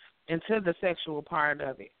into the sexual part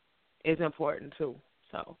of it is important, too.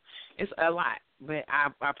 So it's a lot. But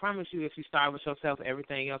I promise you, if you start with yourself,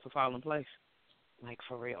 everything else will fall in place. Like,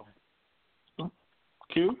 for real.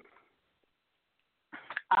 Q?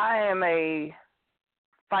 I am a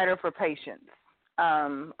fighter for patience.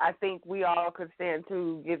 I think we all could stand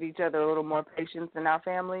to give each other a little more patience in our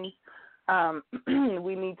families.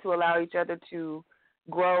 We need to allow each other to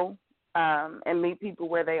grow and meet people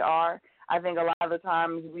where they are. I think a lot of the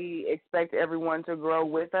times we expect everyone to grow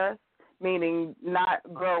with us, meaning not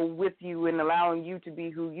grow with you and allowing you to be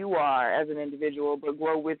who you are as an individual, but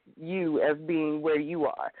grow with you as being where you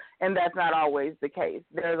are. And that's not always the case.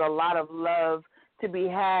 There's a lot of love to be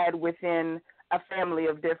had within a family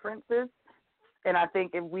of differences. And I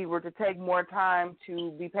think if we were to take more time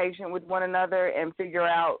to be patient with one another and figure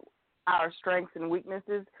out our strengths and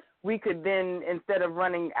weaknesses, we could then, instead of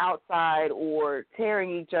running outside or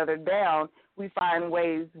tearing each other down, we find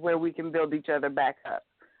ways where we can build each other back up.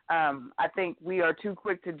 I think we are too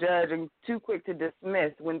quick to judge and too quick to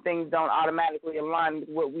dismiss when things don't automatically align with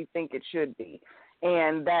what we think it should be.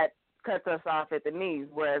 And that cuts us off at the knees,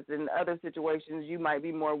 whereas in other situations you might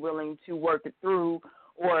be more willing to work it through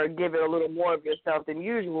or give it a little more of yourself than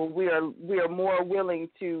usual. We are more willing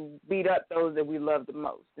to beat up those that we love the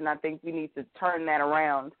most. And I think we need to turn that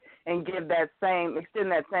around and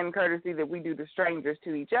extend that same courtesy that we do to strangers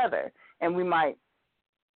to each other. And we might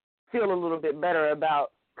feel a little bit better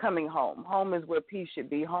about coming home. Home is where peace should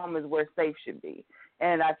be. Home is where safe should be.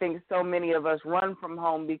 And I think so many of us run from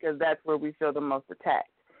home because that's where we feel the most attacked.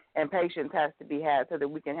 And patience has to be had so that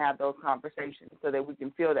we can have those conversations, so that we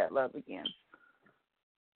can feel that love again.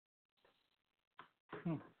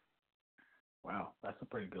 Wow, that's a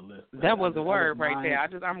pretty good list. That was a word right there.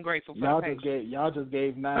 I'm grateful for y'all just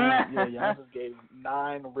gave 9. Yeah, y'all just gave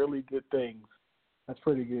 9 really good things. That's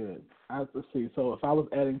pretty good. Let's see. So if I was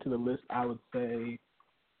adding to the list, I would say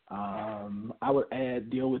I would add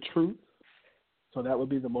deal with truth. So that would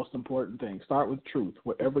be the most important thing. Start with truth.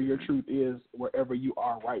 Whatever your truth is, wherever you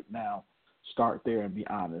are right now, start there and be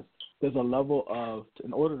honest. There's a level of,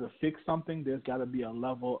 in order to fix something, there's got to be a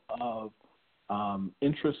level of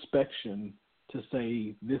introspection to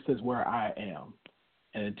say, this is where I am.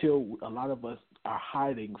 And until a lot of us are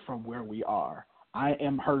hiding from where we are, I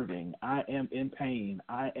am hurting, I am in pain,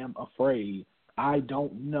 I am afraid, I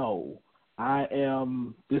don't know,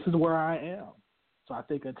 this is where I am. So I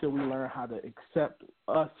think until we learn how to accept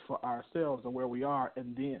us for ourselves and where we are,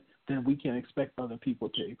 and then we can expect other people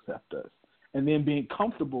to accept us. And then being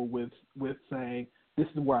comfortable with saying, this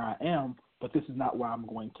is where I am, but this is not where I'm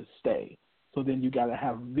going to stay. So then you got to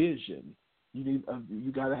have vision. You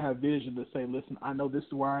got to have vision to say, listen, I know this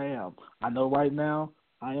is where I am. I know right now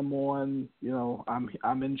I am on,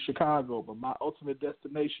 I'm in Chicago, but my ultimate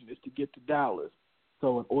destination is to get to Dallas.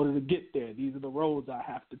 So in order to get there, these are the roads I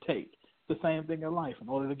have to take. The same thing in life. In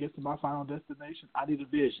order to get to my final destination, I need a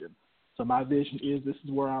vision. So my vision is, this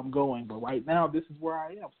is where I'm going, but right now this is where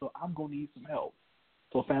I am. So I'm going to need some help.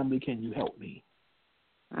 So family, can you help me?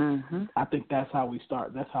 Mm-hmm. I think that's how we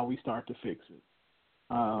start. That's how we start to fix it.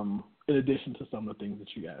 In addition to some of the things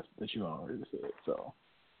that you already said. So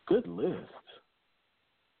good list.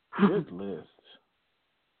 Good list.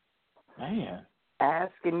 Man.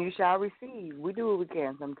 Ask and you shall receive. We do what we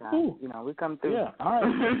can sometimes. Ooh. We come through. Yeah, all right.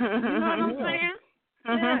 You know what I'm saying?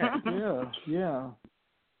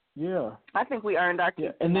 Yeah. I think we earned our keep.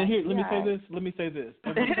 Yeah. And then here, let me say this.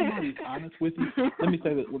 And when somebody's honest with you, let me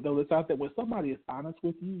say this. Though it's out there, when somebody is honest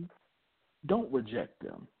with you, don't reject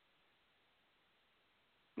them.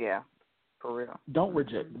 Yeah, for real. Don't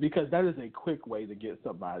reject, because that is a quick way to get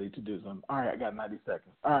somebody to do something. All right, I got 90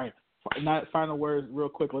 seconds. All right. Final words real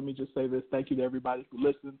quick. Let me just say this. Thank you to everybody who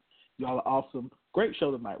listened. Y'all are awesome. Great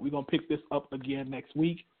show tonight. We're going to pick this up again next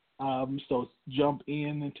week. So jump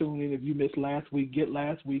in and tune in. If you missed last week, get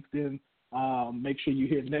last week. Then make sure you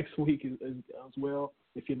hear next week as well.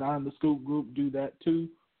 If you're not in the Scoop group, do that too.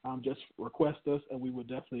 Just request us, and we will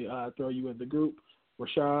definitely throw you in the group.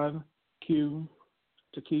 Rashaad, Q,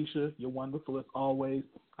 to Kisha, you're wonderful as always.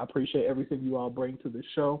 I appreciate everything you all bring to the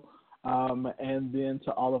show. And then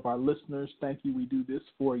to all of our listeners, thank you. We do this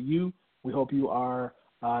for you. We hope you are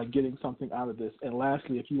getting something out of this. And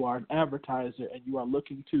lastly, if you are an advertiser and you are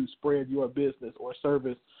looking to spread your business or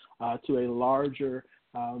service to a larger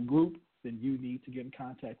group, then you need to get in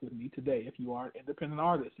contact with me today. If you are an independent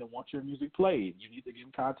artist and want your music played, you need to get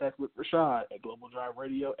in contact with Rashaad at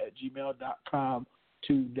globaldriveradio@gmail.com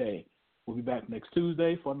today. We'll be back next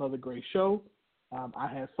Tuesday for another great show. I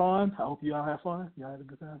had fun. I hope you all had fun. Y'all had a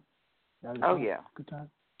good time? Yeah. Good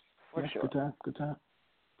time? For sure. Good time.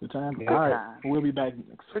 Good all right. time. We'll be back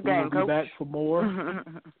next. We'll be back for more.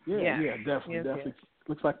 Yeah, definitely. Yes.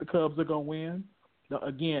 Looks like the Cubs are going to win.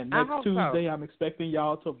 Again, next Tuesday, I'm expecting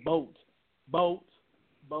y'all to vote.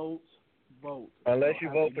 Unless you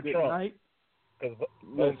vote for Trump. Night.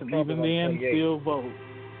 Listen, even then, still vote.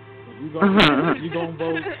 If you're going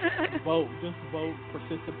to vote. Just vote,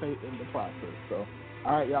 participate in the process. So,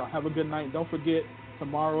 all right, y'all, have a good night. Don't forget,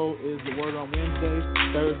 tomorrow is the Word on Wednesday.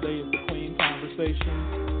 Thursday is the Queen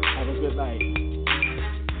Conversation. Have a good night.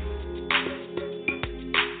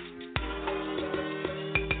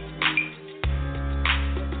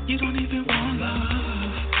 You don't even want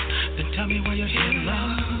love, then tell me why you're here,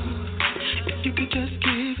 love. If you could just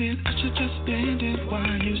give it, I should just spend it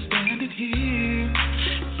while you standing here.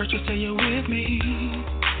 First you say you're with me,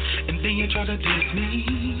 and then you try to diss me.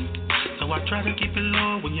 So I try to keep it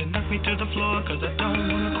low when you knock me to the floor, cause I don't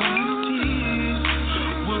wanna cry no tears.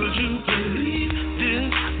 Would you believe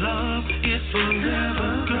this love is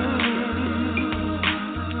forever, girl?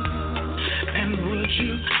 And would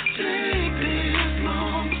you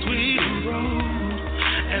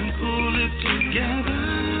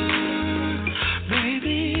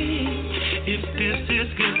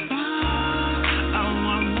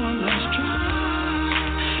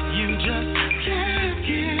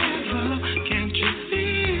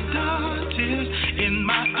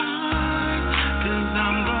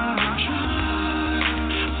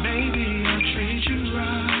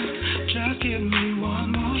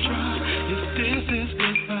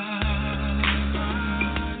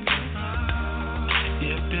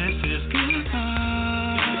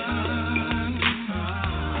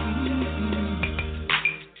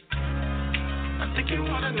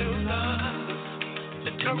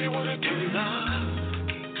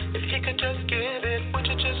If he could just give it, would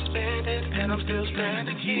you just spend it? And I'm still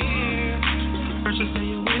standing here. First you say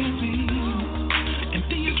you're with me, and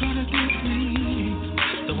then you try to diss me.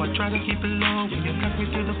 So I try to keep it low when you knock me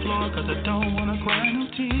to the floor, cause I don't wanna cry no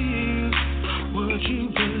tears. Would you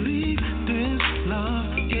believe this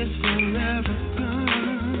love is forever, girl?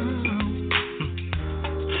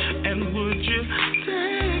 And would you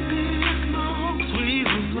take this long, sweet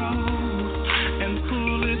road and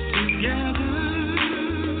pull it together,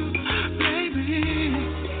 baby?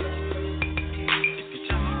 If you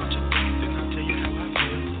tell me what you think, then I'll tell you how I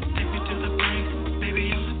feel. Take me to the brink, baby,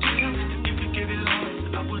 I'm the deal. If you could give it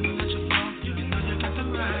all, I wouldn't let you fall. You know you got the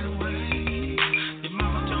right away. Your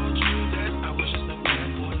mama told you that I was just a bad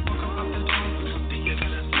boy. Woke up off the door, then you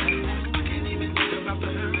got a sad boy. I can't even think about the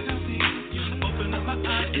hurt I feel. Open up my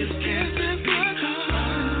eyes, it's cancer.